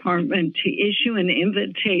Services Department to issue an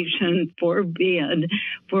invitation for bid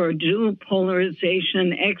for a dual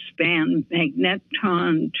polarization X-band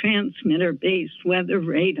magnetron transmitter-based weather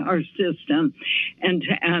radar system, and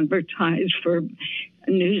to advertise for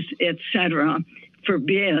news, etc., for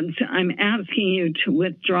bids. I'm asking you to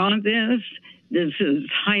withdraw this. This is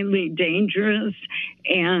highly dangerous,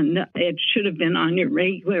 and it should have been on your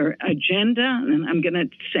regular agenda, and I'm going to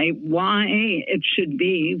say why it should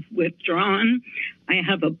be withdrawn. I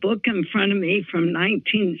have a book in front of me from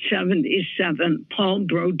 1977, Paul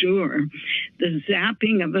Brodeur, The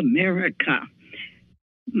Zapping of America.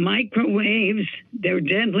 Microwaves, their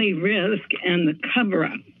deadly risk, and the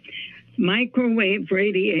cover-up. Microwave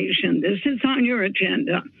radiation, this is on your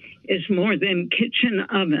agenda, is more than kitchen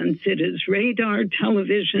ovens. It is radar,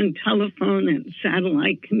 television, telephone, and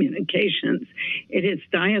satellite communications. It is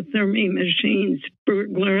diathermy machines,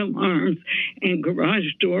 burglar alarms, and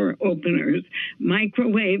garage door openers.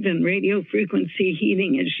 Microwave and radio frequency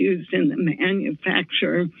heating is used in the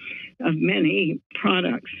manufacture of many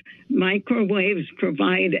products. Microwaves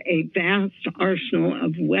provide a vast arsenal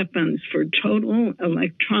of weapons for total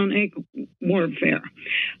electronic warfare.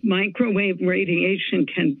 Microwave radiation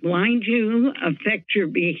can blind you, affect your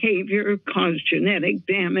behavior, cause genetic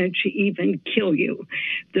damage, even kill you.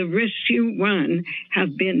 The risks you run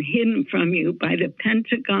have been hidden from you by the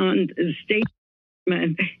Pentagon, the State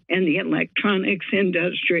Department, and the electronics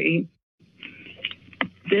industry.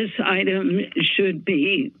 This item should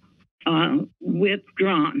be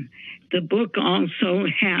withdrawn. The book also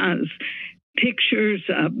has pictures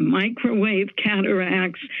of microwave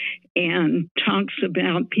cataracts and talks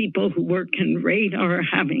about people who work in radar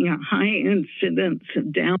having a high incidence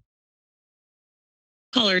of down.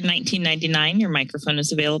 Caller 1999, your microphone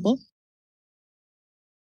is available.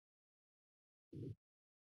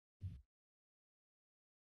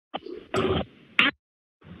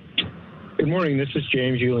 Good morning. This is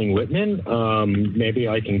James Ewing Whitman. Maybe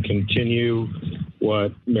I can continue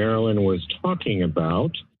what Marilyn was talking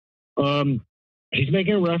about. He's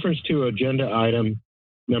making a reference to agenda item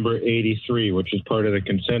number 83, which is part of the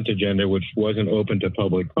consent agenda, which wasn't open to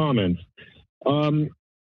public comments.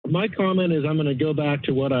 My comment is I'm going to go back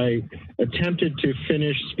to what I attempted to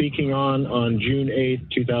finish speaking on June 8th,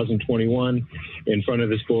 2021, in front of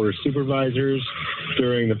this board of supervisors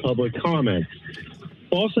during the public comment.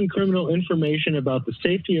 False and criminal information about the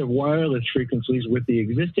safety of wireless frequencies with the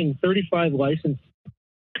existing 35 licensed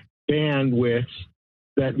bandwidths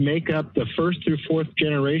that make up the first through fourth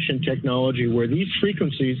generation technology, where these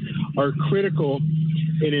frequencies are critical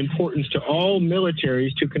in importance to all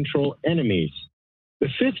militaries to control enemies. The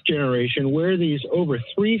fifth generation, where these over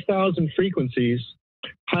 3,000 frequencies,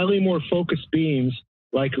 highly more focused beams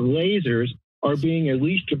like lasers, are being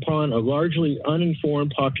unleashed upon a largely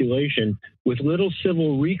uninformed population with little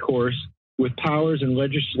civil recourse with powers and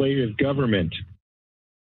legislative government.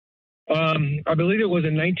 I believe it was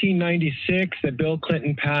in 1996 that Bill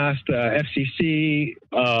Clinton passed FCC,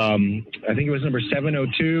 I think it was number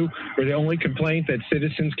 702, where the only complaint that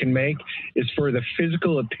citizens can make is for the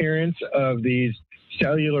physical appearance of these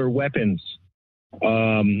cellular weapons. So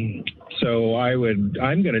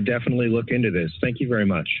I'm going to definitely look into this. Thank you very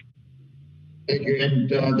much. Thank you. And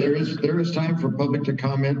there is time for public to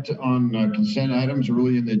comment on consent items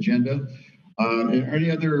early in the agenda.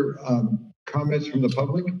 Any other comments from the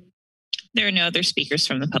public? There are no other speakers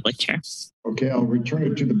from the public, Chair. Okay, I'll return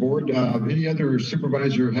it to the board. Any other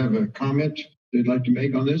supervisor have a comment they'd like to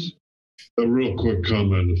make on this? A real quick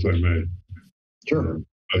comment, if I may. Sure.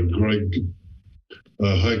 Greg.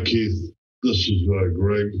 Hi, Keith. This is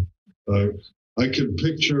Greg. I can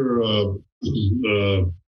picture a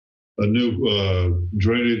new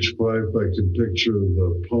drainage pipe. I can picture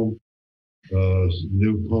the pump,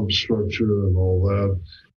 new pump structure and all that.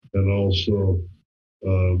 And also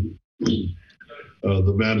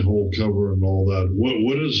the manhole cover and all that.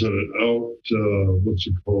 What is it what's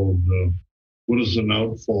it called? What is an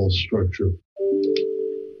outfall structure?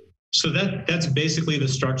 So that's basically the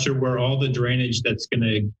structure where all the drainage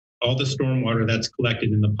all the stormwater that's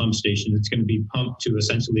collected in the pump station, it's going to be pumped to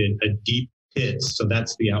essentially a deep pit. So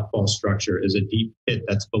that's the outfall structure, is a deep pit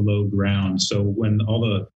that's below ground. So when all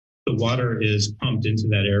the water is pumped into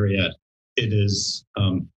that area,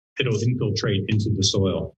 it'll infiltrate into the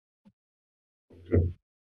soil. Okay.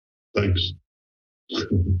 Thanks.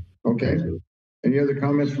 Okay. Any other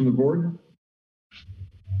comments from the board?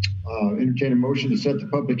 Entertain a motion to set the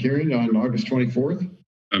public hearing on August 24th.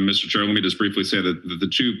 Mr. Chair, let me just briefly say that the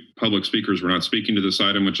two public speakers were not speaking to this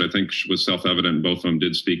item, which I think was self-evident. Both of them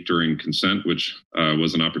did speak during consent, which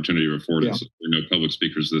was an opportunity afforded. Yeah. So there are no public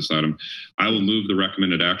speakers to this item. I will move the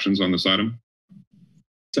recommended actions on this item.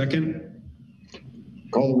 Second.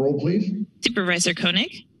 Call the roll, please. Supervisor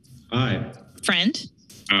Koenig? Aye. Friend?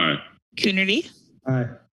 Aye. Coonerty? Aye.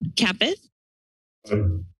 Caput?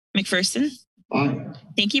 Aye. McPherson? Aye.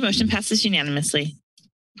 Thank you. Motion passes unanimously.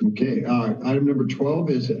 Okay. Item number 12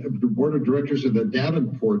 is the Board of Directors of the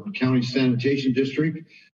Davenport County Sanitation District.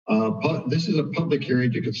 This is a public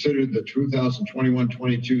hearing to consider the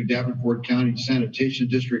 2021-22 Davenport County Sanitation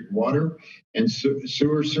District water and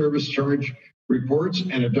sewer service charge reports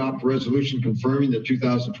and adopt a resolution confirming the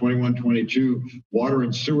 2021-22 water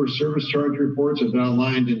and sewer service charge reports as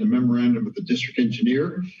outlined in the memorandum of the district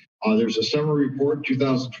engineer. There's a summary report,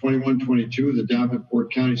 2021-22 of the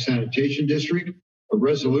Davenport County Sanitation District, a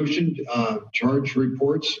resolution charge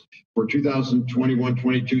reports for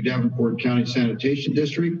 2021-22 Davenport County Sanitation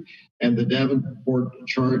District, and the Davenport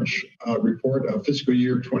charge report of fiscal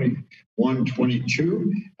year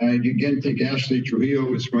 21-22. And again, I think Ashley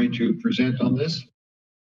Trujillo is going to present on this.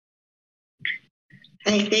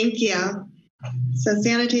 Hi, thank you. So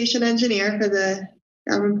sanitation engineer for the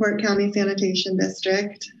Davenport County Sanitation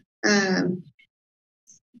District.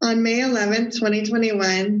 On May 11th,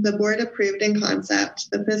 2021, the board approved in concept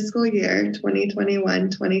the fiscal year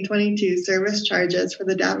 2021-2022 service charges for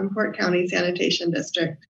the Davenport County Sanitation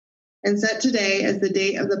District and set today as the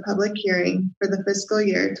date of the public hearing for the fiscal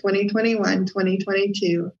year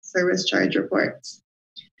 2021-2022 service charge reports.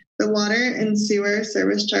 The water and sewer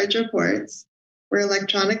service charge reports were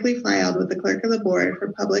electronically filed with the clerk of the board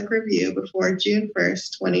for public review before June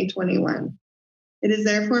 1st, 2021. It is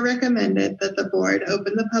therefore recommended that the board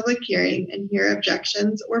open the public hearing and hear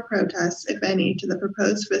objections or protests, if any, to the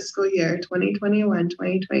proposed fiscal year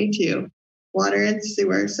 2021-2022 water and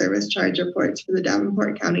sewer service charge reports for the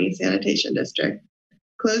Davenport County Sanitation District,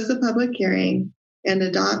 close the public hearing, and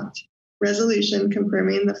adopt resolution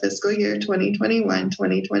confirming the fiscal year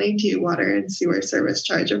 2021-2022 water and sewer service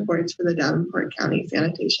charge reports for the Davenport County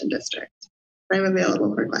Sanitation District. I'm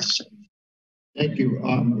available for questions. Thank you.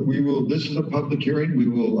 This is a public hearing. We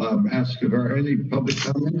will ask if there are any public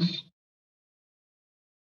comments.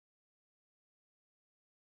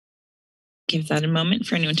 Give that a moment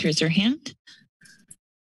for anyone to raise their hand.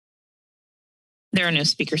 There are no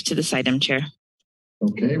speakers to this item, Chair.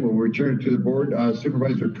 Okay, we'll return to the board.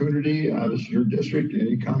 Supervisor Coonerty, this is your district.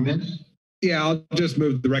 Any comments? Yeah, I'll just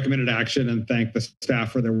move the recommended action and thank the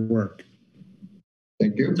staff for their work.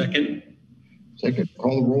 Thank you. Second.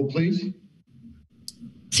 Call the roll, please.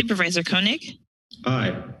 Supervisor Koenig?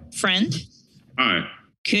 Aye. Friend? Aye.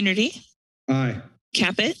 Coonerty? Aye.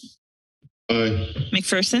 Caput? Aye.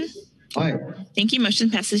 McPherson? Aye. Thank you. Motion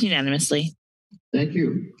passes unanimously. Thank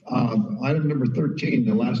you. Item number 13,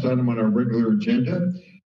 the last item on our regular agenda.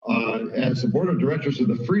 As the Board of Directors of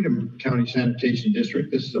the Freedom County Sanitation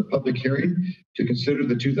District, this is a public hearing to consider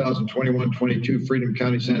the 2021-22 Freedom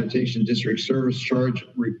County Sanitation District Service Charge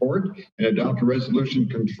Report and adopt a resolution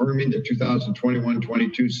confirming the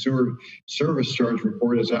 2021-22 Sewer Service Charge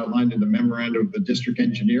Report as outlined in the memorandum of the District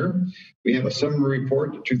Engineer. We have a summary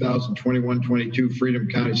report, the 2021-22 Freedom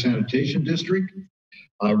County Sanitation District.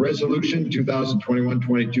 Resolution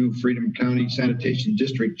 2021-22 Freedom County Sanitation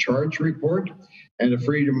District Charge Report and a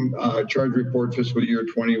Freedom Charge Report fiscal year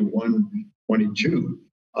 21-22.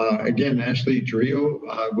 Again, Ashley Trio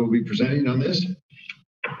will be presenting on this.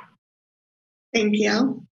 Thank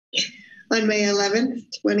you. On May 11th,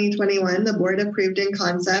 2021, the board approved in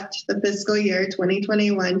concept the fiscal year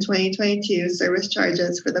 2021-2022 service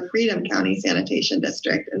charges for the Freedom County Sanitation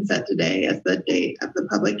District and set today as the date of the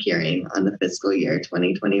public hearing on the fiscal year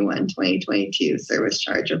 2021-2022 service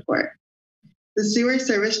charge report. The sewer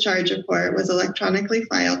service charge report was electronically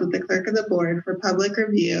filed with the clerk of the board for public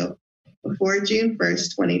review before June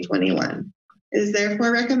 1st, 2021. It is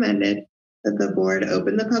therefore recommended that the board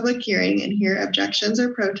open the public hearing and hear objections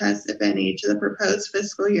or protests, if any, to the proposed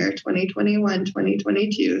fiscal year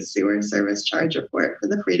 2021-2022 sewer service charge report for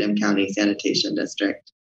the Freedom County Sanitation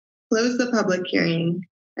District, close the public hearing,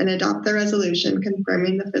 and adopt the resolution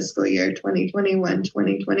confirming the fiscal year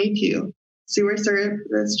 2021-2022 sewer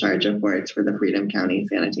service charge reports for the Freedom County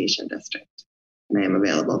Sanitation District. And I am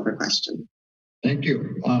available for questions. Thank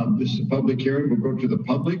you. This is a public hearing. We'll go to the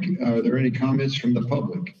public. Are there any comments from the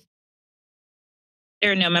public?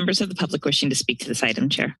 There are no members of the public wishing to speak to this item,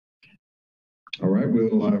 Chair. All right, we'll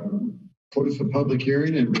close the public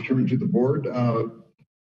hearing and return to the board.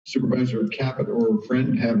 Supervisor Caput or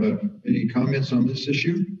Friend have any comments on this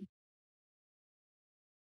issue?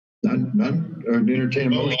 None? Entertain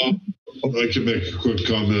a motion? I can make a quick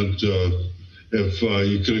comment. If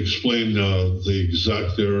you could explain the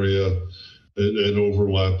exact area, it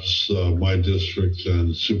overlaps my district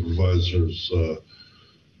and Supervisor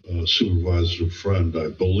Friend, I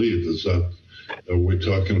believe. Are we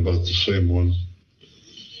talking about the same one?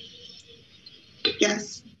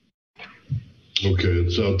 Yes. Okay,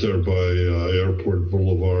 it's out there by Airport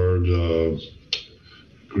Boulevard,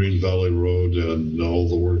 Green Valley Road, and all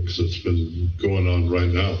the work that's been going on right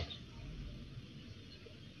now.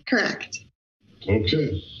 Correct.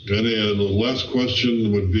 Okay. And the last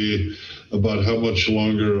question would be about how much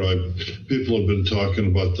longer people have been talking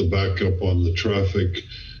about the backup on the traffic.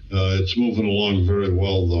 It's moving along very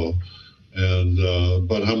well, though. And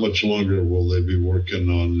about how much longer will they be working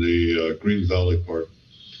on the Green Valley part?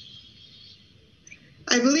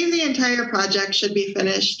 I believe the entire project should be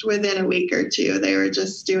finished within a week or two. They were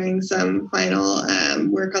just doing some final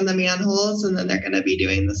work on the manholes, and then they're going to be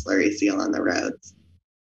doing the slurry seal on the roads.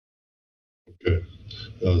 Okay.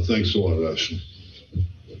 Thanks a lot, Ashley.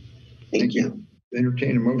 Thank you.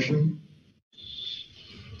 Entertain a motion.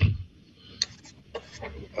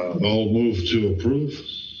 I'll move to approve.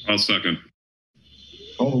 I'll second.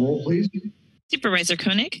 Call the roll, please. Supervisor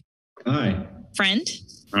Koenig? Aye. Friend?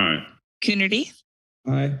 Aye. Coonerty?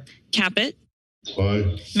 Aye. Caput?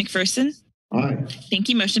 Aye. McPherson? Aye. Thank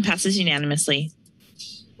you. Motion passes unanimously.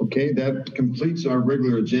 Okay, that completes our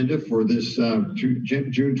regular agenda for this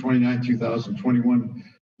June 29, 2021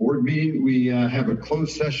 board meeting. We have a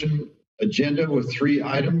closed session agenda with 3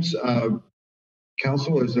 items.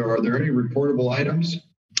 Council, are there any reportable items?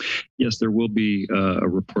 Yes, there will be a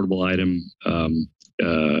reportable item,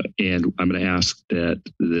 and I'm going to ask that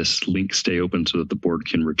this link stay open so that the board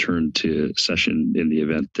can return to session in the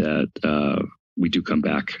event that we do come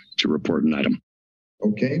back to report an item.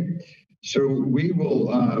 Okay, so we will,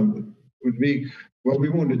 we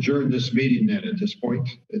won't adjourn this meeting then at this point.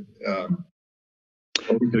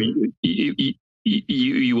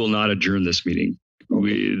 You will not adjourn this meeting.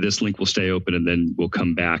 This link will stay open, and then we'll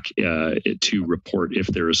come back to report if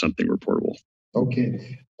there is something reportable.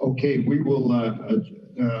 Okay. Okay. We will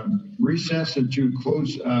recess into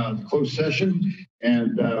closed session,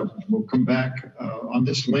 and we'll come back on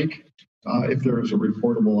this link if there is a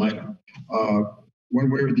reportable item. One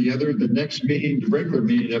way or the other, the next meeting, the regular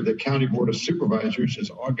meeting of the County Board of Supervisors is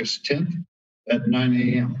August 10th at 9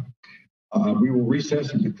 a.m. We will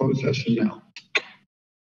recess into closed session now.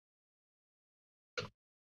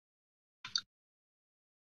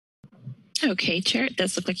 Okay, Chair, it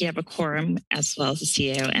does look like you have a quorum as well as the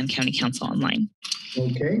CAO and County Council online.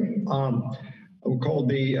 Okay, I will call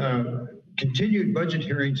the continued budget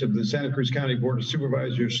hearings of the Santa Cruz County Board of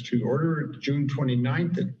Supervisors to order June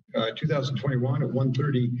 29th, 2021 at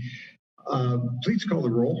 1:30. Please call the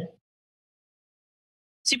roll.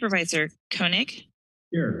 Supervisor Koenig.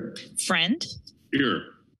 Here. Friend. Here.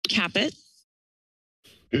 Caput.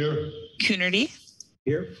 Here. Coonerty.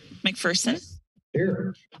 Here. McPherson.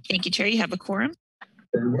 Here. Thank you, Chair. You have a quorum.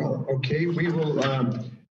 Very well. Okay, we will,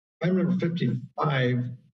 item number 55,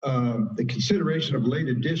 the consideration of late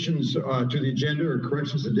additions to the agenda or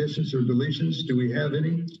corrections, additions, or deletions. Do we have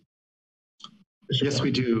any? Yes,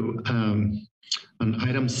 we do. On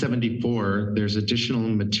item 74, there's additional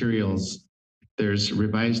materials. There's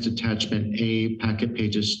revised attachment A, packet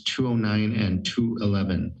pages 209 and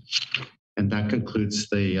 211. And that concludes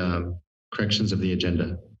the corrections of the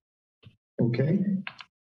agenda. Okay.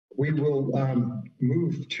 We will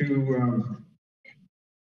move to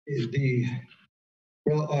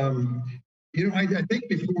I think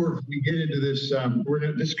before we get into this,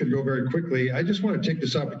 this could go very quickly. I just want to take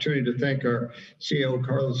this opportunity to thank our CEO,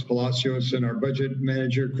 Carlos Palacios, and our budget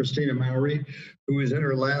manager, Christina Mowry, who is in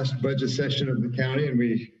her last budget session of the county, and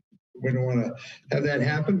we don't want to have that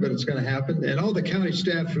happen, but it's going to happen. And all the county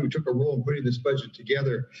staff who took a role in putting this budget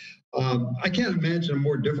together. I can't imagine a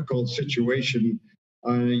more difficult situation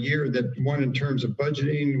in a year that one in terms of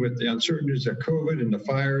budgeting with the uncertainties of COVID and the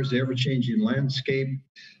fires, the ever-changing landscape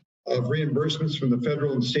of reimbursements from the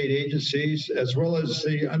federal and state agencies, as well as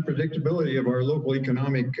the unpredictability of our local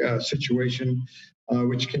economic situation,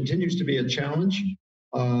 which continues to be a challenge.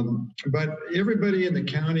 But everybody in the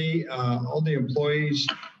county, all the employees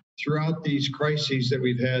throughout these crises that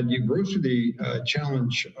we've had, you've rose to the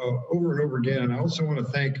challenge over and over again. And I also want to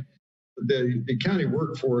thank the county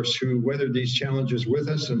workforce who weathered these challenges with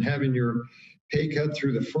us and having your pay cut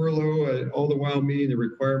through the furlough, all the while meeting the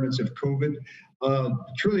requirements of COVID.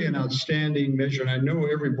 Truly an outstanding measure. And I know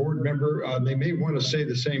every board member, they may want to say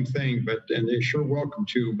the same thing, and they're sure welcome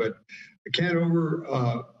to, but I can't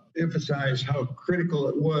emphasize how critical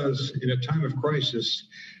it was in a time of crisis,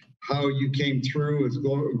 how you came through with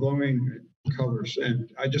glowing colors.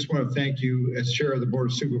 And I just want to thank you as chair of the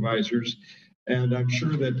Board of Supervisors. And I'm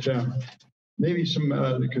sure that maybe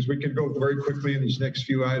because we could go very quickly in these next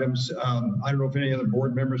few items. I don't know if any other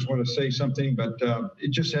board members want to say something, but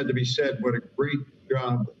it just had to be said what a great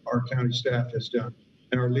job our county staff has done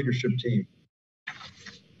and our leadership team.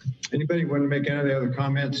 Anybody want to make any other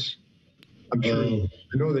comments? I'm sure I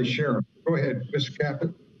know they share them. Go ahead, Mr.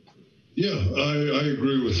 Caput. Yeah, I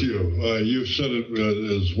agree with you. You said it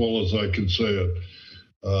as well as I can say it.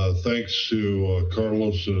 Thanks to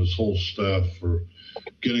Carlos and his whole staff for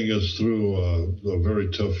getting us through a very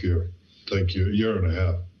tough year. Thank you. A year and a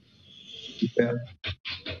half. Yeah.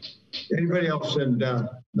 Anybody else? And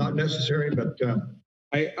not necessary, but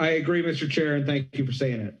I agree, Mr. Chair, and thank you for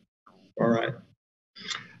saying it. All right.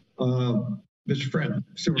 Mr. Friend.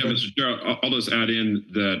 Yeah, Mr. Chair, I'll just add in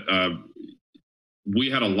that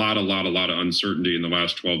we had a lot of uncertainty in the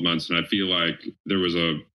last 12 months, and I feel like there was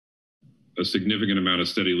a significant amount of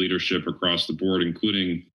steady leadership across the board,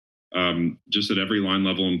 including just at every line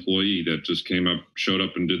level employee that just showed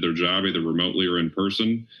up and did their job either remotely or in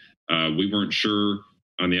person. We weren't sure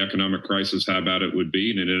on the economic crisis how bad it would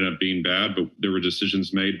be, and it ended up being bad, but there were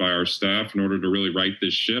decisions made by our staff in order to really right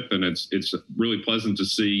this ship. And it's really pleasant to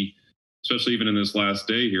see, especially even in this last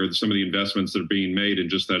day here, some of the investments that are being made in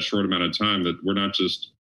just that short amount of time, that we're not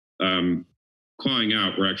just clawing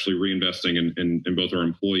out, we're actually reinvesting in both our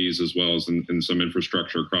employees as well as in some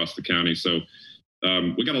infrastructure across the county. So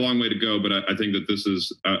we got a long way to go, but I think that this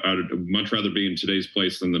is, I'd much rather be in today's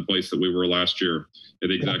place than the place that we were last year at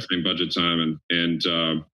the exact same budget time.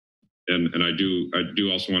 And I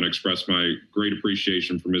do also want to express my great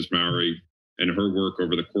appreciation for Ms. Mowry and her work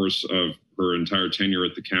over the course of her entire tenure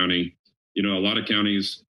at the county. You know, a lot of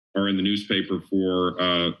counties are in the newspaper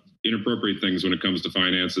for inappropriate things when it comes to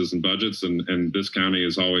finances and budgets, and this county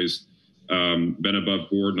has always been above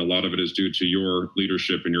board, and a lot of it is due to your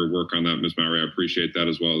leadership and your work on that, Ms. Mowry. I appreciate that,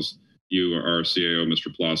 as well as you, our CAO,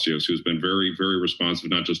 Mr. Palacios, who's been very, very responsive,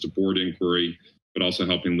 not just to board inquiry, but also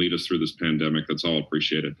helping lead us through this pandemic. That's all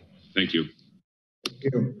appreciated. Thank you.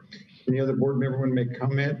 Thank you. Any other board member want to make a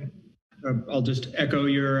comment? I'll just echo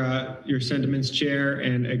your sentiments, Chair,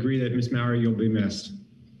 and agree that Ms. Mowry, you'll be missed.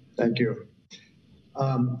 Thank you.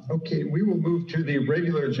 Okay, we will move to the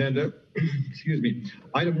regular agenda. Excuse me.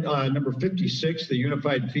 Item number 56, the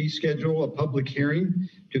Unified Fee Schedule, a public hearing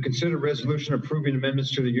to consider resolution approving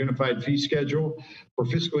amendments to the Unified Fee Schedule for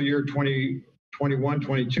fiscal year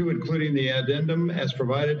 2021-22, including the addendum as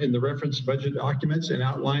provided in the reference budget documents and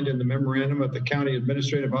outlined in the memorandum of the County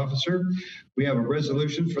Administrative Officer. We have a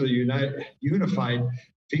resolution for the Unified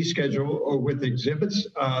Fee Schedule with exhibits,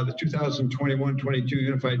 the 2021-22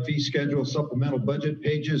 Unified Fee Schedule supplemental budget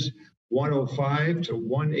pages 105 to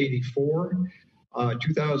 184,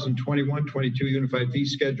 2021-22 Unified Fee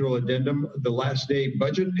Schedule addendum, the last day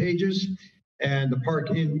budget pages, and the park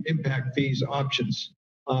impact fees options.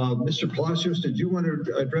 Mr. Palacios, did you want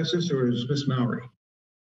to address this, or is Ms. Mowry?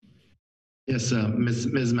 Yes,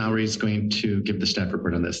 Ms. Mowry is going to give the staff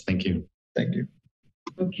report on this. Thank you. Thank you.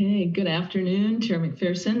 Okay, good afternoon, Chair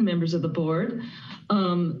McPherson, members of the board.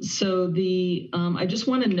 I just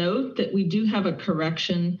want to note that we do have a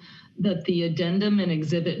correction that the addendum in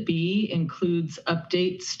Exhibit B includes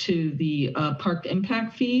updates to the park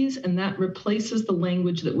impact fees, and that replaces the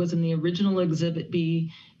language that was in the original Exhibit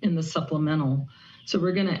B in the supplemental. So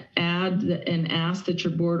we're going to add and ask that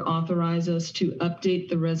your board authorize us to update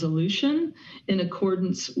the resolution in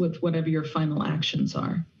accordance with whatever your final actions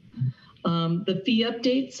are. The fee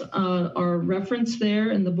updates are referenced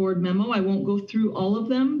there in the board memo. I won't go through all of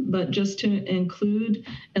them, but just to include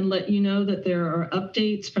and let you know that there are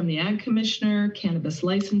updates from the Ag Commissioner, Cannabis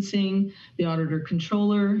Licensing, the Auditor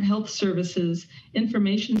Controller, Health Services,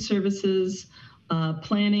 Information Services,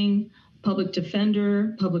 Planning, Public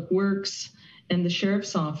Defender, Public Works, and the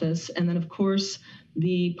Sheriff's Office. And then, of course,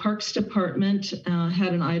 the Parks Department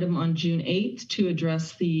had an item on June 8th to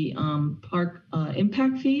address the park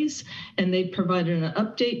impact fees, and they provided an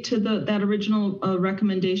update to that original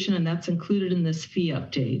recommendation, and that's included in this fee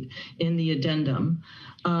update in the addendum.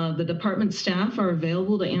 The department staff are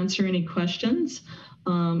available to answer any questions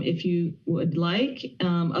if you would like.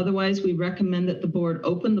 Otherwise, we recommend that the board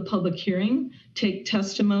open the public hearing, take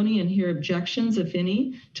testimony, and hear objections, if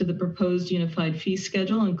any, to the proposed unified fee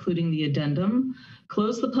schedule, including the addendum,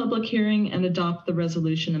 close the public hearing, and adopt the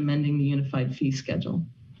resolution amending the unified fee schedule.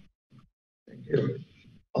 Thank you.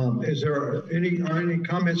 Is there any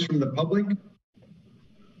comments from the public?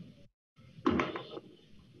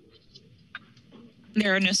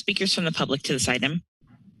 There are no speakers from the public to this item.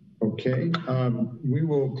 Okay, we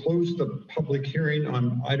will close the public hearing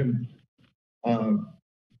on item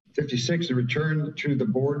 56 and return to the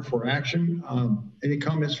board for action. Any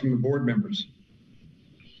comments from the board members?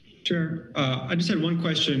 Sure. I just had one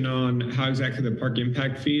question on how exactly the park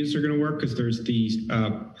impact fees are going to work, because there's the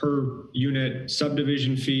per unit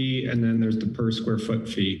subdivision fee and then there's the per square foot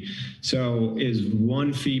fee. So is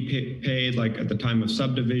one fee paid like at the time of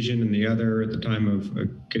subdivision and the other at the time of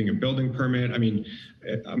getting a building permit? I mean,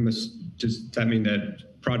 does that mean that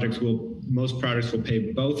most projects will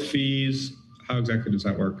pay both fees? How exactly does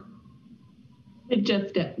that work?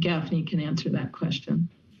 Jeff Gaffney can answer that question.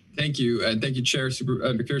 Thank you. Thank you, Chair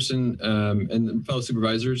McPherson and fellow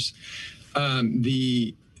supervisors.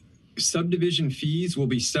 The subdivision fees will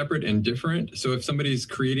be separate and different. So if somebody's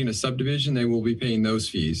creating a subdivision, they will be paying those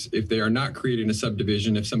fees. If they are not creating a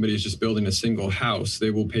subdivision, if somebody is just building a single house, they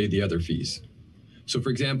will pay the other fees. So for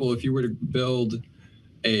example, if you were to build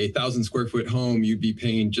a 1,000 square foot home, you'd be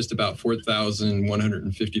paying just about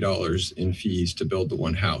 $4,150 in fees to build the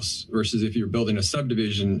one house, versus if you're building a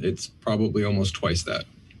subdivision, it's probably almost twice that.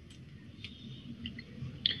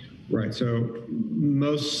 Right. So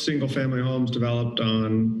most single family homes developed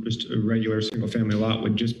on just a regular single family lot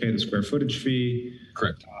would just pay the square footage fee.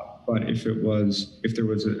 Correct. But if there was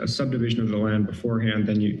a subdivision of the land beforehand,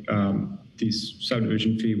 then the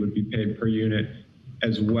subdivision fee would be paid per unit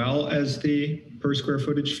as well as the per square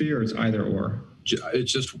footage fee, or it's either or?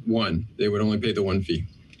 It's just one. They would only pay the one fee.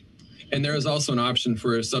 And there is also an option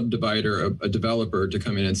for a subdivider, a developer to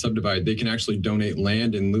come in and subdivide. They can actually donate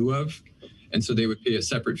land in lieu of, and so they would pay a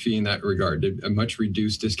separate fee in that regard, a much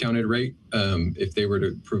reduced discounted rate if they were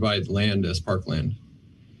to provide land as parkland.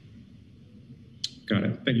 Got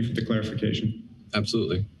it. Thank you for the clarification.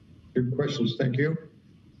 Absolutely. Good questions. Thank you.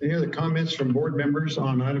 Any other comments from board members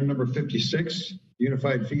on item number 56,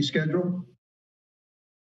 unified fee schedule?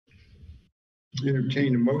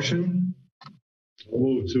 Entertain a motion. I'll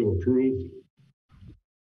move to approve.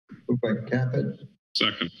 Moved by Caput.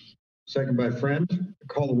 Second. Second by Friend.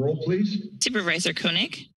 Call the roll, please. Supervisor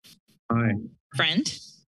Koenig, Aye. Friend,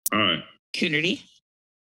 Aye. Coonerty,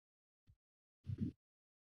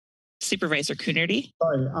 Supervisor Coonerty,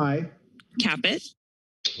 Aye. Caput,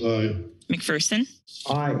 Aye. McPherson.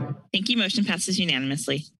 Aye. Thank you. Motion passes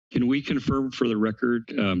unanimously. Can we confirm for the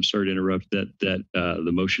record, sorry to interrupt, that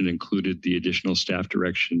the motion included the additional staff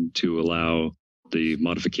direction to allow the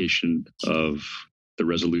modification of the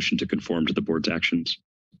resolution to conform to the board's actions?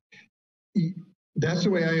 That's the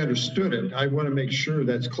way I understood it. I want to make sure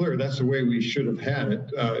that's clear. That's the way we should have had it.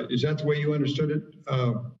 Is that the way you understood it,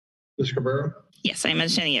 Ms. Cabrera? Yes, I'm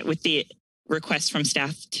understanding it with the request from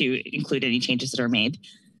staff to include any changes that are made.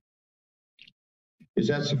 Is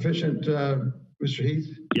that sufficient, Mr.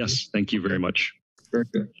 Heath? Yes, thank you very much. Very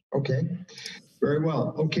good. Okay, very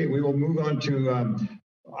well. Okay, we will move on to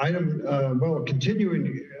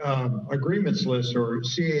continuing agreements list, or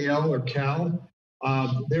CAL or CAL.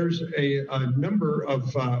 There's a number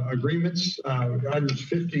of agreements, items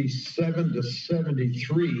 57 to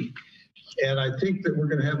 73. And I think that we're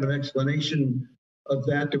going to have an explanation of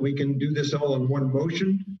that we can do this all in one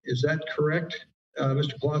motion. Is that correct,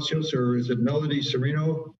 Mr. Palacios, or is it Melody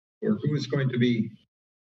Sereno, or who is going to be?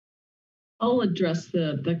 I'll address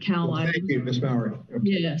the CAL item. Thank you, Ms. Mowry. Okay.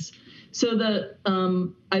 Yes. So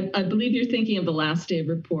I believe you're thinking of the last day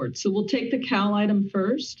report. So we'll take the CAL item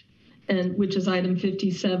first, which is item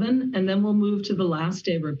 57, and then we'll move to the last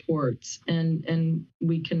day reports, and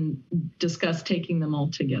we can discuss taking them all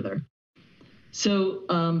together. So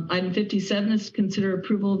item 57 is to consider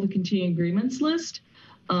approval of the continuing agreements list.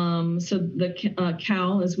 So the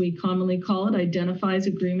CAL, as we commonly call it, identifies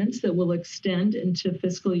agreements that will extend into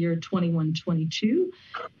fiscal year 21-22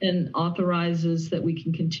 and authorizes that we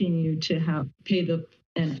can continue to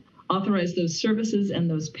and authorize those services and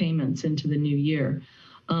those payments into the new year.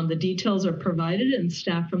 The details are provided and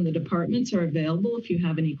staff from the departments are available if you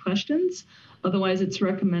have any questions. Otherwise, it's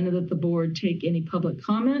recommended that the board take any public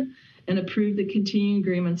comment and approve the continuing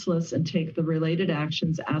agreements list and take the related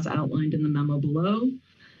actions as outlined in the memo below,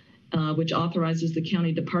 which authorizes the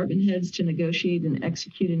county department heads to negotiate and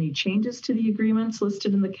execute any changes to the agreements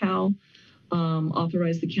listed in the CAL,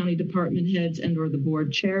 authorize the county department heads and or the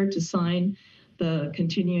board chair to sign the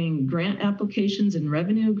continuing grant applications and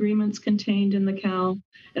revenue agreements contained in the CAL,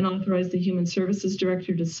 and authorize the Human Services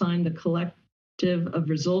Director to sign the collective of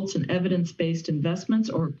results and evidence-based investments,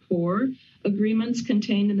 or CORE, agreements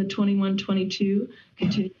contained in the 21-22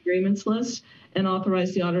 continuing agreements list, and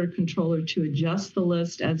authorize the auditor controller to adjust the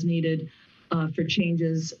list as needed for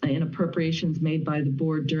changes in appropriations made by the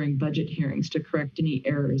board during budget hearings to correct any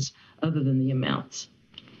errors other than the amounts.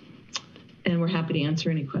 And we're happy to answer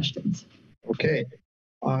any questions. Okay.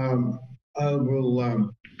 I'd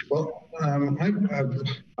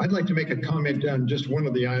like to make a comment on just one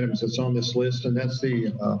of the items that's on this list, and that's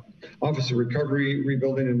the Office of Recovery,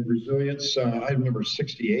 Rebuilding, and Resilience, item number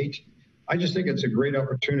 68. I just think it's a great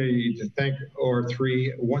opportunity to thank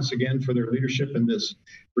OR3 once again for their leadership in this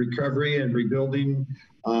recovery and rebuilding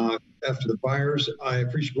after the fires. I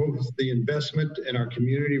appreciate both the investment in our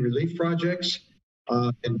community relief projects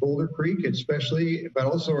in Boulder Creek especially, but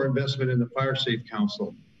also our investment in the Fire Safe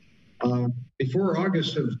Council. Before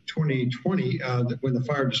August of 2020, when the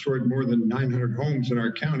fire destroyed more than 900 homes in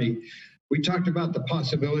our county, we talked about the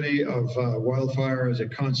possibility of wildfire as a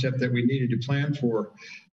concept that we needed to plan for.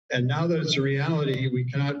 And now that it's a reality, we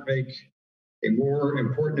cannot make a more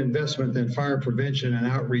important investment than fire prevention and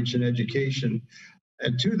outreach and education.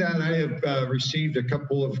 And to that, I have received a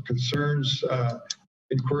couple of concerns,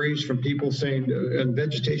 inquiries from people saying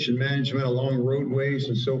vegetation management along roadways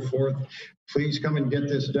and so forth. Please come and get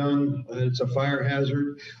this done. It's a fire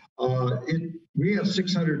hazard. We have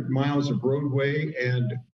 600 miles of roadway,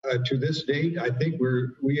 and to this date, I think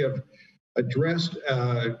we have addressed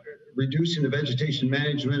reducing the vegetation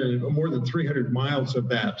management and more than 300 miles of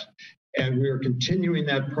that. and we are continuing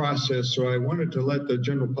that process. So I wanted to let the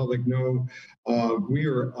general public know we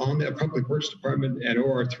are on the Public Works Department and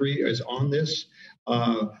OR3 is on this.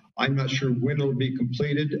 I'm not sure when it'll be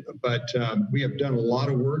completed, but we have done a lot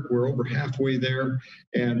of work. We're over halfway there,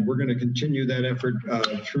 and we're going to continue that effort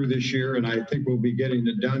through this year. And I think we'll be getting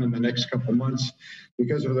it done in the next couple of months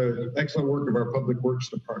because of the excellent work of our Public Works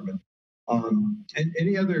Department. And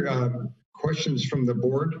any other questions from the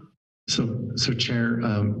board? So Chair,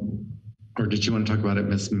 or did you want to talk about it,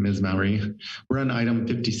 Ms. Mallory? We're on item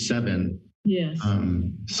 57. Yes.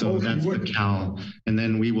 So that's the CAL, and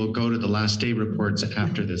then we will go to the last day reports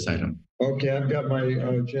after this item. Okay, I've got my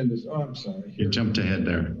agendas. Oh, I'm sorry. You jumped ahead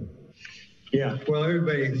there. Yeah, well,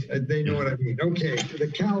 everybody, they know what I mean. Okay, the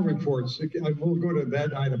CAL reports. We'll go to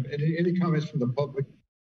that item. Any comments from the public?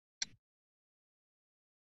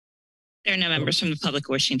 There are no members from the public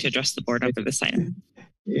wishing to address the board over this item.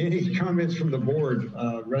 Any comments from the board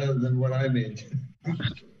rather than what I made?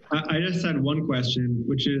 I just had one question,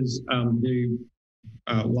 which is the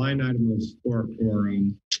line item of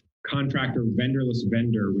contractor vendorless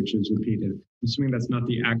vendor, which is repeated. I'm assuming that's not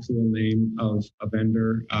the actual name of a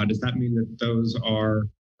vendor. Does that mean that those are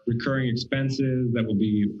recurring expenses that will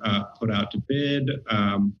be put out to bid?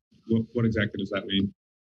 What exactly does that mean?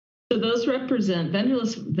 So those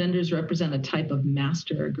vendorless vendors represent a type of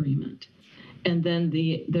master agreement. And then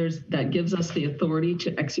that gives us the authority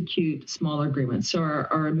to execute smaller agreements. So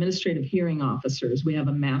our administrative hearing officers, we have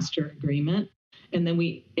a master agreement. And then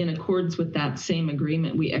in accordance with that same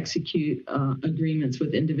agreement, we execute agreements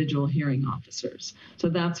with individual hearing officers. So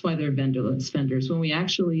that's why they're vendorless vendors. When we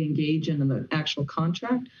actually engage in the actual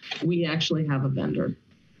contract, we actually have a vendor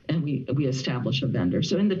and we establish a vendor.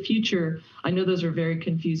 So in the future, I know those are very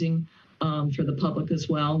confusing for the public as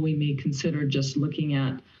well. We may consider just looking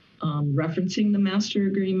at referencing the master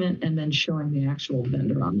agreement and then showing the actual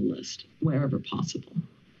vendor on the list wherever possible.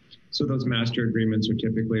 So those master agreements are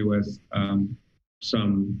typically with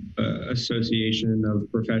some association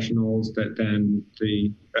of professionals that then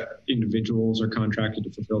the individuals are contracted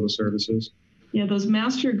to fulfill the services? Yeah, those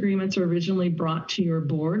master agreements are originally brought to your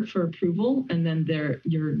board for approval, and then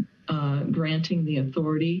you're granting the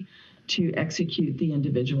authority to execute the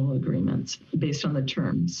individual agreements based on the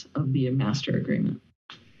terms of the master agreement.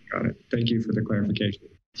 Got it. Thank you for the clarification.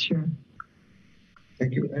 Sure.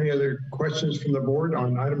 Thank you. Any other questions from the board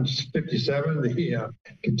on items 57, the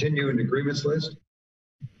continuing agreements list?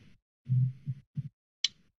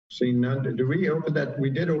 Seeing none, do we open that? We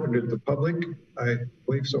did open it to the public, I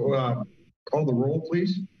believe so. Call the roll,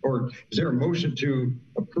 please. Or is there a motion to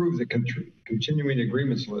approve the continuing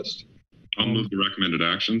agreements list? I'll move the recommended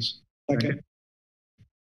actions. Okay.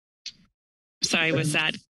 Sorry, was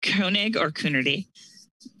that Koenig or Coonerty?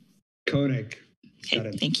 Koenig.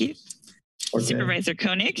 Okay, thank you. Okay. Supervisor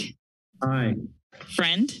Koenig? Aye.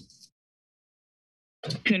 Friend?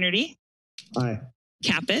 Coonerty? Aye.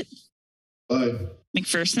 Caput? Aye.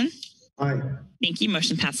 McPherson? Aye. Thank you.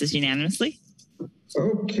 Motion passes unanimously.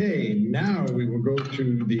 Okay, now we will go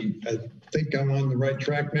to I think I'm on the right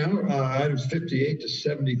track now. Items 58 to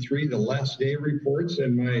 73, the last day reports,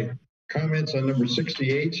 and my comments on number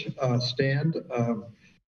 68 stand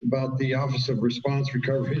about the Office of Response,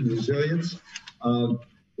 Recovery, and Resilience. Are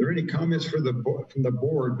there any comments from the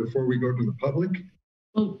board before we go to the public?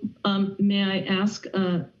 Well, may I ask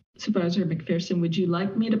Supervisor McPherson, would you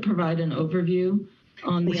like me to provide an overview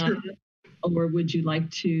on the item, or would you like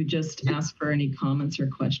to just ask for any comments or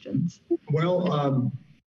questions? Well,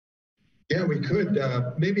 yeah, we could.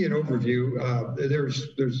 Maybe an overview.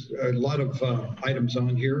 There's a lot of items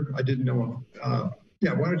on here. I didn't know.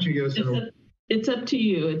 Yeah, why don't you give us an overview? It's up to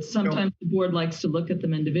you. It's sometimes the board likes to look at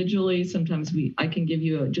them individually. Sometimes I can give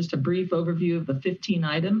you just a brief overview of the 15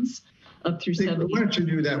 items up through 70. Why don't you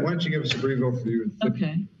do that? Why don't you give us a brief overview?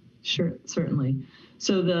 Okay, sure, certainly.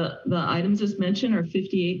 So the items as mentioned are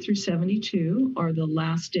 58 through 72 are the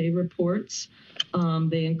last day reports.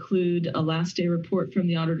 They include a last day report from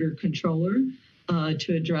the auditor controller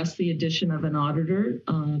to address the addition of an auditor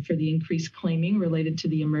for the increased claiming related to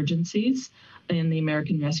the emergencies and the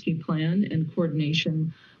American Rescue Plan and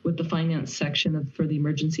coordination with the finance section for the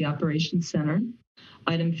Emergency Operations Center.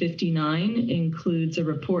 Item 59 includes a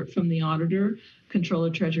report from the auditor, controller,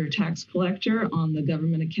 treasurer, tax collector on the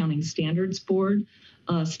Government Accounting Standards Board,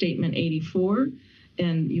 Statement 84,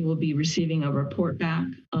 and you will be receiving a report back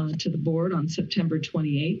to the board on September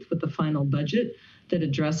 28th with the final budget that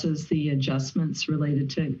addresses the adjustments related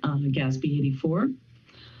to GASB 84.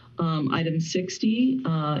 Item 60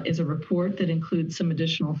 is a report that includes some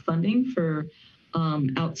additional funding for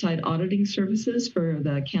outside auditing services for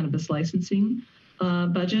the cannabis licensing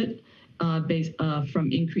budget.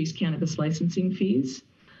 from increased cannabis licensing fees.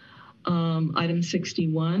 Item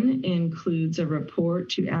 61 includes a report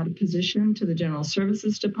to add a position to the General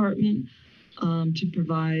Services Department to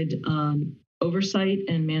provide oversight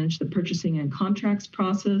and manage the purchasing and contracts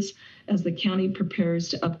process as the county prepares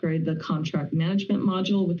to upgrade the contract management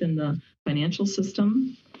module within the financial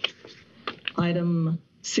system. Item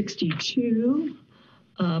 62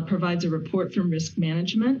 provides a report from risk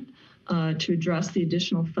management to address the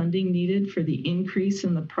additional funding needed for the increase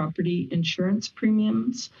in the property insurance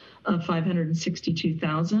premiums of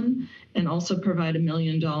 $562,000, and also provide $1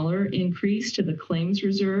 million increase to the claims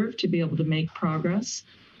reserve to be able to make progress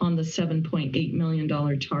on the $7.8 million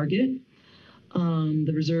target.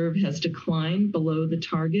 The reserve has declined below the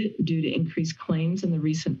target due to increased claims in the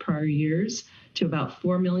recent prior years to about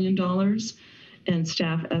 $4 million. And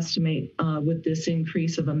staff estimate with this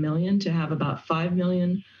increase of $1 million to have about $5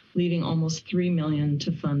 million, leaving almost $3 million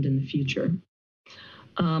to fund in the future.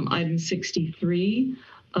 Item 63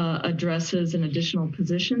 addresses an additional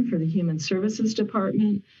position for the Human Services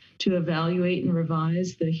Department to evaluate and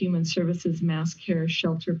revise the Human Services Mass Care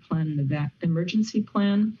Shelter Plan and Emergency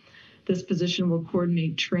Plan. This position will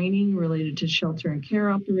coordinate training related to shelter and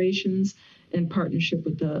care operations in partnership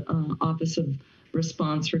with the Office of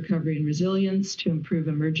Response, Recovery, and Resilience to improve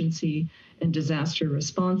emergency and disaster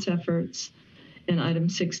response efforts. And item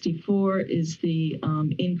 64 is the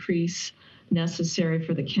increase necessary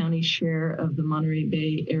for the county share of the Monterey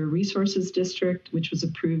Bay Air Resources District, which was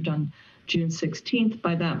approved on June 16th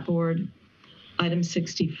by that board. Item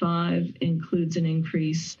 65 includes an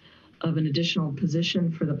increase of an additional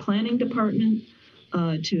position for the planning department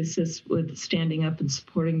to assist with standing up and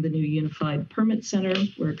supporting the new Unified Permit Center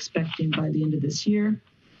we're expecting by the end of this year.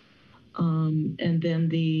 And then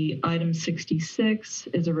the item 66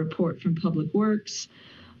 is a report from Public Works,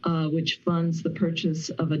 which funds the purchase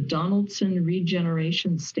of a Donaldson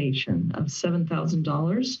regeneration station of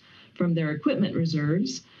 $7,000 from their equipment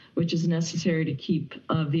reserves, which is necessary to keep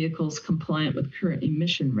vehicles compliant with current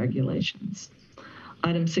emission regulations.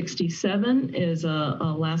 Item 67 is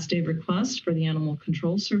a last day request for the Animal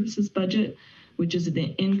Control Services budget, which is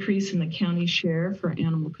the increase in the county share for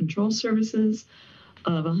animal control services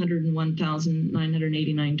of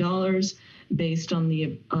 $101,989 based on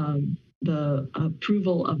the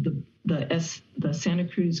approval of the Santa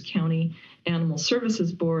Cruz County Animal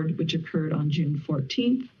Services Board, which occurred on June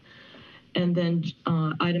 14th. And then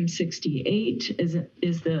item 68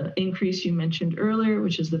 is the increase you mentioned earlier,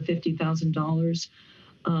 which is the $50,000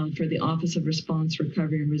 for the Office of Response,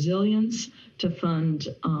 Recovery, and Resilience to fund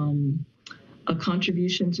a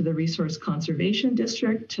contribution to the Resource Conservation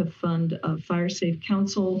District to fund a Fire Safe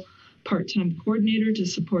Council part-time coordinator to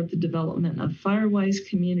support the development of FireWise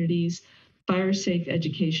communities, fire safe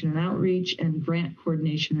education and outreach, and grant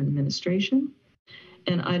coordination and administration.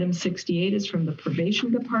 And item 68 is from the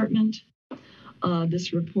Probation Department.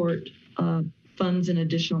 This report funds an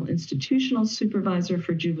additional institutional supervisor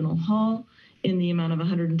for juvenile hall in the amount of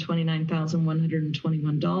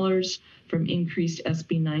 $129,121 from increased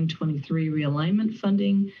SB 923 realignment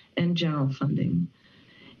funding and general funding.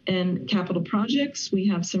 And capital projects, we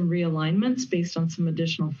have some realignments based on some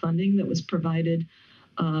additional funding that was provided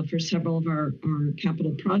for several of our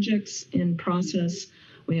capital projects in process.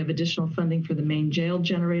 We have additional funding for the main jail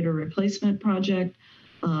generator replacement project,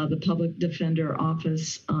 the Public Defender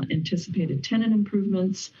Office anticipated tenant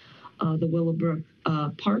improvements, the Willowbrook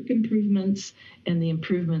Park improvements, and the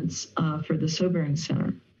improvements for the Sobering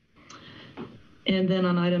Center. And then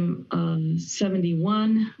on item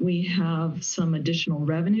 71, we have some additional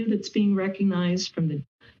revenue that's being recognized from the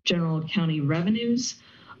general county revenues.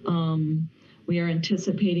 We are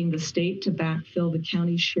anticipating the state to backfill the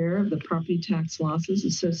county share of the property tax losses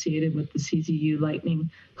associated with the CZU Lightning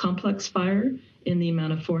Complex fire in the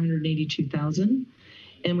amount of $482,000.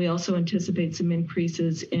 And we also anticipate some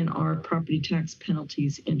increases in our property tax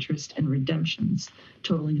penalties, interest, and redemptions,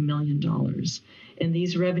 totaling $1 million. And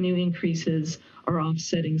these revenue increases are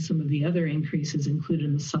offsetting some of the other increases included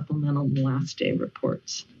in the supplemental and last day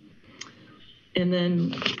reports. And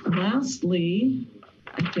then lastly,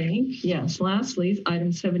 lastly,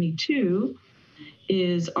 item 72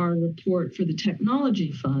 is our report for the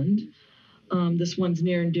Technology Fund. This one's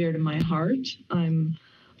near and dear to my heart.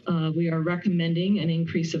 We are recommending an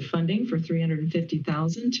increase of funding for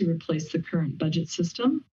 $350,000 to replace the current budget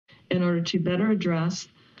system in order to better address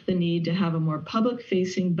the need to have a more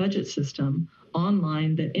public-facing budget system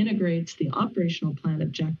online that integrates the operational plan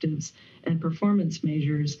objectives and performance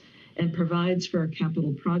measures and provides for a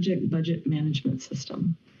capital project budget management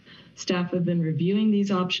system. Staff have been reviewing these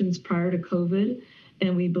options prior to COVID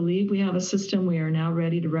And we believe we have a system we are now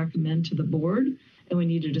ready to recommend to the board, and we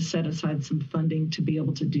needed to set aside some funding to be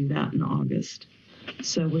able to do that in August.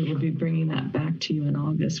 So we will be bringing that back to you in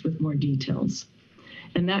August with more details.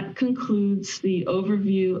 And that concludes the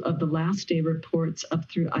overview of the last day reports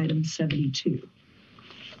up through item 72.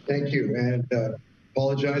 Thank you, and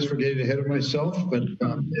apologize for getting ahead of myself, but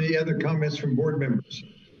any other comments from board members?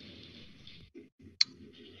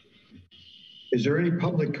 Is there any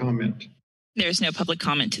public comment? There's no public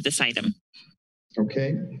comment to this item.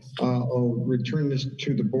 Okay, I'll return this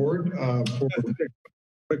to the board for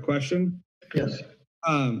quick question. Yes.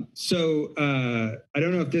 I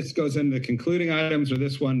don't know if this goes into the concluding items or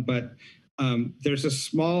this one, but there's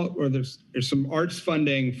some arts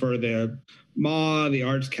funding for the MA, the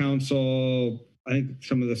Arts Council, I think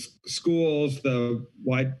some of the schools, the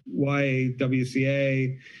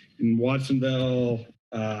YWCA in Watsonville.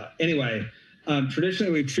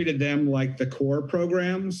 Traditionally we've treated them like the core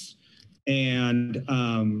programs, and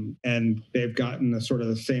they've gotten the sort of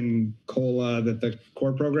the same COLA that the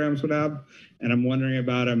core programs would have. And I'm wondering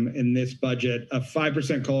about them in this budget. A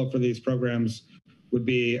 5% COLA for these programs would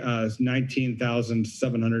be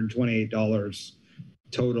 $19,728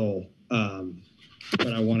 total.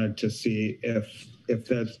 But I wanted to see if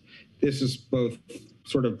this is both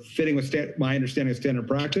sort of fitting with my understanding of standard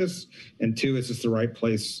practice, and two, is this the right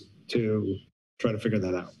place to try to figure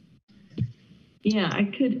that out? Yeah, I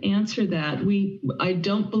could answer that. I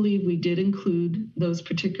don't believe we did include those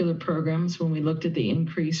particular programs when we looked at the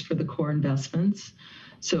increase for the core investments.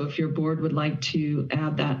 So if your board would like to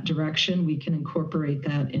add that direction, we can incorporate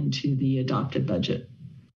that into the adopted budget.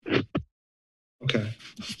 Okay.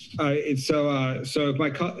 So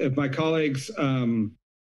if my colleagues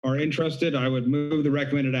are interested, I would move the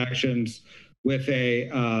recommended actions with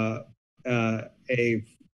a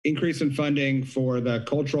increase in funding for the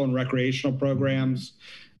cultural and recreational programs,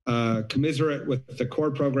 commensurate with the core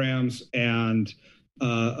programs, and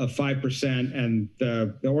a 5%. And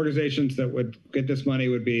the organizations that would get this money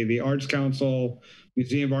would be the Arts Council,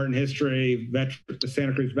 Museum of Art and History, the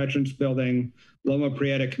Santa Cruz Veterans Building, Loma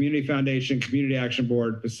Prieta Community Foundation, Community Action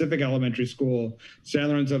Board, Pacific Elementary School, San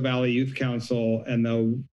Lorenzo Valley Youth Council, and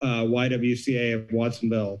the YWCA of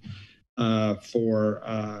Watsonville. For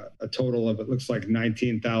a total of, it looks like,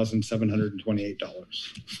 $19,728.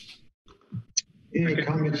 Any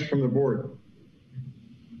comments from the board?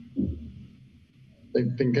 I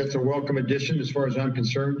think that's a welcome addition as far as I'm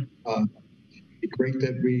concerned. It'd be great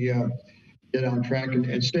that we get on track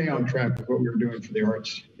and stay on track with what we're doing for the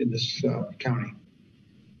arts in this county.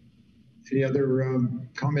 Any other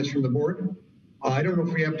comments from the board? I don't know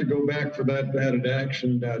if we have to go back for that added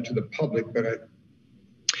action to the public, but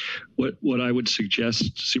What I would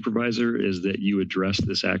suggest, Supervisor, is that you address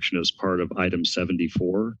this action as part of item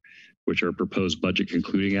 74, which are proposed budget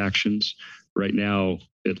concluding actions. Right now,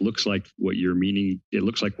 it looks like what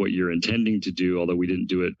you're intending to do, although we didn't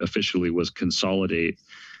do it officially, was consolidate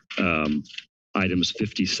items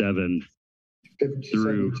 57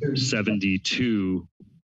 through 72,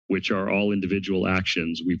 which are all individual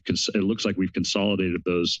actions. It looks like we've consolidated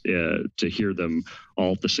those to hear them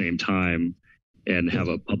all at the same time, and have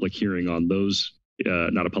a public hearing on those,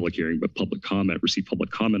 not a public hearing, but public comment, receive public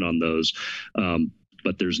comment on those.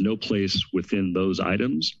 But there's no place within those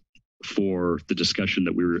items for the discussion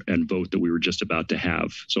and vote that we were just about to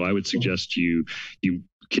have. So I would suggest you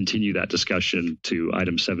continue that discussion to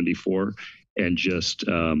item 74 and just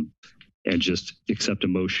accept a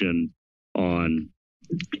motion on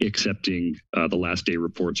accepting the last day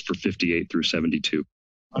reports for 58 through 72.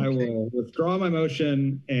 I will withdraw my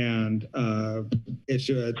motion and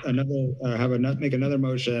issue make another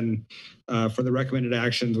motion for the recommended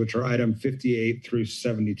actions, which are item 58 through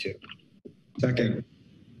 72. Second.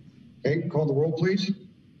 Okay, call the roll, please.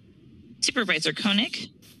 Supervisor Koenig.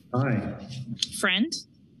 Aye. Friend.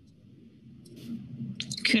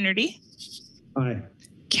 Coonerty. Aye.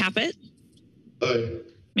 Caput. Aye.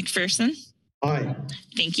 McPherson. Aye.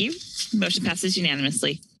 Thank you. Motion passes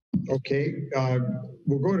unanimously. Okay,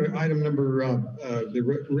 we'll go to item number, the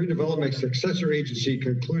redevelopment successor agency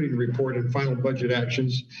concluding report and final budget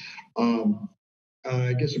actions.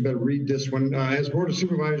 I guess I better read this one. As Board of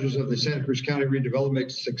Supervisors of the Santa Cruz County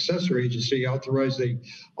Redevelopment Successor Agency, authorize the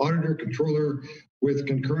auditor controller with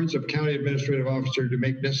concurrence of county administrative officer to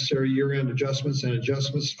make necessary year-end adjustments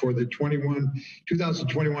for the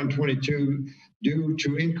 2021-22 due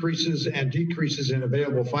to increases and decreases in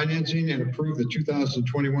available financing, and approve the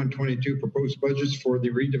 2021-22 proposed budgets for the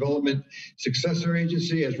redevelopment successor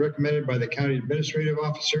agency as recommended by the county administrative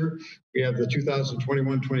officer. We have the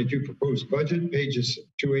 2021-22 proposed budget, pages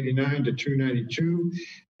 289 to 292.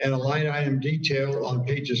 and a line item detail on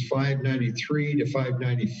pages 593 to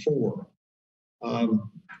 594.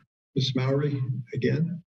 Ms. Mowry,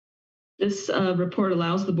 again. This report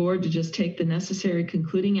allows the board to just take the necessary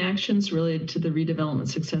concluding actions related to the redevelopment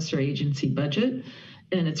successor agency budget.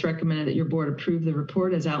 And it's recommended that your board approve the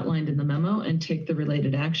report as outlined in the memo and take the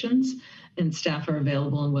related actions. And staff are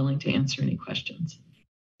available and willing to answer any questions.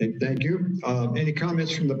 Thank you. Any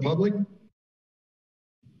comments from the public?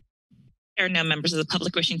 There are no members of the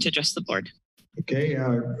public wishing to address the board. Okay,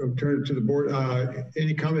 I'll turn it to the board.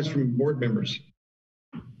 Any comments from board members?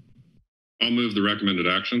 I'll move the recommended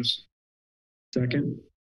actions. Second.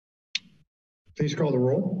 Please call the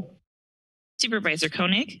roll. Supervisor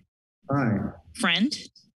Koenig? Aye. Friend?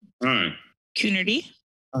 Aye. Coonerty?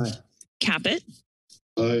 Aye. Caput?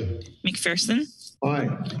 Aye. McPherson? Aye.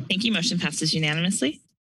 Thank you. Motion passes unanimously.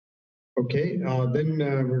 Okay,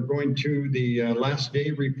 then we're going to the last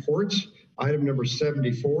day reports. Item number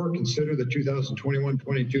 74, consider the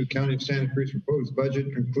 2021-22 County of Santa Cruz proposed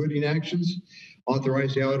budget concluding actions.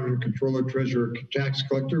 Authorize the auditor, controller, treasurer, tax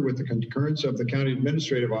collector with the concurrence of the county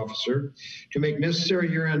administrative officer to make necessary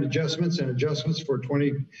year-end adjustments and adjustments for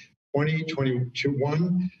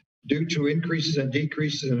 2020-21 due to increases and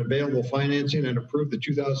decreases in available financing, and approve the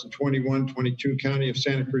 2021-22 County of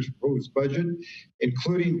Santa Cruz proposed budget,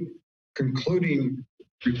 including concluding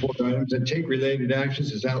report items, and take related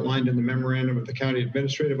actions as outlined in the memorandum of the county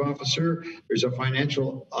administrative officer. There's a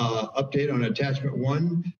financial update on attachment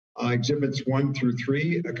 1, exhibits 1 through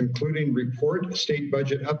 3, a concluding report, a state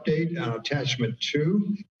budget update on attachment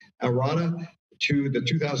 2, errata to the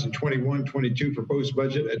 2021-22 proposed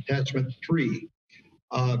budget, attachment 3.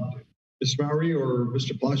 Ms. Mowry or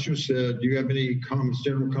Mr. Palacios, do you have any comments,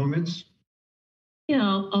 general comments?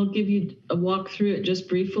 Yeah, I'll give you a walk through it just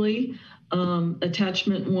briefly.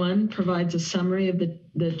 Attachment 1 provides a summary of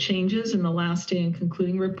the changes in the last day and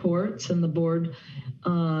concluding reports and the board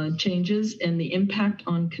changes and the impact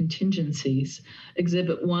on contingencies.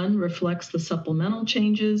 Exhibit 1 reflects the supplemental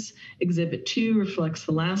changes. Exhibit 2 reflects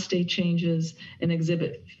the last day changes. And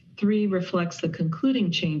Exhibit 3 reflects the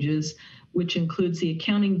concluding changes, which includes the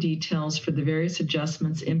accounting details for the various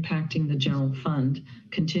adjustments impacting the general fund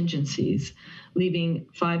contingencies, leaving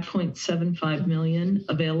 $5.75 million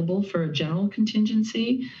available for a general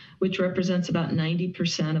contingency, which represents about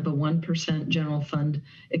 90% of a 1% general fund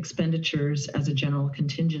expenditures as a general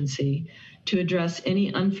contingency, to address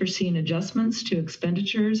any unforeseen adjustments to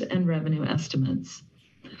expenditures and revenue estimates.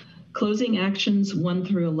 Closing actions 1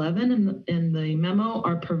 through 11 in the memo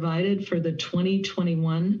are provided for the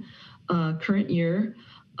 2021 current year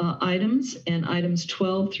items, and items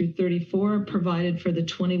 12 through 34 are provided for the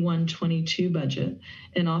 21-22 budget,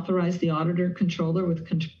 and authorize the auditor controller with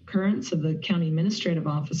concurrence of the county administrative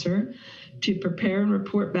officer to prepare and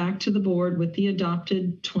report back to the board with the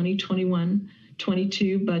adopted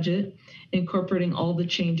 2021-22 budget, incorporating all the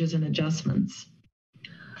changes and adjustments.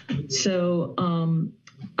 So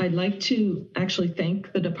I'd like to actually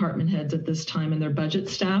thank the department heads at this time and their budget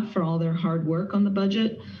staff for all their hard work on the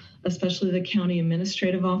budget, especially the county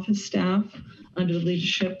administrative office staff under the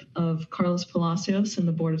leadership of Carlos Palacios and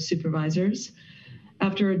the Board of Supervisors.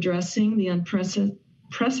 After addressing the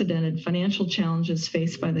unprecedented financial challenges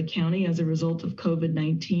faced by the county as a result of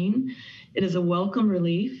COVID-19, it is a welcome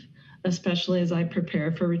relief, especially as I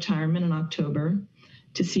prepare for retirement in October,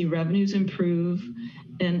 to see revenues improve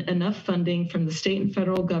and enough funding from the state and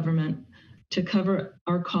federal government to cover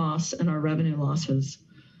our costs and our revenue losses,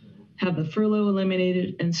 have the furlough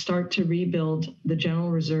eliminated, and start to rebuild the general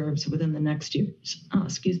reserves within the next year's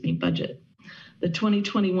budget. The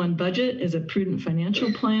 2021 budget is a prudent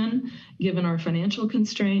financial plan given our financial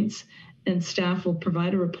constraints, and staff will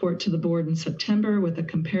provide a report to the board in September with a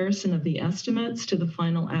comparison of the estimates to the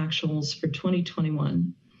final actuals for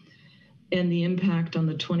 2021 and the impact on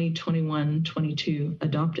the 2021-22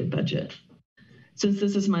 adopted budget. Since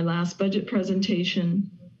this is my last budget presentation,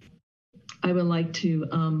 I would like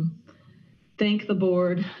to thank the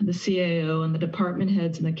board, the CAO, and the department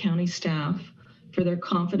heads and the county staff for their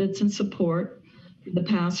confidence and support for the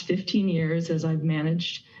past 15 years as I've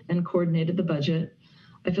managed and coordinated the budget.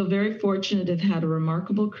 I feel very fortunate to have had a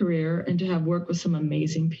remarkable career and to have worked with some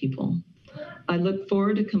amazing people. I look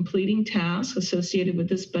forward to completing tasks associated with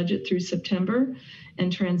this budget through September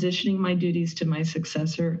and transitioning my duties to my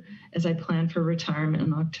successor as I plan for retirement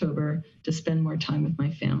in October to spend more time with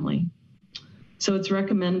my family. So it's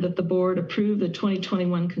recommended that the board approve the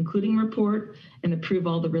 2021 concluding report and approve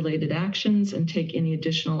all the related actions and take any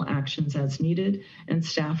additional actions as needed, and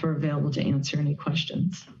staff are available to answer any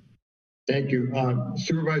questions. Thank you.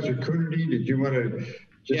 Supervisor Coonerty, did you want to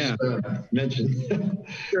just mention?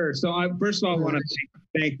 Sure. So first of all, I want to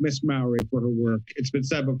thank Ms. Mowry for her work. It's been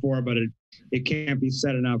said before, but it can't be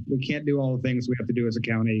said enough. We can't do all the things we have to do as a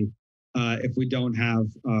county if we don't have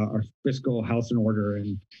our fiscal house in order.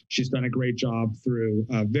 And she's done a great job through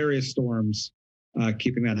various storms,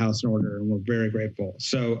 keeping that house in order, and we're very grateful.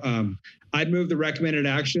 So I'd move the recommended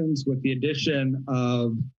actions with the addition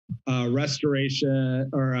of restoration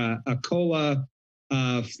or a COLA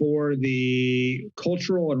for the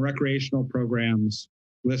cultural and recreational programs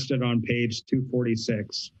listed on page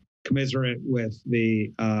 246, commensurate with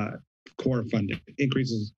the core funding,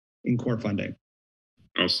 increases in core funding.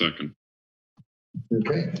 I'll second.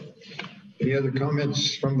 Okay. Any other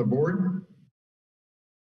comments from the board?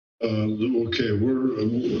 Okay,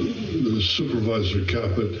 we're Supervisor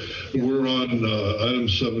Caput. Yeah. We're on item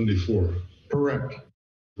 74. Correct.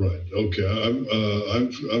 Right. Okay.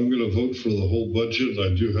 I'm going to vote for the whole budget.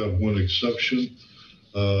 I do have one exception.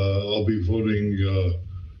 I'll be voting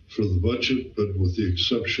for the budget, but with the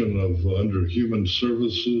exception of under Human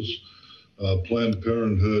Services, Planned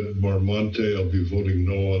Parenthood, Marmonte, I'll be voting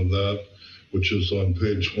no on that, which is on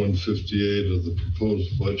page 158 of the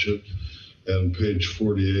proposed budget and page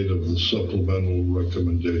 48 of the supplemental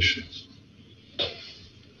recommendations.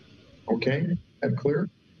 Okay, that clear?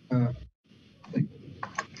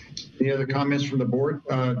 Any other comments from the board?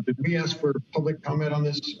 Did we ask for public comment on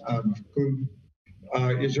this?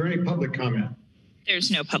 Is there any public comment?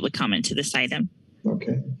 There's no public comment to this item.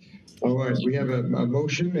 Okay. All right. We have a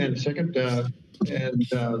motion and a second. And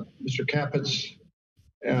Mr. Caput's,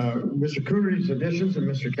 Mr. Coonerty's additions and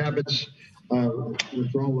Mr. Caput's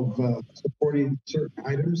withdrawal of supporting certain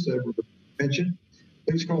items that were mentioned.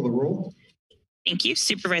 Please call the roll. Thank you.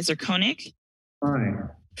 Supervisor Koenig. Aye.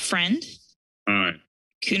 Friend. Aye.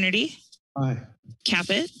 Coonerty. Aye.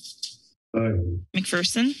 Caput. Aye.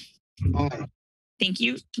 McPherson. Aye. Thank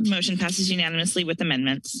you. Motion passes unanimously with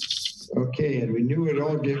amendments. Okay, and we knew it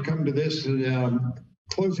all did come to this.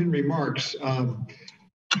 Closing remarks.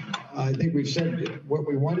 I think we've said what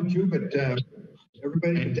we wanted to, but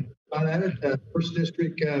everybody can on at it. First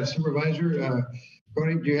District Supervisor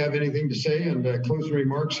Koenig, do you have anything to say on the closing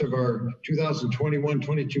remarks of our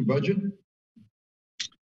 2021-22 budget?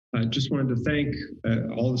 I just wanted to thank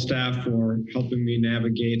all the staff for helping me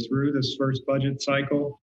navigate through this first budget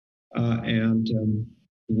cycle, and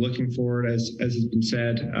looking forward, as has been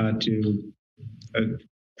said, to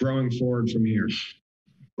growing forward from here.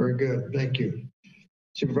 Very good, thank you.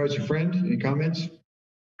 Supervisor Friend, any comments?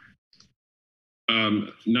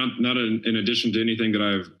 Not in addition to anything that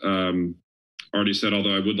I've already said,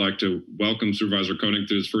 although I would like to welcome Supervisor Koenig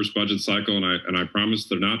through his first budget cycle, and I promise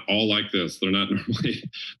they're not all like this. They're not normally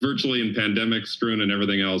virtually in pandemic strewn and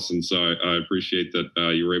everything else, and so I appreciate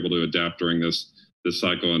that you were able to adapt during this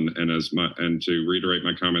cycle. And to reiterate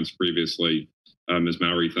my comments previously, Ms.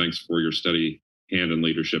 Mowry, thanks for your steady hand and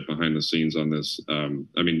leadership behind the scenes on this.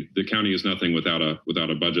 I mean, the county is nothing without a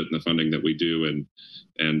budget and the funding that we do,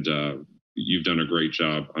 and you've done a great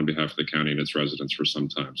job on behalf of the county and its residents for some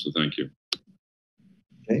time. So thank you.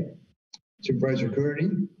 Okay, Supervisor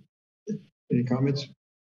Coonerty, any comments?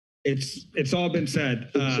 It's all been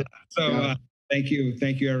said. Thank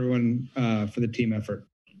you everyone for the team effort.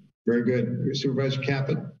 Very good. Supervisor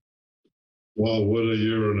Caput. Wow, what a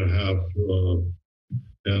year and a half.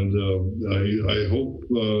 I hope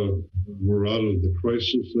we're out of the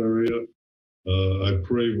crisis area. I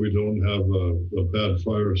pray we don't have a bad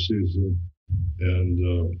fire season,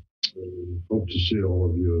 and hope to see all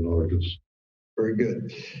of you in August. Very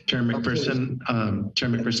good. Chair McPherson,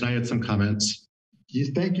 I had some comments. Yes,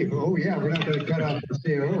 thank you. Oh yeah, we're not going to cut off the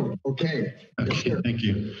COO. Okay. Okay, sure. Thank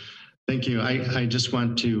you. Thank you. I just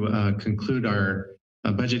want to conclude our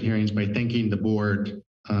budget hearings by thanking the board.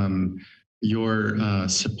 Your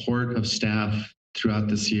support of staff throughout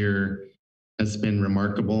this year has been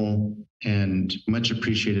remarkable and much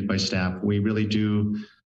appreciated by staff. We really do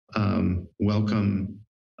welcome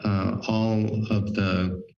all of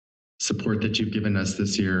the support that you've given us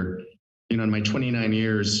this year. You know, in my 29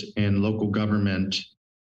 years in local government,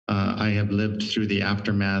 I have lived through the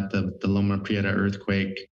aftermath of the Loma Prieta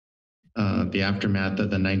earthquake, the aftermath of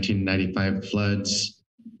the 1995 floods,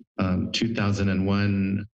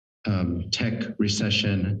 2001 tech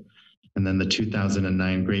recession, and then the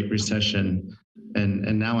 2009 Great Recession.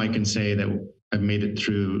 And now I can say that I've made it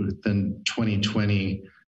through the 2020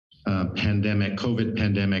 pandemic, COVID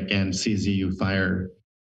pandemic, and CZU fire.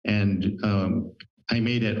 And I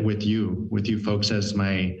made it with you folks as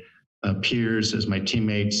my peers, as my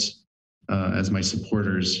teammates, as my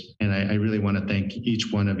supporters. And I really want to thank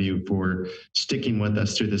each one of you for sticking with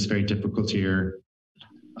us through this very difficult year.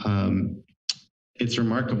 It's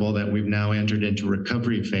remarkable that we've now entered into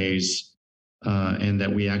recovery phase and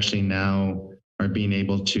that we actually now are being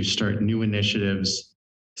able to start new initiatives,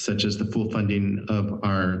 such as the full funding of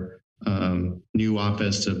our new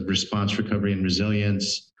Office of Response, Recovery, and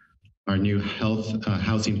Resilience, our new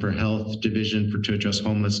Housing for Health division to address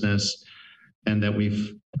homelessness, and that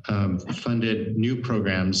we've funded new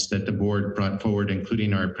programs that the board brought forward,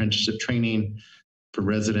 including our apprenticeship training for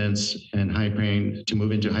residents and high-paying to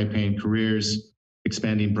move into high-paying careers,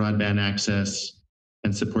 expanding broadband access,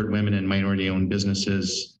 and support women and minority-owned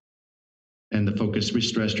businesses, and the focus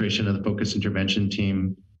restoration of the focus intervention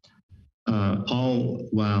team, all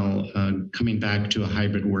while coming back to a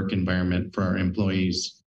hybrid work environment for our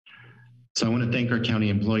employees. So I want to thank our county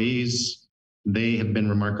employees. They have been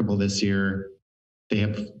remarkable this year. They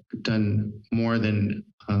have done more than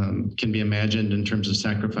can be imagined in terms of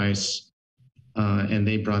sacrifice, and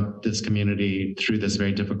they brought this community through this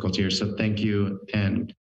very difficult year. So thank you,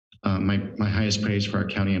 and my highest praise for our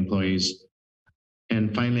county employees.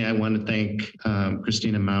 And finally, I want to thank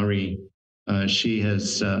Christina Mowry. She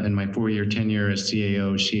has, in my 4-year tenure as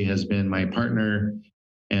CAO, she has been my partner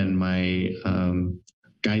and my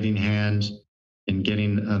guiding hand in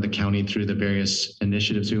getting the county through the various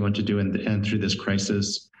initiatives we want to do and through this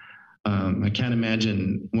crisis. I can't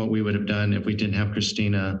imagine what we would have done if we didn't have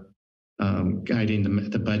Christina guiding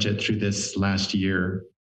the budget through this last year.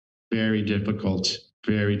 Very difficult,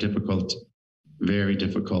 very difficult, very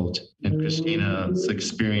difficult. And Christina's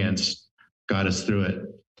experience got us through it.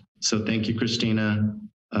 So thank you, Christina.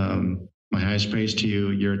 My highest praise to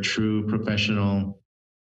you. You're a true professional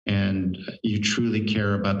and you truly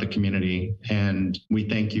care about the community. And we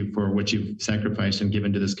thank you for what you've sacrificed and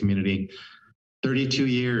given to this community. 32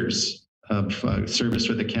 years of service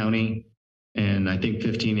for the county, and I think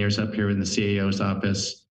 15 years up here in the CAO's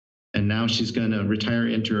office. And now she's going to retire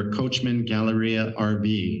into her Coachman Galleria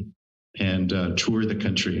RV and tour the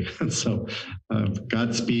country. So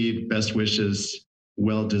Godspeed, best wishes,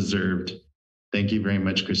 well deserved. Thank you very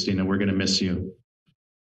much, Christina. We're going to miss you.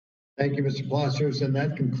 Thank you, Mr. Palacios. And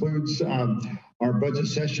that concludes our budget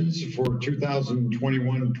sessions for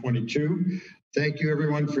 2021-22. Thank you,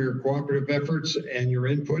 everyone, for your cooperative efforts and your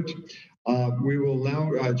input. We will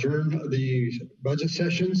now adjourn the budget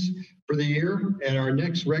sessions for the year, and our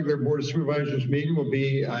next regular Board of Supervisors meeting will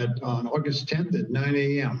be on August 10th at 9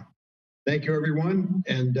 a.m. Thank you, everyone,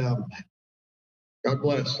 and God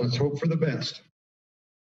bless. Let's hope for the best.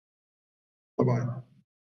 Bye-bye.